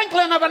 in a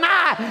twinkling of an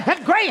eye,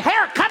 and gray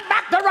hair come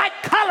back the right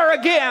color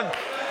again?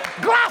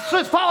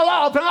 Glasses fall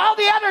off and all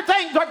the other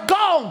things are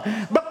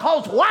gone.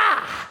 Because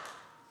why?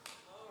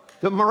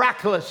 The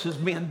miraculous is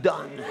being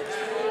done.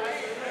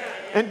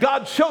 And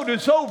God showed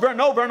us over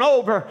and over and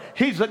over,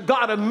 he's a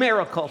God of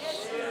miracles.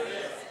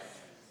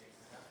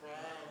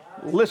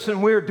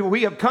 Listen,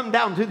 we have come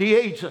down to the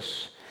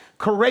ages.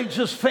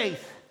 Courageous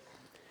faith.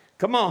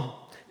 Come on.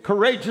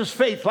 Courageous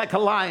faith like a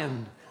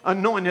lion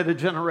anointed a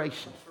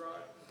generation.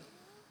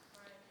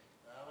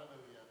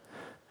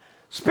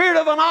 Spirit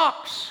of an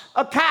ox,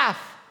 a calf,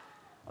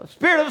 a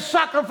spirit of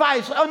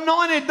sacrifice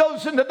anointed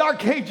those in the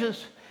dark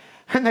ages,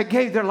 and they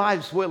gave their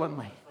lives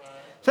willingly.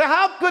 So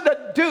how could they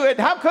do it?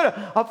 How could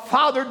a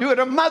father do it,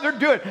 a mother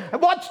do it, and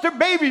watch their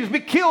babies be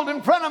killed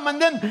in front of them, and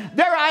then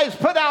their eyes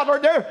put out, or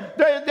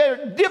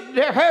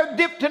their hair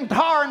dipped in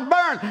tar and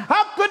burned?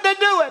 How could they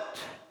do it?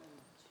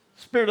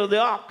 Spirit of the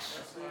ox.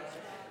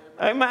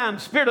 Amen.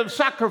 Spirit of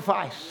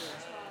sacrifice.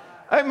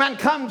 Amen.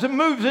 Comes and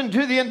moves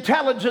into the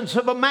intelligence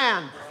of a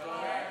man.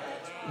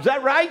 Is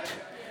that right?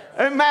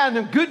 Amen.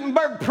 And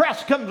Gutenberg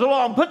Press comes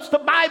along, puts the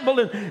Bible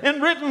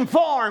in written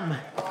form.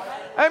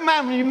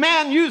 Amen.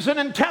 Man using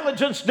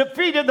intelligence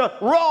defeated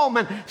Rome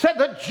and said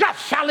the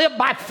just shall live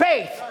by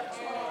faith.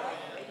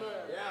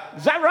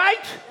 Is that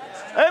right?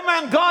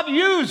 Amen. God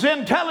used the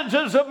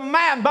intelligence of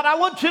man. But I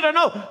want you to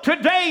know,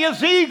 today is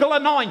the eagle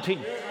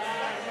anointing.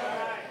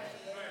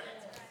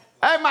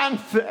 Amen.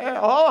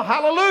 Oh,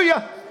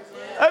 hallelujah.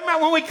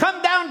 Amen. When we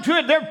come down to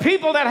it, there are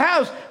people that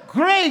have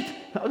great,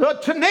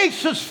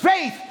 tenacious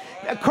faith,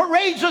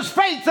 courageous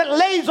faith that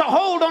lays a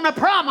hold on a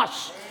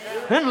promise.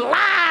 And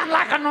lion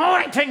like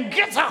anointing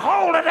gets a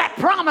hold of that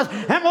promise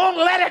and won't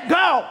let it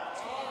go.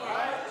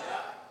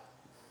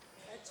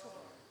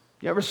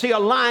 You ever see a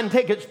lion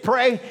take its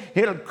prey?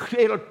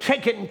 It'll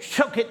take it and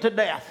choke it to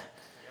death.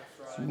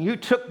 You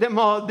took them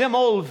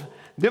old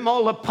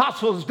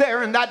apostles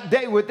there in that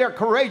day with their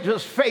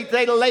courageous faith.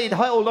 They laid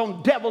hold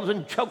on devils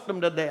and choked them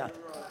to death.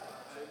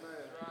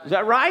 Is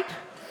that right?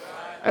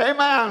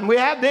 Amen. We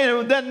have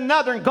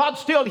another, and God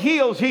still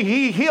heals.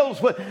 He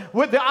heals with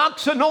the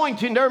ox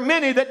anointing. There are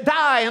many that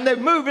die and they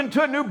move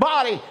into a new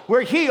body.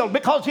 We're healed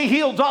because He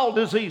heals all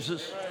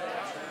diseases.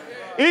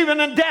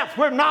 Even in death,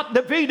 we're not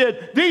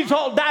defeated. These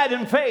all died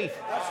in faith.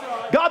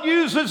 God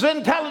uses the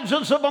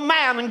intelligence of a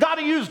man, and God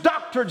will use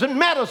doctors and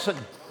medicine.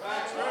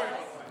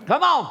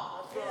 Come on.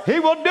 He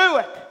will do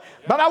it.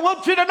 But I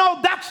want you to know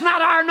that's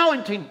not our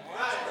anointing.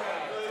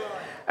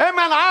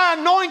 Amen. Our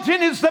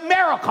anointing is the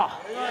miracle.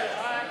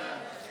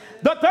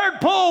 The third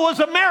pull was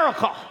a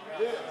miracle.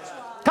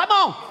 Come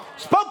on.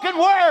 Spoken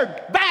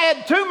word,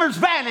 bad tumors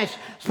vanished.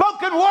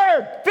 Spoken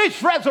word,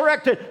 fish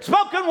resurrected.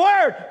 Spoken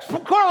word,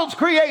 squirrels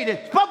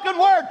created. Spoken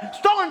word,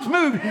 storms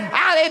moved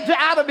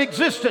out of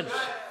existence.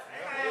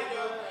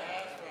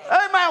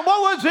 Amen.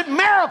 What was it?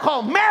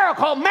 Miracle,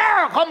 miracle,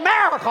 miracle,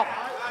 miracle.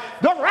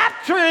 The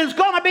rapture is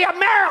going to be a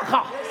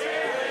miracle.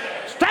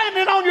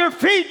 Standing on your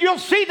feet, you'll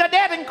see the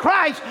dead in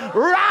Christ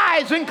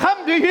rise and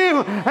come to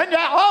you, and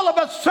all of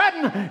a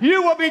sudden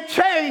you will be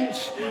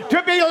changed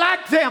to be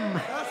like them.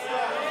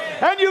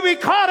 And you'll be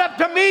caught up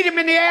to meet Him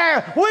in the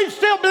air. We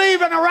still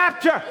believe in a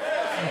rapture.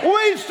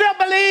 We still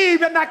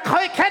believe in the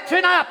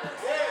catching up.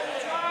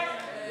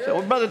 So,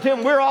 well, Brother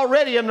Tim, we're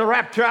already in the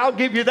rapture. I'll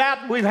give you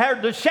that. We've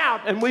heard the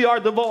shout, and we are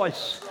the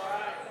voice.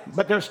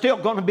 But there's still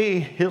going to be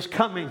His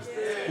coming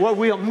where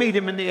we'll meet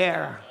Him in the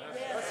air.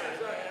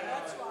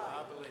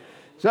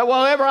 So,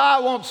 well, every eye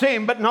won't see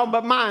Him, but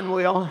mine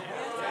will.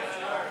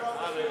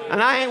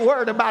 And I ain't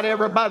worried about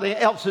everybody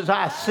else's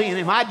eyes seeing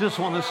Him. I just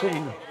want to see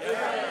Him.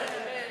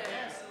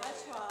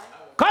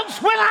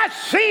 Because when I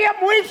see Him,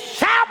 we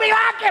shall be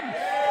like Him.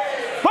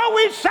 For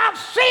we shall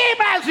see Him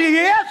as He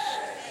is.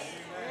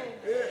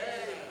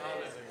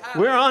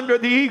 We're under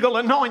the eagle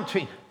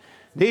anointing.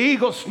 The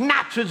eagle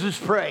snatches his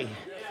prey.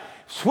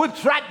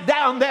 Swoops right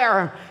down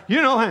there,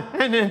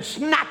 and then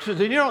snatches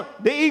it.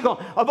 The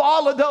eagle, of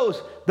all of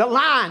those, the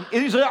lion,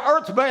 he's an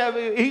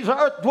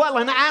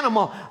earth-dwelling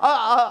animal.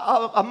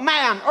 A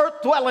man,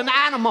 earth-dwelling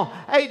animal.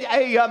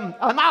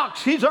 An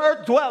ox, he's an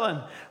earth-dwelling.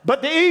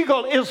 But the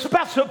eagle is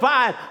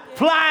specified,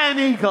 flying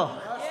eagle.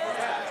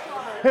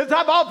 As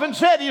I've often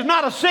said, he's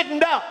not a sitting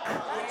duck.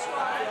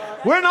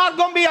 We're not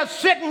going to be a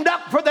sitting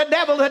duck for the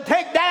devil to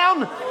take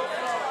down.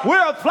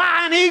 We're a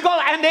flying eagle,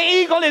 and the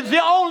eagle is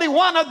the only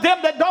one of them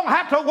that don't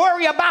have to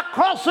worry about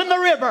crossing the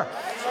river.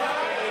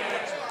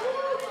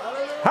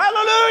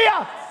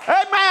 Hallelujah.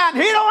 Amen.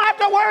 He don't have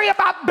to worry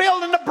about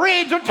building a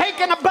bridge or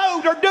taking a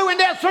boat or doing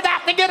this or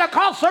that to get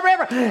across the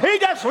river. He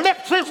just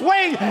lifts his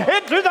wing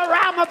into the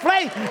realm of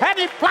faith and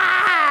he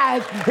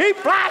flies. He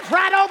flies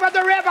right over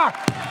the river.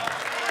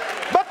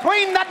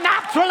 Between the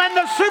natural and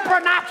the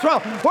supernatural,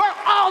 where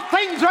all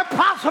things are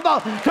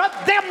possible to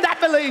them that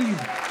believe.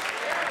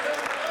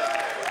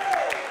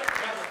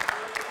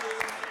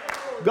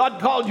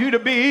 God called you to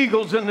be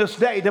eagles in this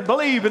day, to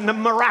believe in the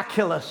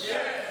miraculous.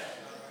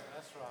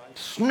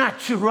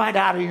 Snatch you right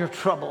out of your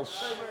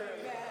troubles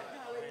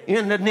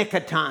in the nick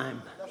of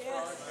time.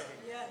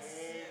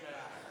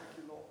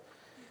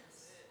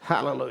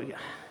 Hallelujah.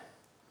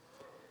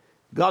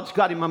 God's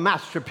got him a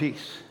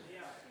masterpiece.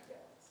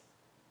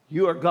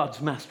 You are God's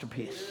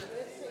masterpiece.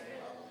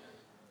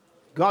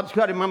 God's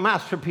got him a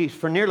masterpiece.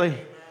 For nearly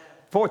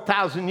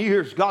 4,000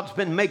 years, God's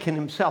been making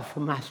himself a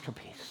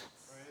masterpiece.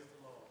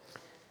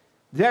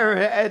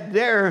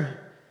 There,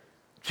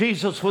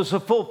 Jesus was the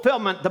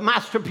fulfillment, the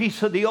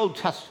masterpiece of the Old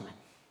Testament.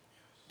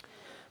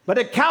 But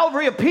at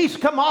Calvary, a piece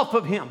come off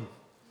of him.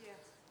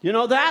 You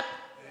know that?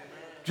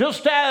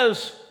 Just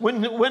as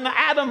when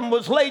Adam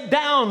was laid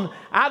down,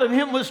 out of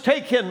him was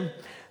taken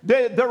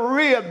the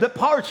rib, the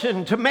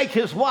portion to make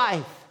his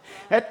wife.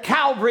 At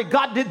Calvary,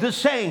 God did the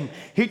same.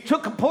 He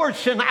took a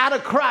portion out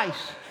of Christ.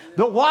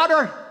 The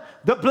water,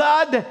 the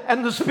blood,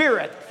 and the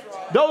Spirit.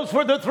 Those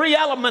were the three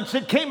elements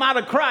that came out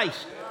of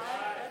Christ.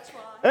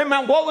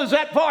 Amen. What was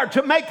that for?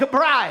 To make a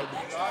bride.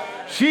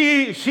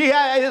 She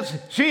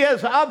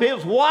is of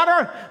his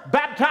water,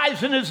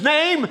 baptized in his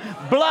name,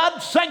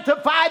 blood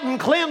sanctified and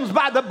cleansed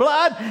by the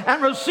blood,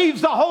 and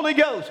receives the Holy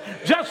Ghost.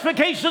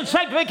 Justification,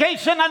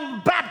 sanctification,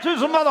 and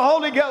baptism of the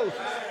Holy Ghost.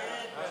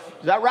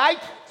 Is that right?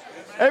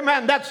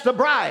 Amen. That's the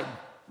bride.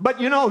 But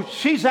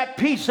she's that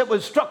piece that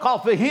was struck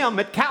off of him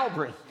at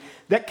Calvary,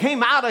 that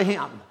came out of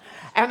him.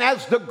 And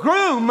as the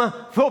groom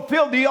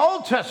fulfilled the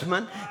Old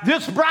Testament,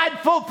 this bride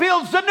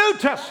fulfills the New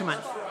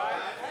Testament.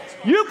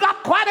 You've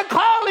got quite a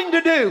calling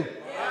to do.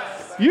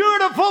 You're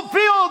to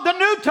fulfill the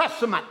New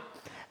Testament.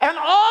 And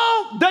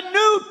all the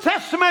New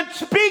Testament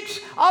speaks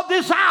of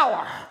this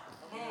hour.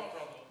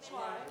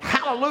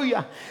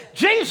 Hallelujah.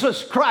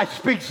 Jesus Christ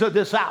speaks of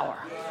this hour.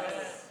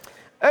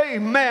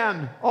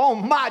 Amen. Oh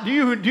my, do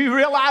you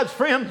realize,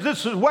 friends,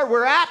 this is where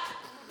we're at?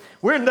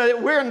 We're in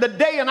the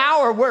day and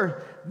hour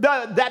where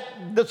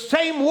the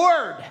same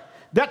word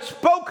that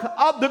spoke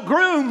of the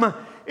groom,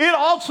 it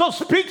also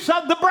speaks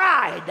of the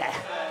bride.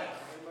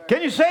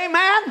 Can you say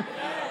amen?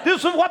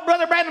 This is what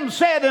Brother Branham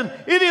said, and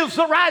it is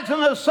the rising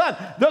of the sun.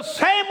 The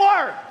same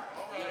word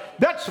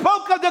that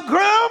spoke of the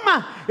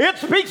groom, it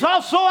speaks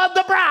also of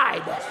the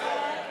bride.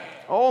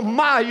 Oh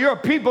my, you're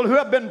people who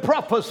have been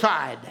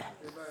prophesied.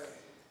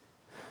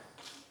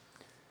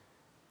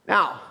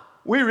 Now,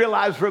 we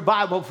realize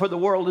revival for the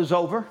world is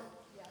over.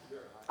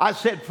 I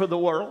said for the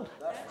world.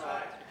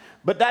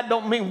 But that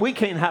don't mean we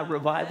can't have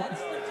revival.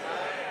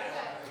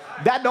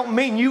 That don't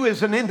mean you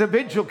as an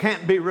individual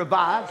can't be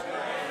revived.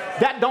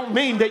 That don't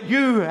mean that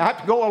you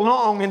have to go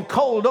along in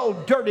cold,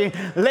 old, dirty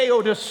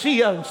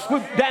Laodicea and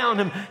swoop down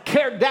and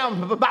cared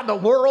down by the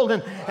world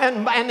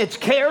and its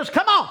cares.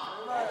 Come on.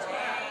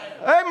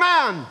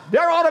 Amen.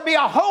 There ought to be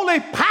a holy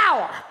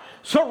power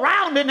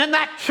surrounding in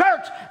that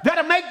church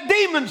that'll make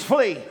demons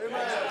flee.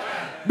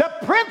 The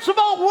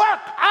principal work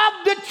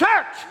of the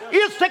church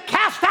is to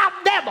cast out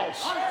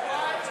devils.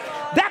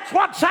 That's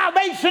what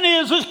salvation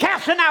is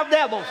casting out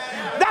devils.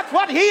 That's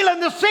what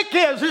healing the sick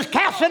is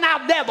casting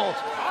out devils.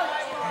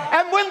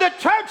 And when the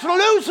church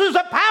loses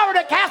the power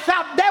to cast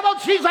out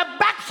devils, she's a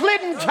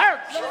backslidden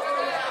church.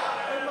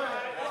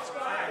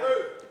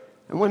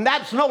 And when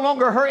that's no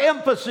longer her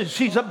emphasis,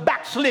 she's a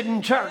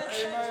backslidden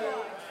church.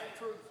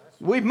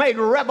 We've made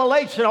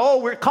revelation. Oh,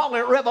 we're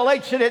calling it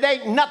revelation. It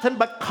ain't nothing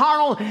but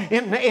carnal,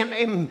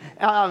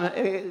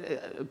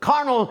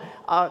 carnal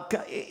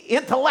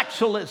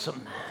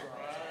intellectualism.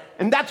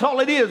 And that's all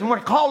it is. And we're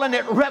calling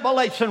it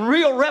revelation.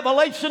 Real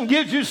revelation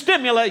gives you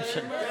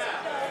stimulation.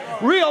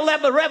 Real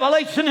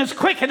revelation is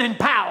quickening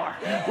power.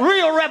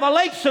 Real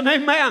revelation,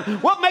 amen,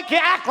 will make you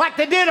act like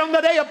they did on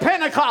the day of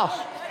Pentecost.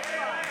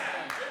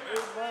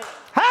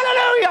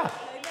 Hallelujah.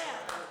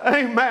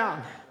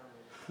 Amen.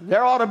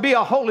 There ought to be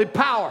a holy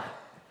power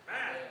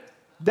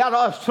that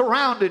are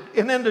surrounded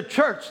and in the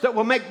church that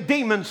will make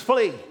demons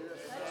flee.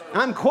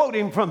 I'm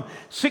quoting from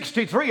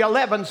 63,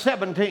 11,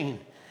 17.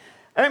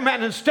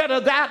 Amen. Instead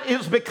of that,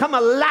 it's become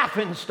a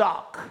laughing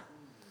stock.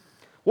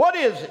 What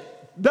is it?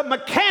 The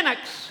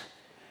mechanics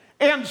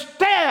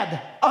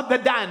instead of the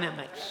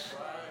dynamics.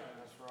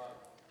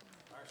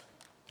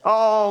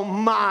 Oh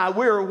my,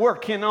 we're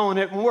working on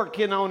it and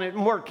working on it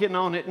and working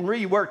on it and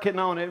reworking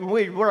on it, and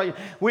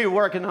we're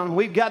working on it.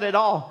 We've got it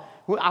all.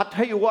 I'll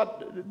tell you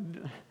what,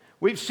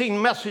 we've seen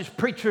message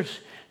preachers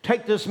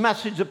take this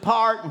message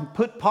apart and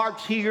put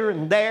parts here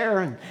and there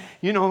and,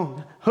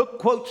 hook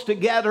quotes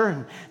together.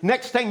 And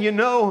next thing you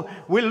know,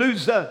 we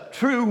lose the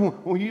true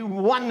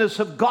oneness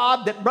of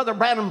God that Brother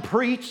Branham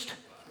preached.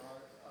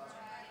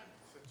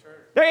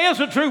 There is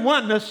a true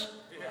oneness.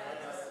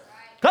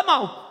 Come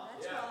on.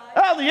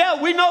 Oh,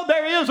 yeah, we know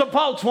there is a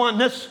false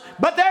oneness,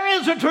 but there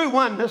is a true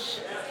oneness.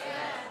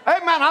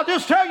 Amen. I'll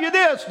just tell you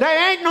this.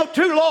 There ain't no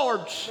two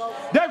Lords.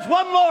 There's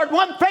one Lord,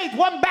 one faith,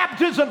 one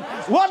baptism,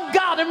 one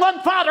God and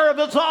one Father of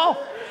us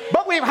all.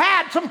 But we've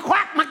had some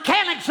quack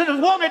mechanics that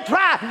want to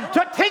try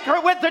to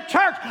tinker with the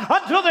church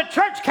until the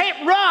church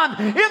can't run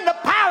in the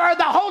power of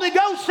the Holy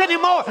Ghost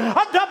anymore,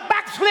 until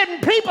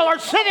backslidden people are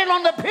sitting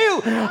on the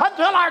pew,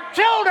 until our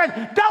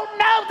children don't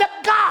know the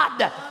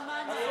God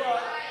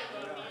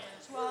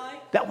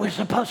that we're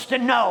supposed to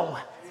know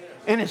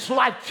in its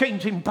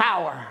life-changing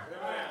power.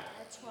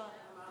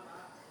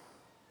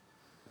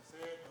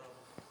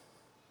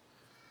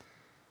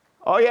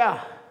 Oh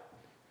yeah.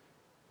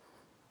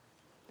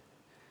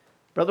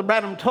 Brother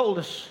Branham told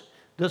us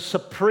the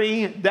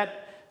supreme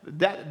that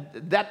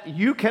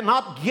you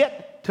cannot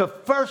get to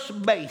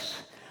first base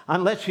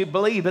unless you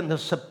believe in the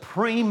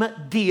supreme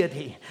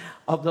deity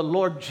of the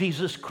Lord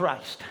Jesus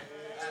Christ.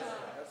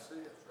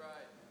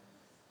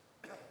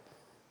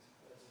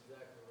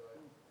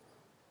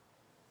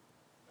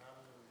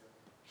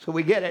 So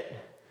we get it.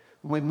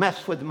 We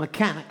mess with the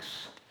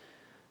mechanics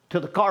till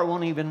the car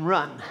won't even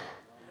run.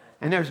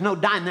 And there's no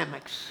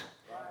dynamics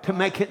to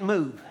make it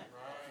move.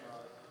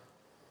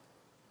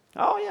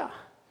 Oh, yeah.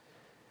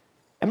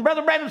 And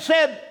Brother Branham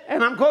said,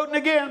 and I'm quoting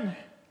again,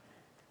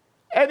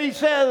 and he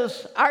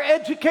says, our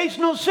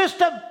educational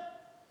system,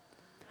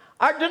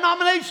 our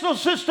denominational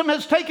system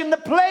has taken the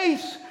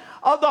place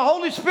of the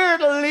Holy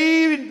Spirit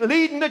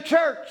leading the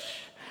church.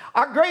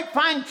 Our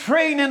grapevine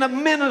training of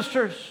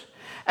ministers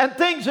and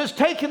things has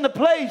taken the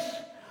place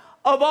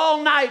of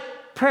all-night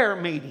prayer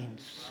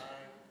meetings.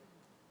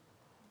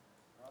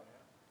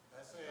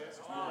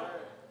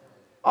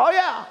 Oh,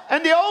 yeah.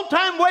 And the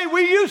old-time way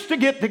we used to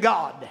get to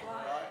God.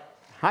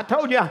 I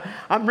told you,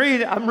 I'm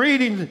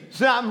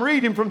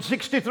reading from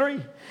 63.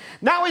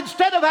 Now,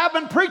 instead of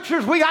having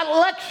preachers, we got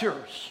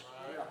lectures.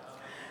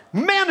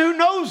 Men who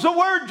knows the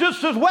word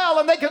just as well,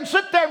 and they can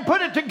sit there and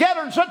put it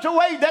together in such a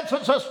way that's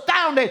astounding.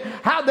 astounding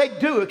how they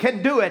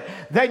can do it.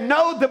 They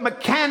know the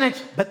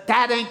mechanics, but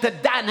that ain't the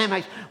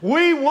dynamics.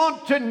 We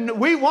want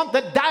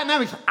the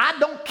dynamics. I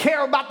don't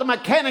care about the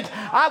mechanics.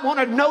 I want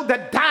to know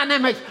the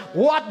dynamics.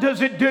 What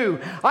does it do?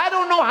 I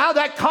don't know how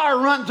that car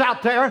runs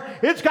out there.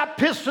 It's got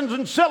pistons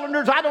and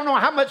cylinders. I don't know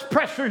how much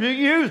pressure you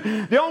use.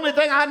 The only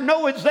thing I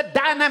know is the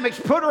dynamics.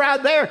 Put her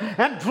out there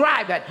and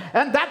drive it.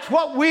 And that's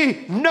what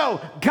we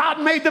know.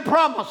 God made the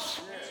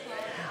promise.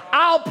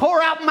 I'll pour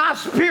out my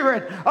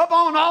spirit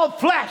upon all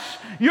flesh.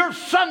 Your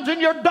sons and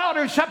your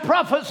daughters shall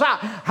prophesy.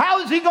 How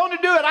is he going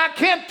to do it? I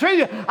can't tell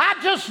you. I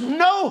just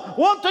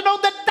want to know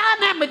the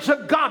dynamics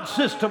of God's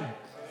system.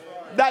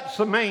 That's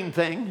the main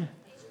thing.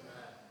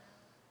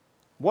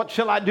 What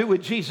shall I do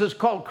with Jesus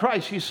called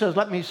Christ? He says,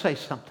 let me say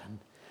something.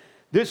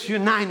 This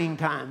uniting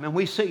time, and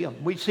we see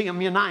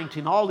them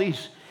uniting, all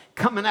these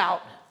coming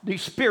out,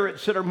 these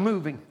spirits that are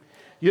moving,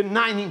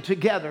 uniting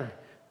together,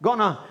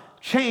 gonna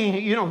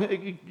change,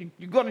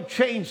 you're going to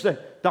change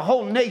the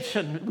whole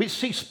nation. We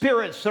see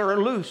spirits that are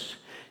loose.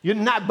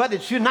 But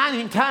it's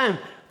uniting time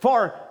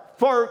for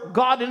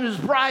God and his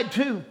bride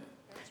too.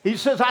 He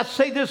says, I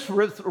say this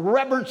with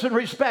reverence and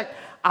respect.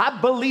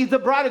 I believe the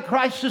bride of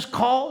Christ is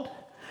called.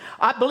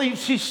 I believe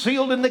she's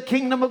sealed in the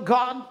kingdom of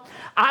God.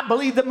 I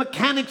believe the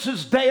mechanics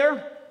is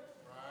there.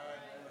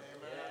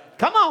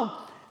 Come on.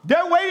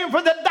 They're waiting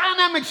for the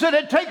dynamics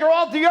that take her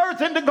off the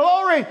earth into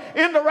glory,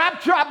 into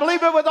rapture. I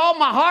believe it with all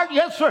my heart.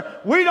 Yes, sir.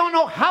 We don't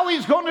know how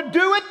he's going to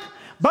do it,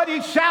 but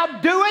he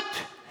shall do it.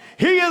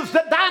 He is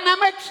the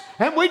dynamics,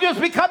 and we just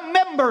become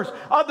members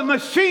of the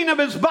machine of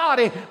his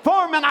body,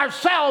 forming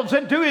ourselves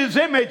into his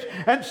image,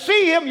 and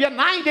see him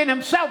uniting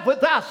himself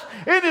with us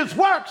in his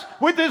works,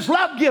 with his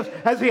love gifts,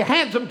 as he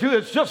hands them to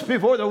us just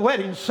before the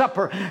wedding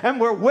supper. And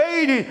we're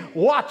waiting,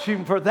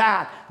 watching for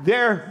that.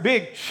 Their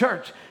big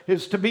church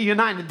is to be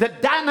united. The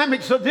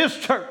dynamics of this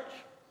church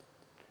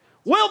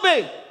will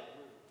be,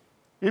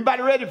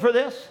 anybody ready for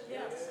this?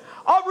 Yes.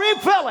 A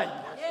refilling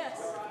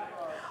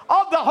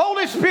of the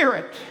Holy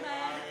Spirit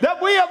that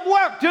we have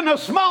worked in a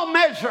small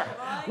measure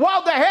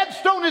while the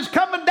headstone is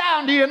coming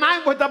down to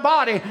unite with the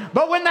body.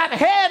 But when that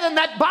head and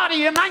that body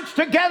unites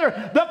together,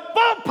 the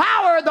full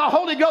power of the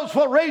Holy Ghost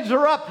will raise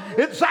her up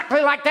exactly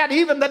like that.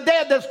 Even the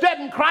dead that's dead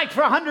in Christ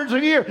for hundreds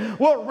of years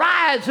will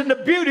rise in the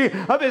beauty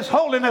of his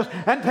holiness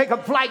and take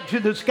a flight to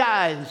the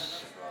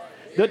skies.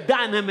 The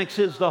dynamics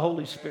is the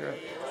Holy Spirit.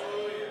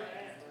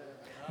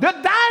 The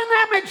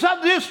dynamics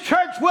of this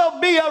church will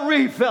be a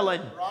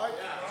refilling.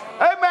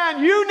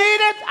 Amen. You need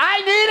it.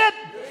 I need it.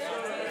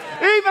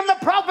 Even the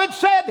prophet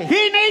said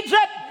he needs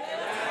it.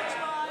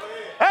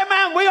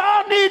 Amen. We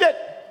all need it.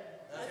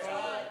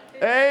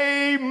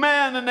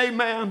 Amen and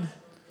amen.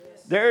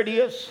 There it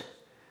is.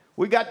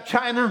 We got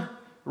China,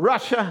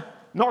 Russia,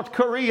 North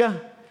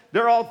Korea.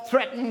 They're all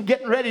threatening,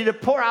 getting ready to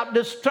pour out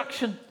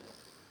destruction.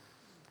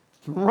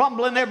 It's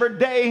rumbling every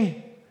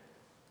day.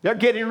 They're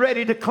getting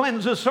ready to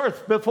cleanse this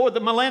earth before the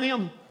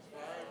millennium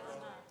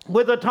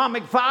with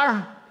atomic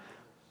fire.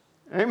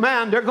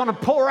 Amen. They're going to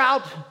pour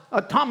out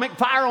atomic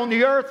fire on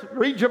the earth.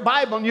 Read your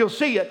Bible and you'll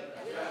see it.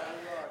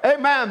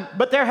 Amen.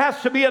 But there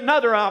has to be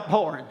another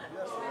outpouring.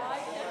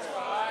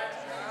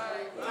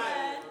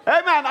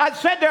 Amen. I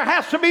said there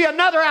has to be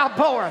another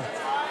outpouring.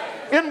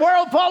 In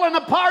world falling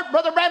apart,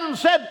 Brother Branham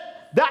said,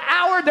 the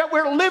hour that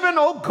we're living,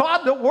 oh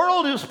God, the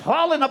world is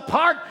falling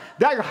apart.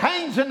 There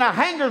hangs in the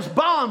hangers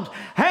bombs,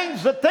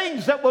 hangs the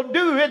things that will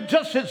do it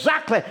just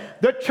exactly.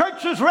 The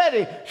church is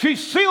ready.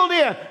 She's sealed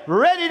in,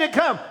 ready to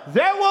come.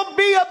 There will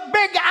be a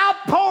big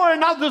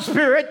outpouring of the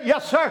Spirit,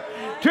 yes sir,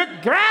 to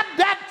grab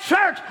that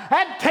church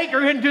and take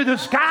her into the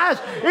skies.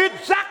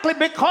 Exactly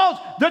because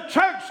the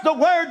church, the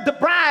Word, the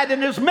bride,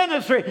 and his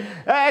ministry,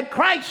 and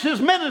Christ's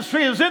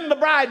ministry is in the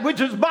bride, which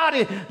is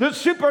body, the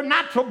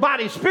supernatural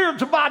body,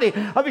 spiritual body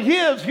of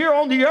his here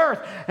on the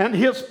earth. And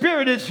his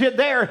Spirit is here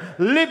there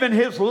living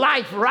his life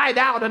right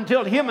out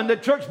until him and the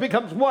church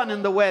becomes one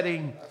in the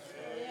wedding.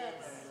 Yes.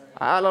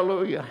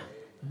 Hallelujah.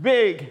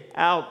 Big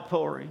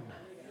outpouring.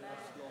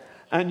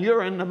 And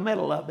you're in the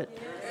middle of it.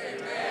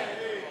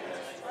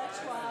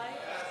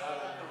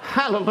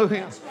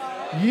 Hallelujah.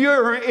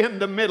 You're in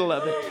the middle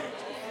of it.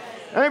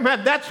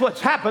 Amen. That's what's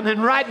happening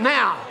right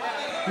now.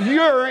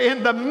 You're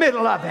in the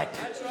middle of it.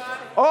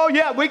 Oh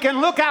yeah, we can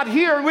look out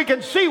here and we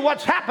can see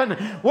what's happening,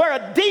 where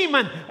a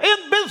demon,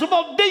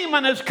 invisible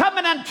demon, is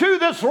coming into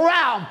this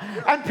realm,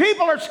 and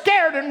people are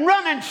scared and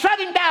running,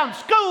 shutting down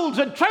schools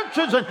and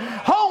churches and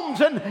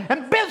homes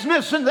and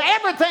business and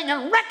everything,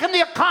 and wrecking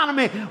the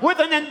economy with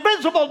an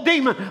invisible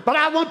demon. But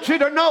I want you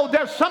to know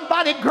there's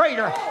somebody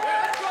greater. And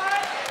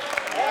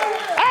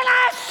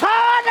I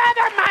saw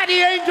another mighty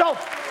angel.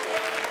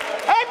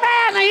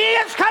 Amen. He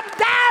has come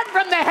down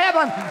from the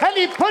heaven, and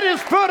he put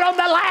his foot on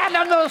the land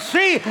and the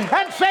sea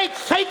and said,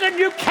 Satan,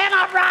 you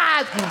cannot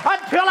rise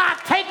until I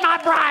take my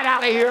bride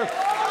out of here.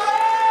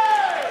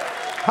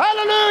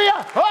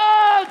 Hallelujah.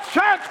 Oh,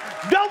 church,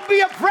 don't be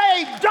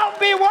afraid. Don't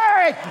be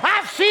worried.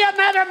 I see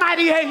another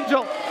mighty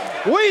angel.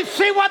 We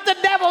see what the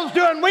devil's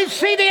doing. We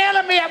see the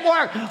enemy at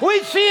work.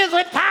 We see his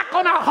attack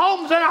on our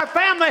homes and our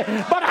family.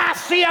 But I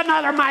see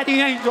another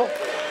mighty angel.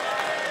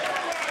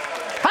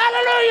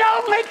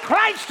 Hallelujah, only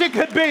Christ it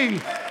could be.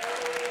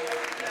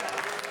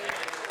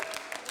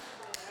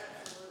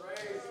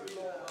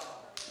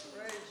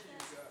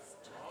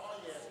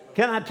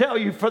 Can I tell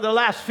you, for the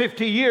last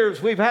 50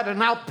 years, we've had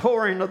an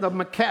outpouring of the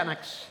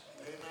mechanics.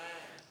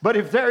 But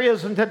if there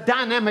isn't a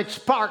dynamic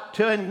spark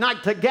to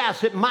ignite the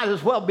gas, it might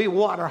as well be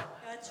water.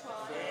 That's right.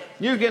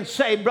 You can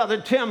say,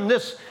 Brother Tim,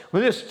 this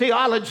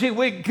theology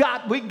we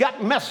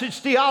got message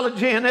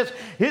theology, and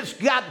it's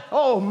got,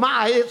 oh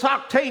my, its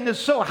octane is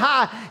so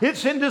high,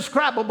 it's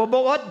indescribable.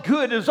 But what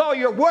good is all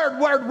your word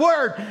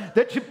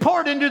that you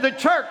poured into the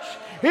church?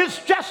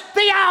 It's just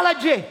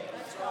theology.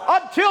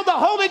 Until the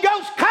Holy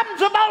Ghost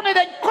comes upon it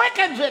and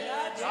quickens it.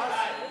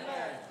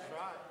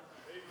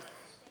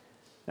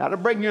 That'll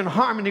bring you in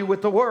harmony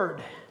with the Word.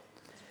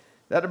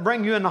 That'll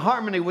bring you in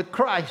harmony with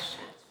Christ.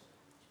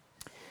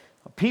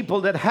 A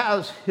people that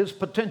has His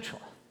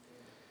potential.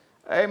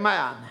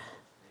 Amen.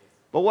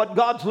 But what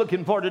God's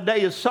looking for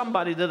today is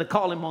somebody that'll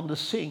call Him on the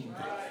scene.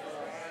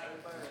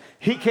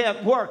 He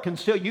can't work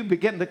until you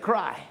begin to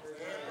cry.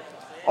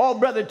 Oh,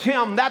 Brother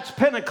Tim, that's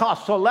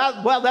Pentecostal.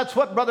 Well, that's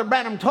what Brother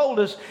Branham told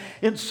us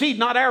in Seed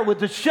Not Air with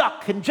the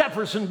Shuck in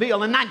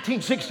Jeffersonville in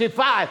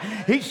 1965.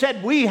 He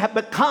said, we have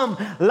become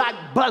like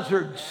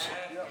buzzards,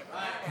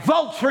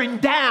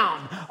 vulturing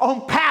down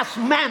on past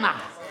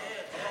manna.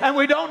 And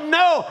we don't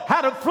know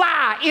how to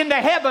fly in the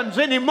heavens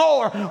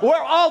anymore,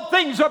 where all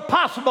things are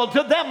possible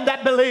to them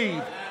that believe.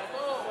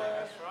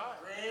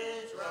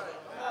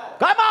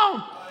 Come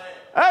on.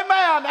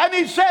 Amen. And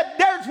he said,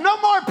 there's no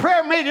more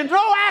prayer meetings,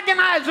 no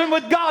agonizing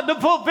with God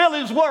to fulfill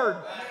His word.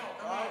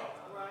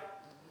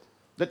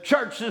 The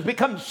church has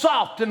become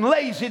soft and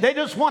lazy. They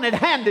just want it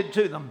handed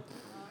to them.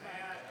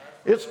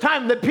 It's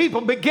time that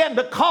people begin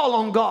to call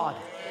on God.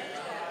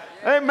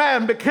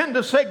 Amen. Begin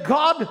to say,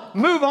 God,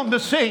 move on the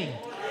scene.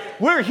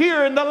 We're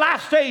here in the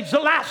last stage, the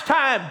last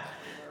time.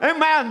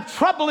 Amen.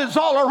 Trouble is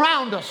all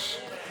around us.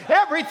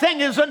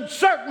 Everything is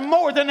uncertain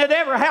more than it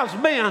ever has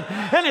been.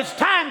 And it's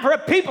time for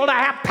people to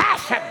have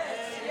passion,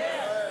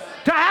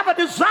 to have a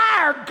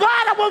desire.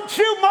 God, I want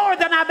you more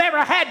than I've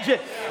ever had you.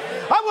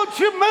 I want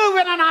you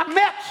moving in our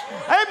midst.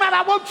 Amen.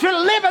 I want you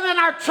living in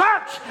our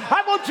church.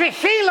 I want you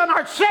healing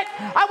our sick.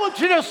 I want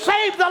you to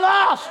save the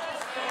lost.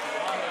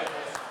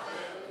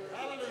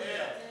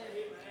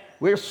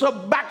 We're so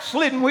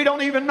backslidden we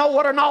don't even know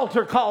what an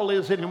altar call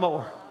is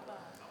anymore.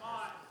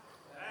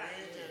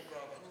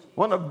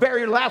 One of the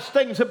very last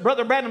things that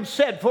Brother Branham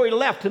said before he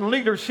left in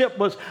leadership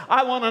was,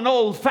 I want an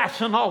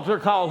old-fashioned altar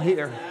call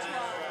here.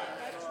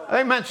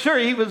 Amen. Sure,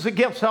 he was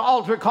against the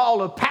altar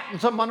call of patting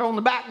someone on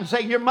the back and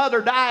saying, your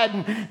mother died,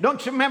 and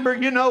don't you remember,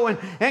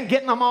 and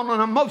getting them on an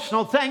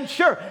emotional thing.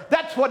 Sure,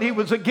 that's what he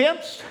was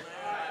against.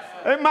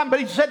 Amen. But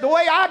he said, the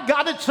way I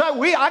got it,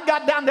 so I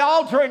got down the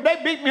altar and they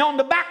beat me on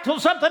the back till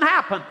something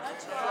happened.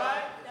 That's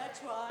right.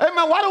 That's right.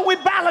 Amen. Why don't we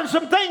balance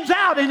some things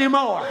out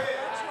anymore?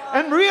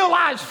 And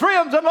realize,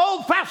 friends, an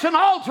old-fashioned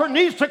altar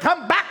needs to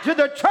come back to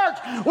the church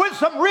with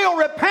some real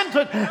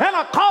repentance and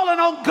a calling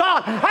on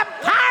God. I'm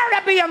tired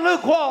of being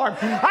lukewarm.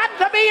 I'm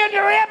to be in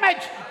your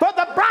image, but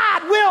the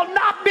bride will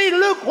not be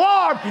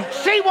lukewarm.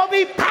 She will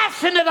be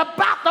passionate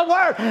about the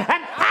word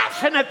and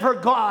passionate for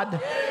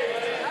God.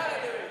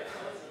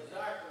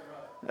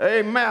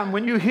 Amen.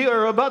 When you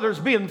hear of others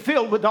being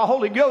filled with the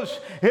Holy Ghost,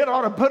 it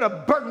ought to put a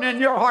burden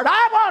in your heart.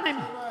 I want Him.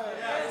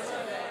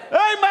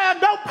 Amen.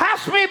 Don't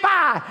pass me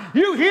by.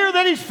 You hear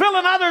that He's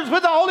filling others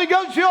with the Holy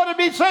Ghost, you ought to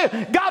be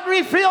saying, God,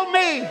 refill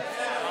me.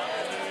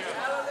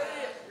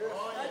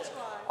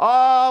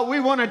 We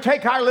want to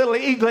take our little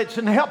eaglets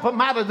and help them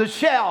out of the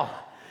shell.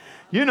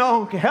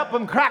 Help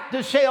them crack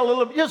the shell a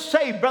little. Just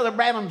say, Brother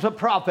Branham's a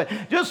prophet.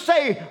 Just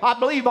say, I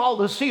believe all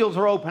the seals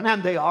are open,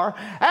 and they are.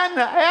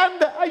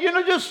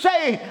 And just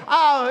say,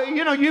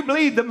 you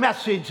believe the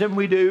message, and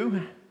we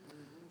do.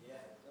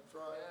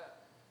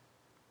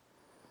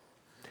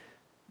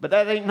 But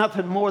that ain't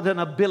nothing more than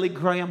a Billy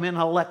Graham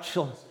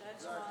intellectual.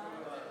 That's right.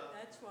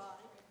 That's right.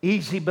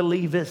 Easy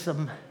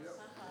believism.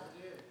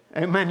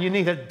 Amen. You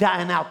need a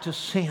dying out to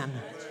sin.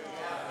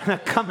 And a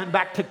coming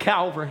back to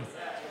Calvary.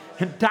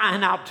 And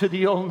dying out to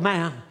the old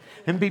man.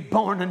 And be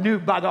born anew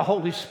by the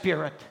Holy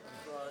Spirit.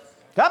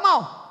 Come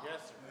on.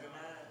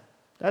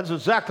 That's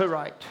exactly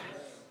right.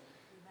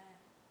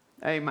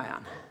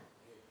 Amen.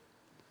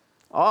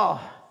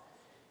 Oh,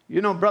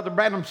 Brother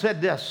Branham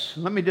said this.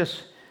 Let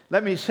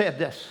me say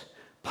this.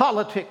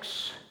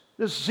 Politics.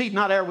 This is Seed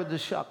Not Air with the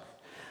Shuck.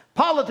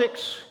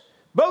 Politics.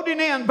 Voting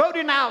in,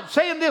 voting out,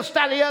 saying this,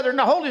 that, the other, and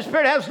the Holy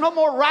Spirit has no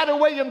more right of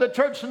way in the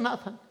church than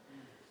nothing.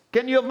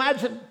 Can you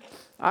imagine?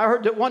 I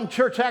heard that one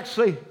church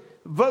actually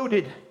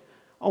voted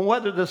on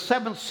whether the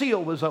seventh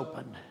seal was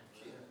opened.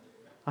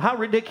 How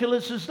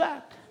ridiculous is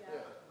that?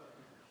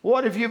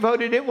 What if you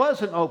voted it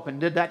wasn't open?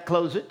 Did that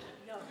close it?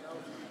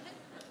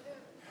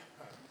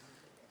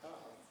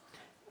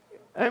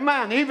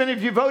 Amen. Even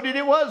if you voted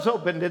it was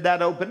open, did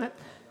that open it?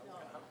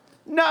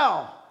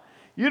 No.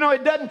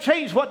 It doesn't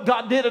change what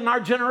God did in our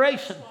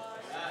generation.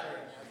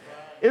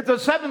 If the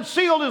seventh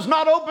seal is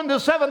not open, the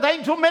seventh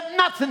angel meant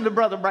nothing to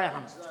Brother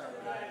Branham.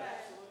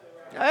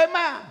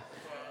 Amen.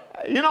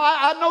 You know,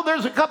 I know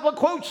there's a couple of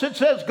quotes that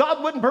says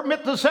God wouldn't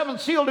permit the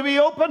seventh seal to be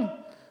open.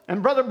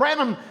 And Brother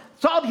Branham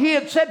thought he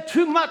had said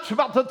too much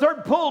about the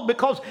third pull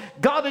because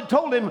God had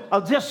told him,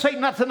 I'll just say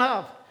nothing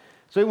of.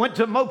 So he went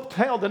to a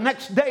motel the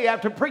next day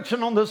after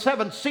preaching on the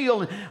seventh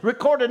seal and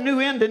recorded a new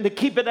ending to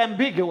keep it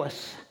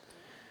ambiguous.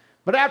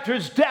 But after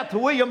his death, the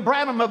William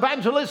Branham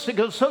Evangelistic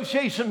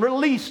Association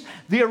released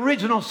the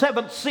original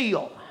seventh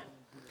seal.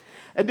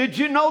 And did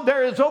you know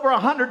there is over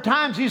 100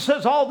 times he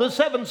says all the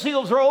seven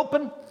seals are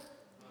open?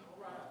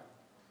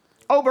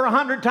 Over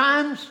 100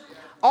 times.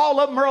 All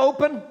of them are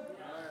open.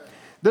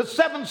 The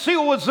seventh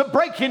seal was the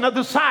breaking of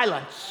the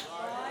silence.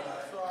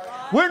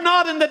 We're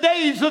not in the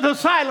days of the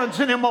silence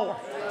anymore.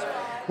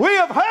 We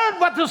have heard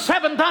what the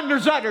seven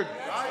thunders uttered.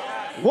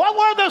 What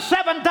were the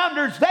seven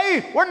thunders?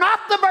 They were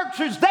not the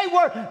virtues. They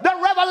were the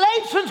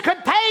revelations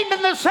contained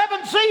in the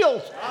seven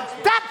seals.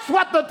 That's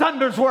what the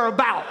thunders were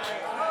about.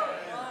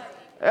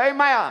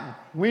 Amen.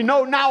 We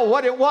know now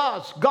what it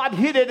was. God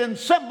hid it in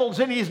symbols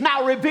and he's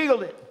now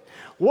revealed it.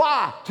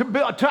 Why?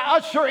 To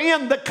usher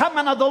in the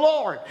coming of the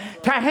Lord.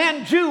 To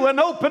hand you an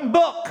open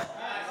book.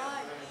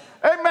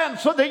 Amen.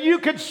 So that you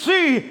could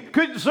see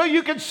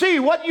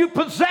what you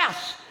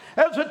possess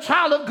as a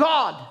child of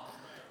God.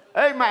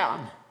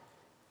 Amen.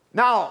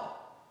 Now,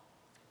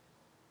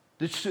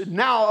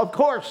 of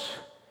course,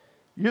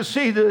 you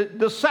see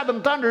the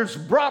seven thunders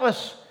began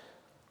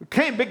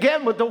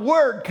with the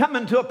word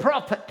coming to a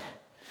prophet.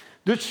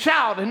 The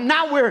shout, and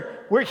now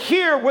we're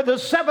here where the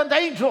seventh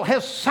angel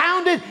has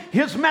sounded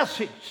his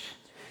message.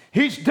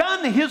 He's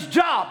done his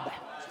job.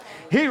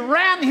 He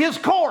ran his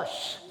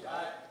course.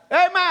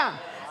 Amen.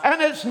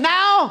 And it's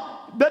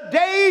now the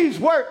days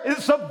where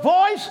it's the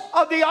voice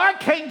of the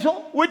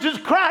archangel, which is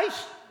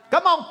Christ.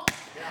 Come on.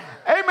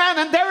 Amen.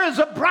 And there is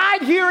a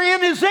bride here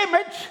in his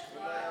image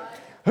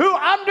who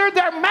under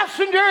their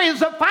messenger is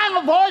the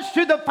final voice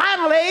to the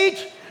final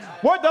age,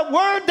 where the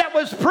word that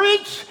was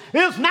preached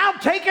is now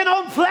taken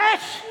on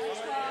flesh.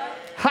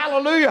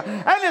 Hallelujah.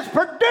 And it's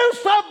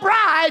produced a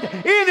bride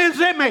in his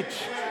image.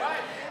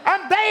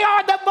 And they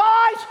are the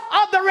voice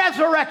of the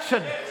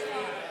resurrection.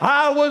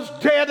 I was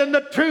dead in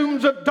the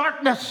tombs of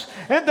darkness,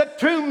 in the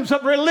tombs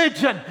of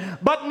religion,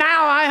 but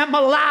now I am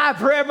alive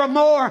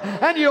forevermore,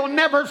 and you'll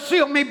never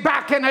seal me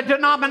back in a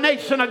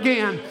denomination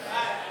again.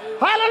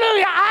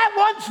 Hallelujah. I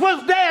once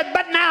was dead,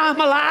 but now I'm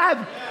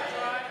alive.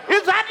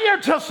 Is that your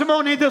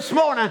testimony this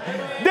morning?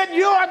 Then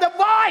you are the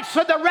voice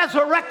of the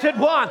resurrected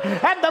one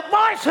and the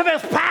voice of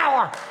his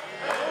power.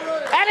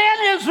 And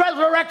in his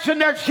resurrection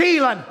there's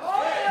healing,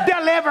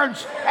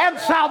 deliverance, and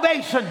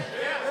salvation.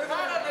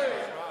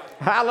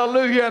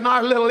 Hallelujah. And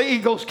our little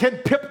eagles can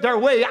pip their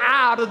way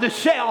out of the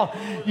shell.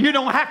 You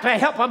don't have to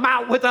help them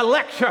out with a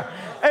lecture.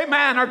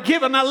 Amen. Or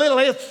give them a little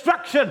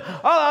instruction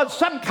or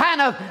some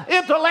kind of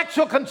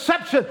intellectual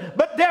conception.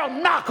 But they'll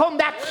knock on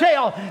that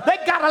shell. They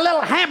got a little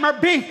hammer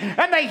beat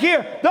and they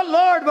hear the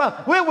Lord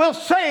will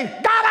say,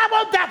 God, I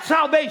want that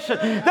salvation.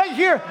 They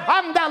hear,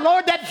 I'm the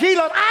Lord that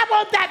healeth. I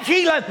want that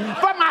healing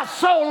for my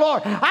soul,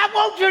 Lord. I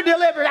want you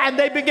delivered. And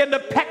they begin to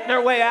peck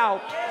their way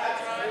out.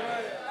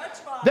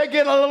 They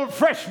get a little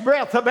fresh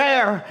breath of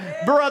air.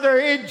 Brother,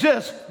 it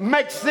just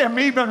makes them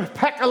even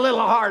peck a little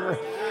harder.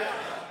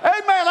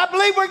 Amen. I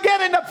believe we're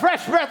getting the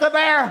fresh breath of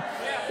air.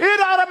 It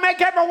ought to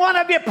make every one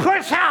of you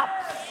push out.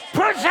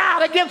 Push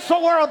out against the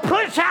world.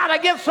 Push out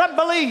against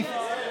unbelief.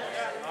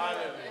 That's right.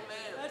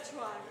 That's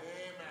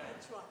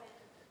right.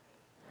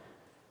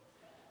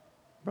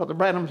 Brother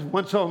Branham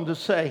went on to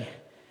say,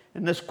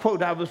 in this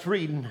quote I was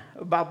reading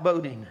about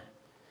boating,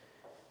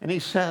 and he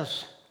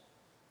says,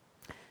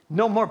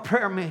 no more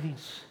prayer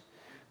meetings.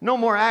 No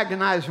more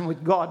agonizing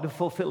with God to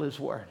fulfill his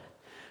word.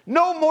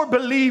 No more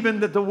believing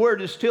that the word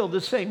is still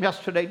the same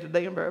yesterday,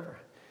 today, and forever.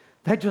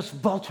 They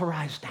just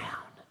vulturize down.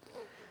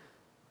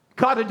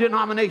 Got a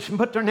denomination,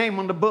 put their name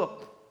on the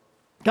book.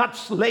 Got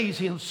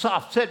lazy and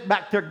soft, sit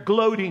back there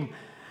gloating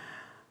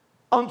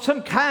on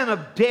some kind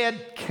of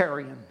dead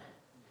carrion.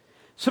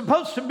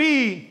 Supposed to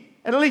be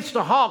at least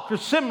a hawk or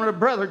similar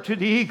brother to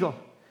the eagle.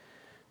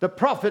 The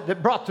prophet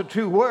that brought the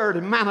true word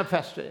and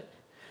manifested it.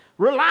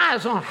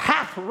 Relies on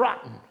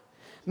half-rotten,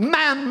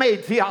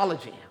 man-made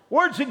theology.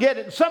 Where'd you get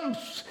it? Some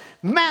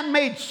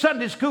man-made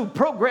Sunday school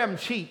program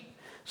sheet.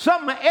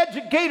 Some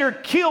educator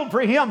killed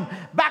for him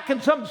back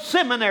in some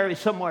seminary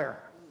somewhere.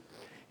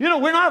 You know,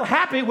 we're not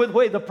happy with the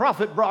way the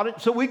prophet brought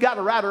it, so we got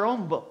to write our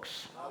own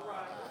books.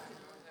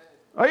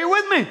 Are you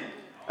with me?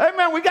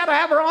 Amen. We got to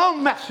have our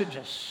own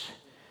messages.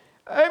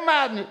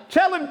 Amen.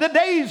 Tell him the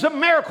days of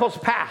miracles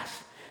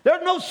past.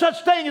 There's no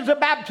such thing as a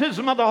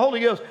baptism of the Holy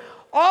Ghost.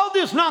 All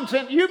this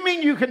nonsense, you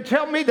mean you can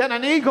tell me that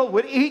an eagle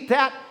would eat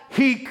that?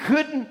 He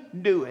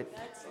couldn't do it.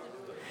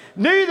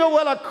 Neither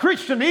will a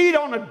Christian eat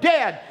on a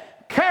dead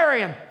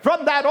carrion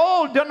from that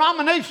old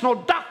denominational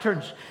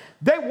doctrines.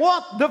 They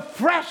want the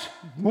fresh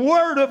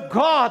word of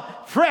God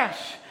fresh.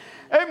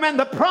 Amen.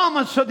 The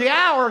promise of the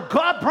hour.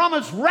 God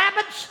promised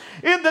rabbits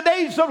in the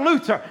days of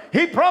Luther.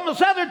 He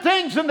promised other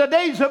things in the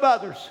days of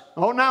others.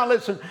 Oh, now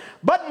listen.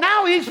 But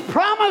now he's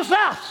promised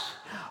us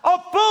A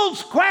full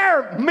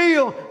square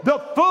meal, the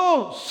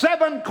full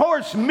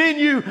 7-course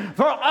menu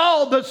for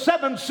all the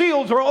 7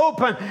 seals are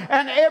open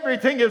and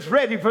everything is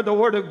ready for the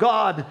Word of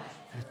God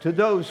to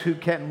those who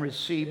can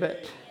receive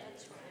it.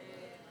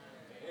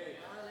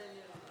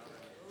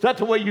 Is that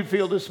the way you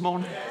feel this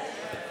morning?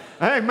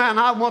 Amen.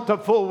 I want the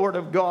full Word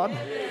of God.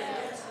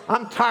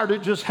 I'm tired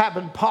of just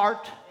having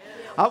part.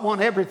 I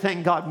want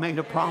everything God made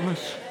a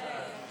promise.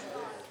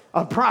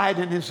 A bride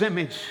in His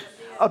image.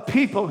 A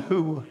people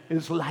who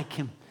is like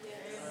Him.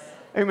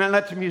 Amen.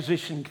 Let the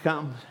musician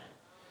come.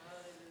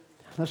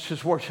 Let's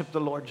just worship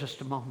the Lord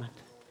just a moment.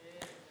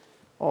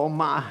 Oh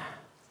my.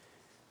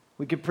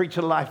 We could preach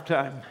a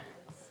lifetime.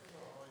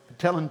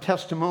 Telling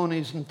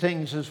testimonies and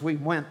things as we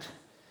went.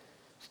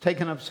 It's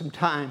taken up some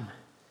time.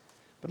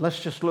 But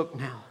let's just look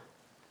now.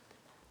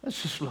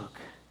 Let's just look.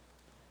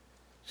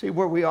 See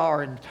where we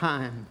are in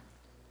time.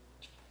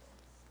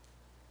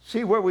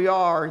 See where we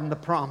are in the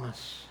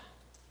promise.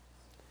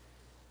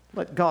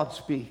 Let God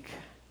speak.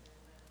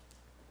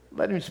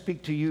 Let Him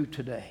speak to you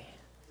today.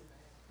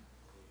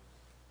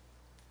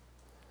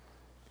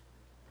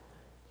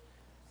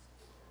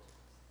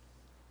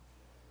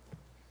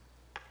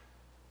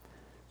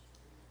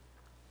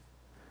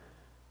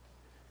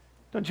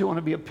 Don't you want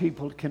to be a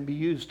people that can be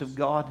used of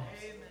God?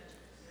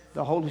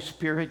 The Holy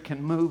Spirit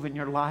can move in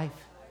your life.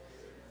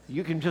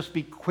 You can just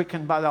be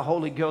quickened by the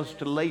Holy Ghost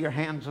to lay your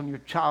hands on your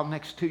child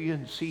next to you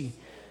and see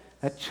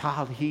that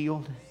child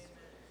healed.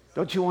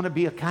 Don't you want to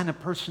be a kind of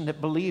person that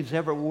believes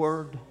every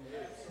word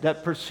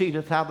that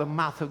proceedeth out of the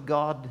mouth of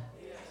God,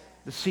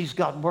 that sees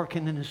God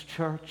working in His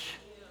church?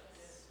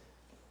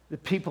 The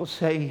people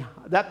say,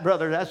 that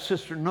brother, that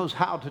sister knows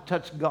how to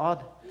touch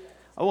God.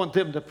 I want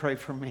them to pray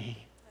for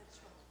me.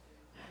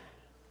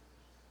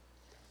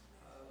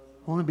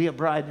 I want to be a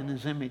bride in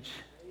His image.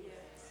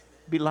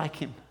 Be like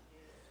Him.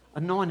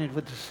 Anointed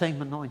with the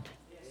same anointing.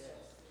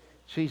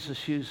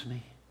 Jesus, use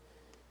me.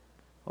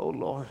 Oh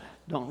Lord,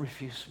 don't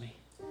refuse me.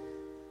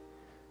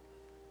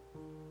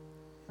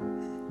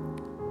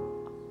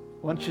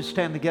 Why don't you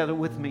stand together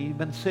with me? You've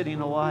been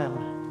sitting a while.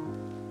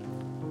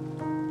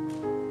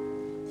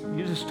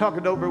 You just talk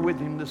it over with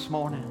Him this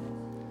morning.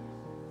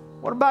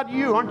 What about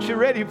you? Aren't you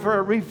ready for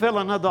a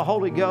refilling of the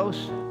Holy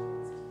Ghost?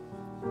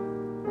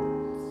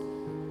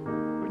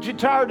 Aren't you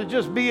tired of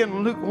just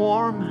being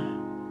lukewarm?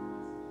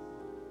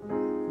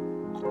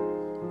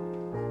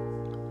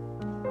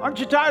 Aren't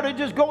you tired of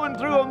just going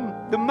through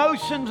the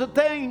motions of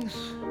things?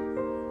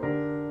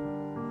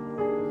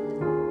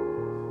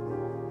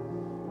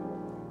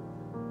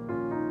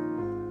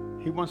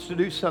 He wants to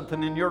do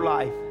something in your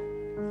life.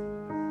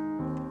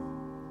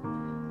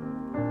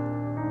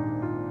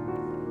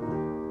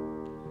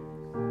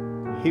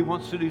 He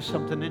wants to do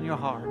something in your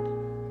heart.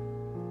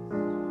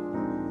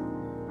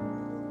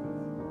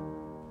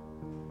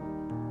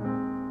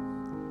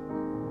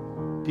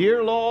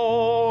 Dear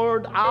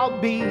Lord, I'll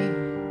be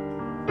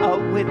a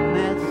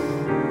witness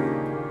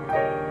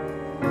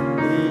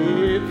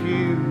if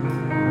you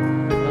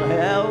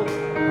help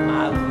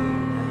my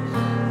weakness.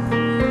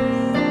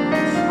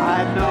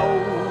 I know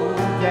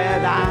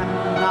that I'm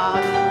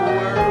not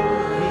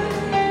worthy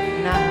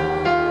now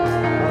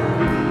of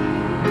thee.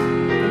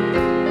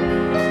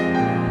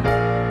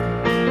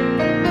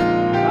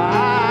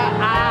 My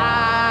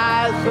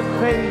eyes of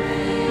faith,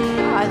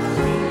 I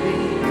see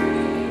thee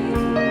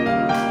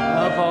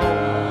upon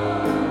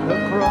the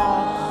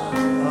cross.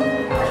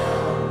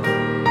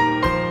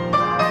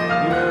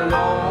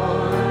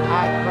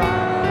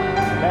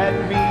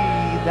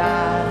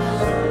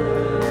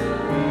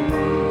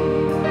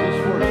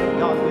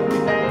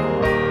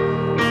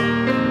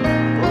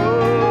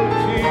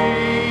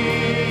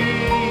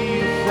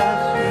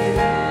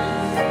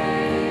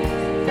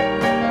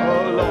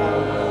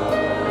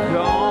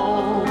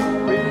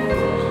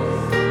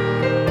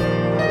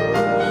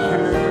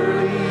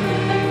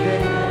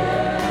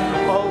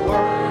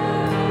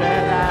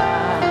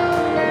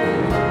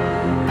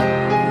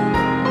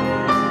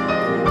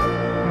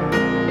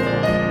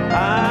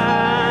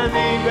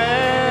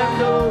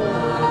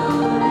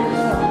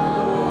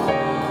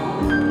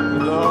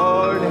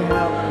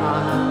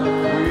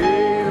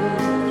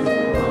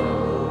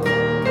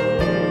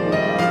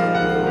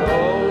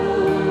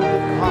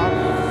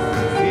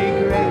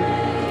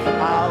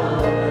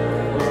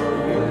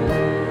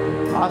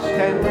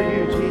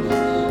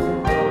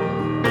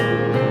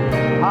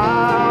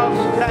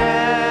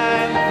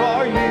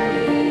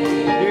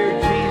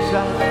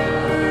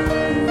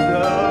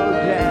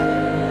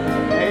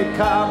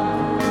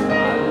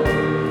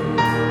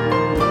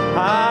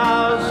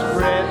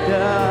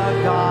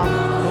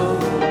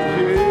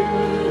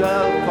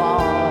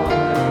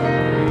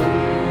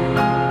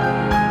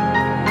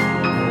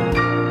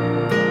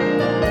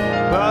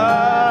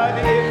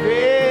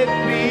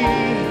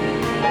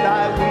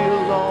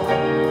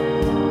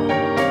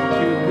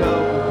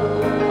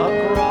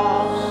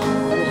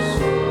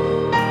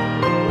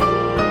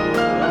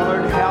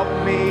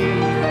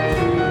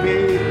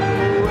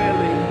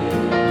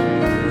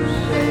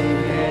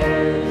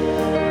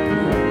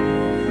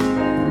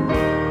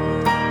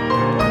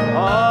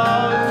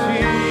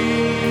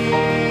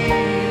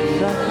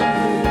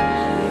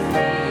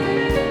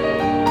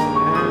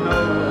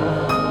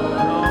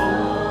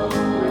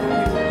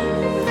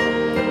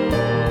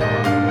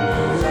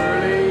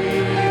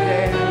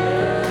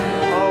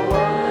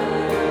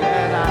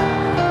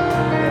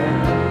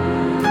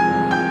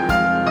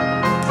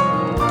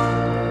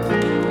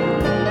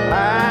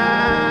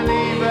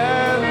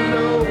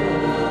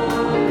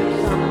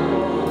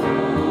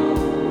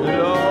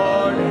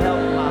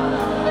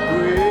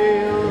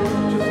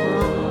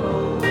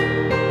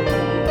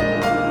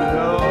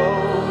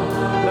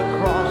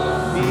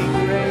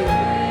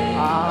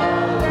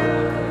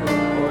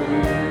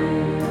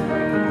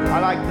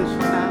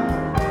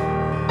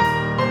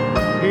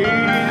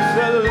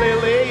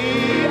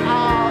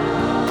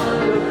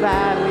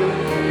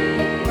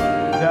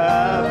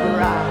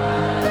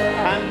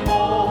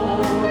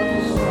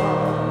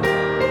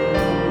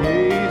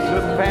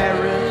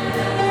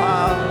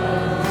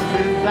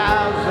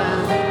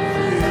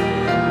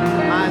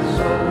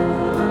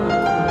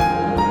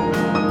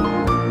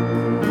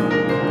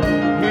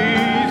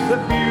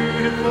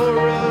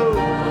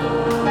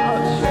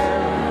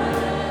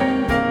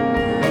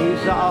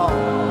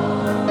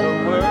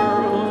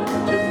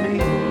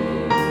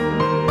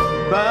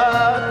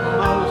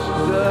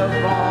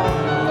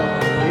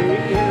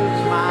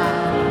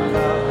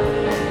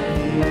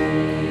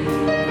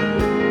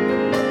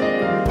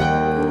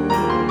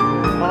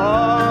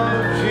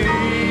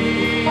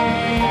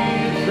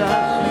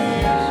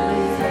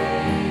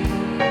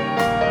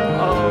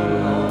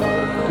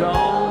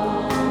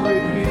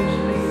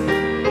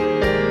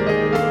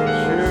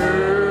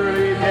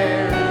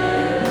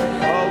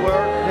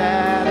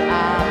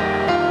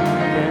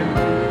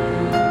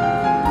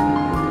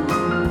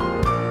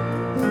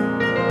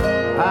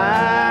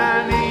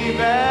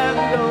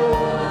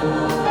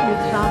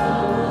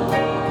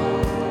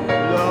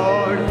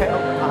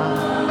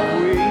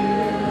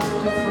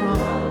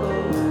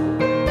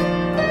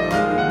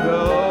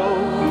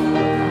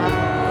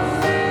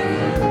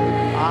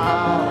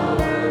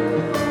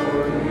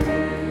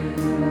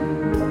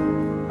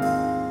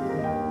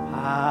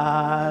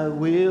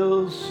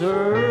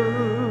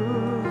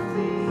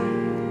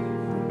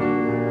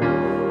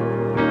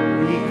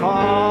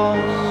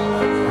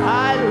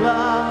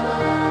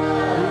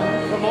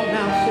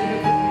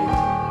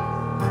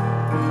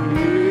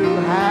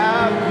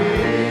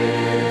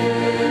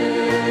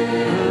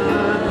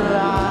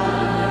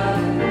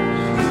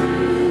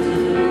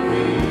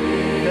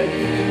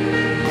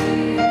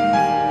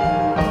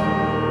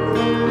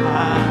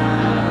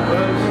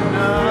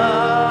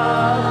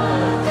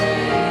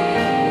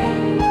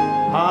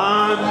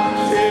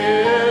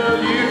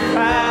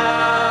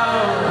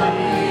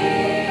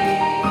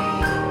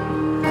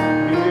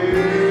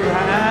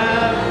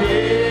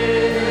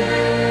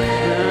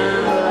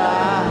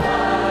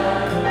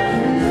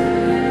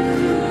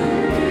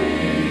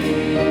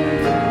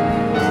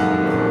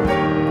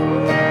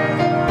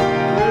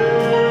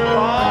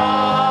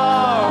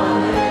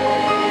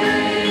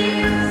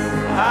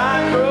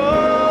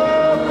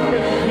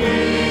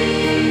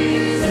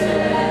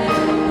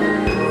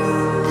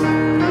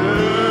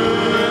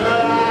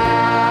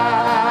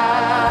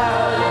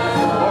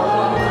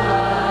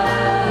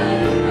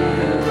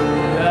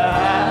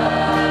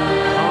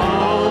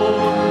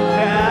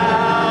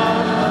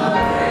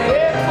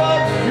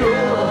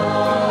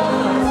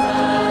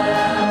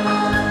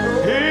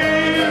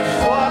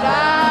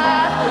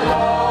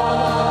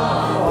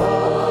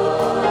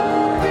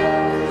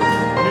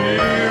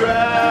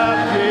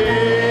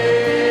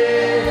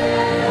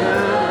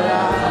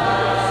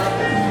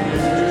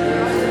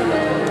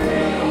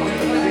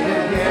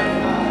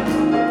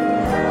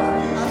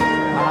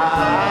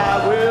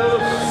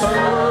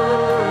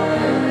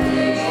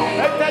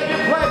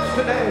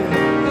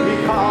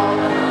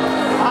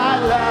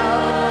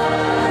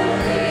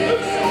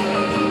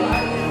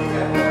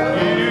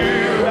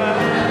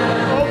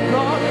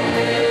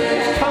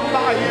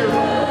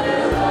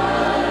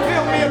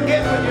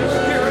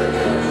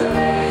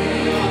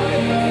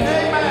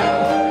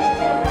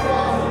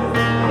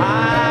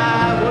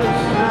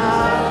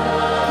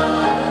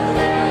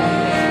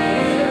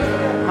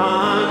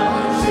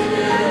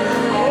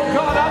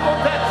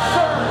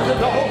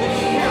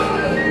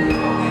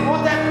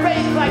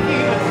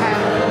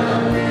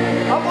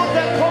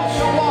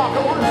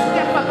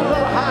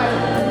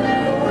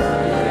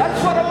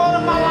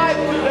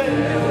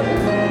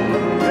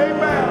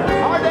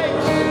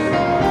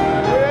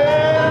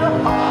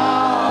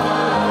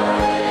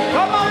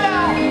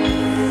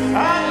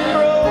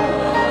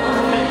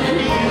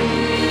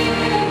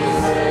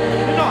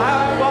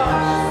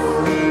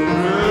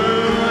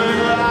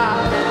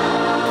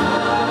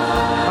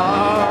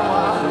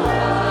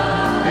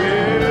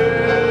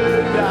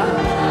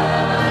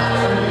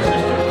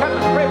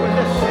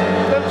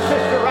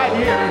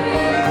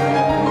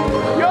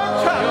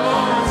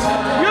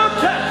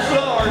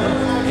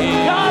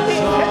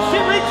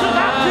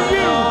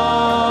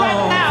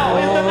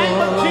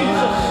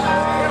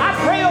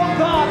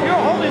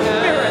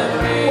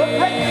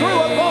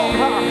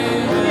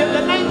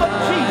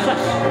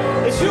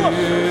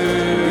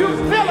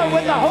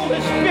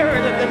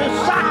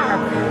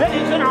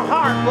 burdens in our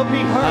heart will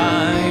be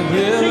heard.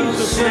 In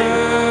Jesus'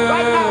 name.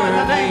 Right now in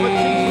the name of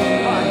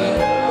Jesus Christ.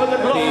 For the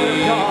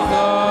glory of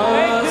God.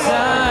 Thank you,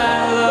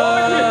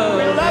 Lord. Lord,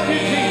 we love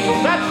you,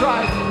 Jesus. That's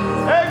right.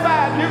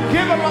 Amen. You've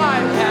given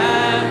life.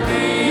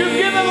 You've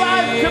given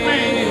life to me.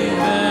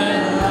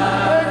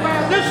 Amen.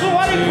 This is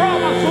what he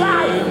promised.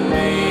 Life.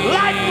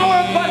 Life more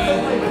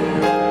abundantly.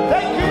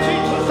 Thank you,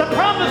 Jesus. The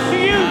promise to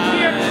you, to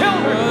your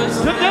children,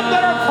 to them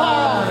that are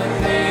far.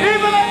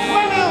 Even as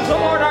many as the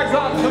Lord our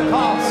God to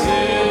call.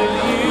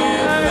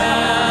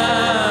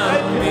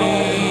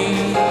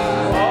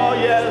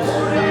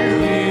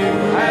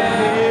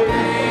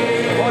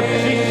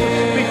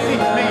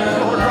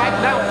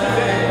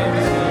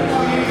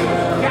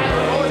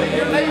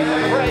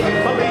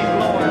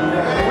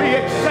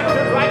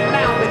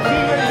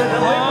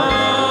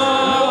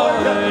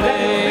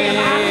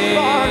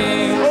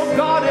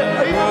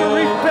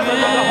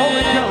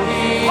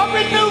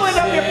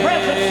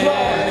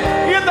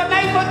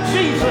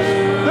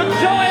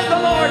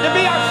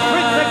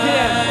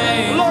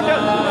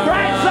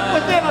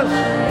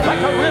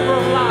 Like a river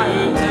of life.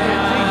 In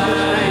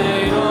Jesus'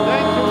 name.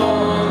 Thank you,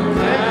 Lord.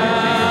 Thank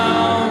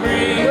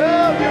you, Jesus.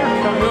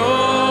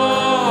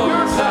 Well,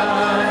 you're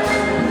touched.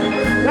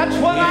 That's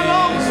what I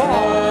long for.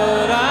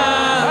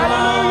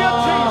 Hallelujah,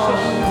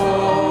 Jesus.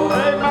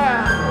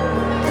 Amen.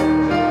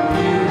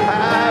 You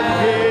have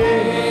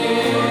given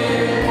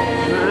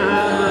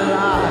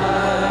life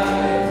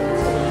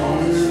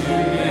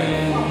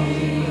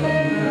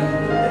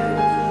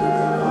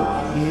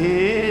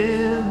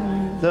in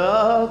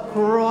the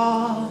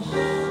cross.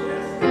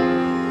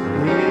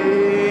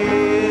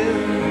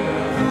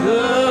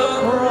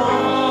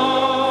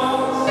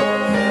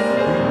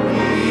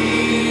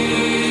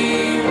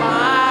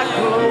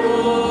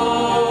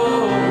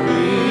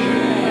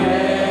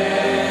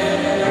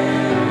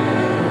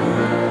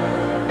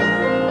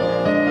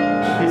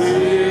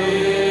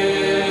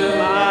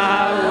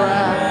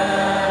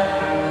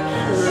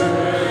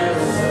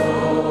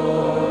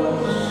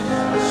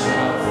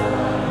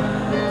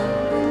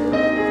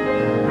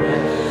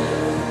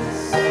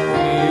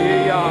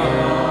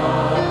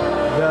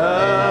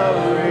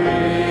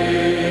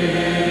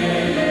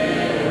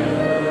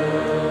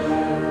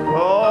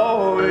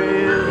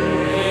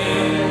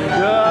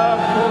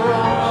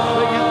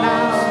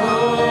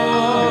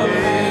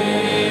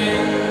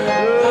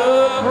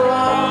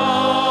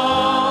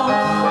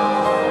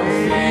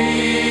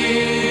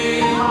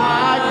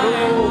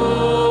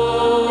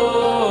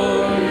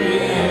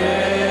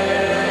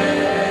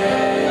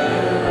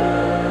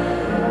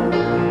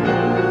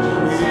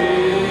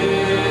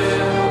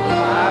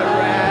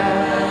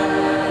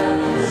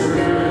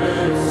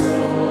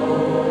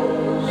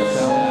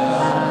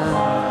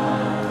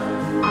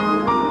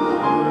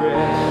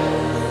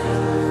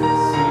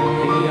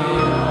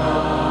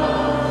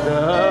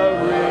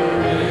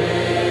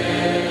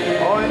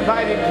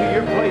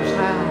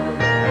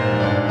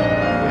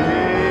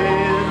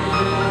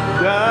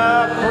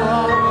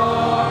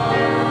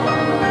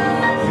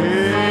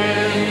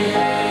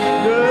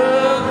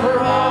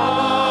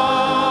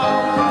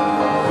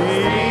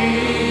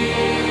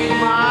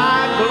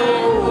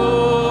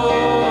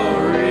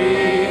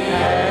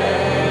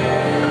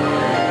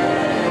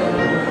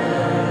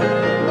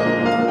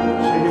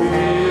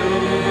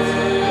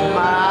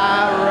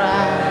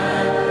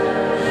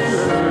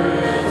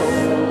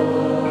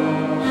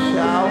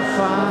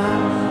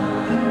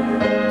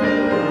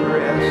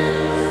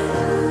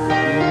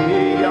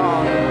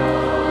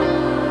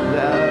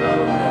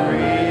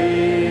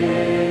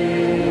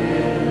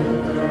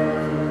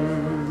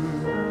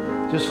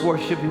 Just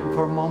worship him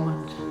for a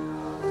moment.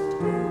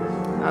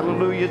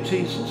 Hallelujah,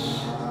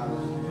 Jesus.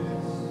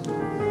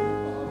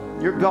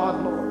 You're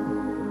God,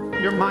 Lord.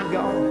 You're my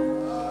God.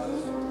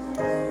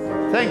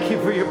 Thank you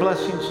for your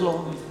blessings,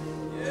 Lord.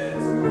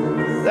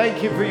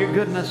 Thank you for your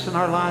goodness in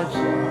our lives,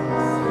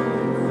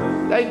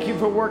 Lord. Thank you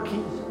for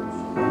working.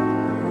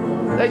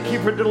 Thank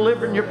you for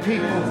delivering your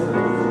people.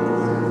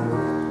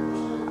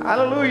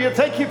 Hallelujah.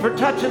 Thank you for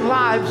touching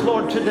lives,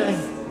 Lord, today.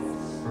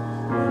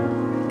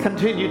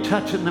 Continue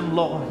touching them,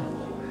 Lord.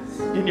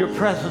 In your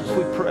presence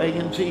we pray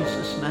in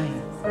Jesus'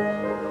 name.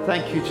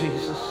 Thank you,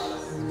 Jesus.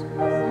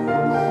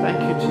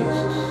 Thank you,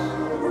 Jesus.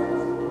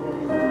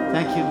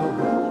 Thank you,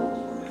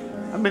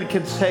 Lord. How many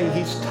can say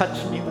he's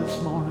touched me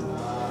this morning?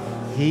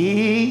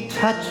 He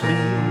touched me.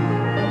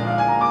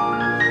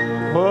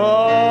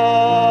 Oh.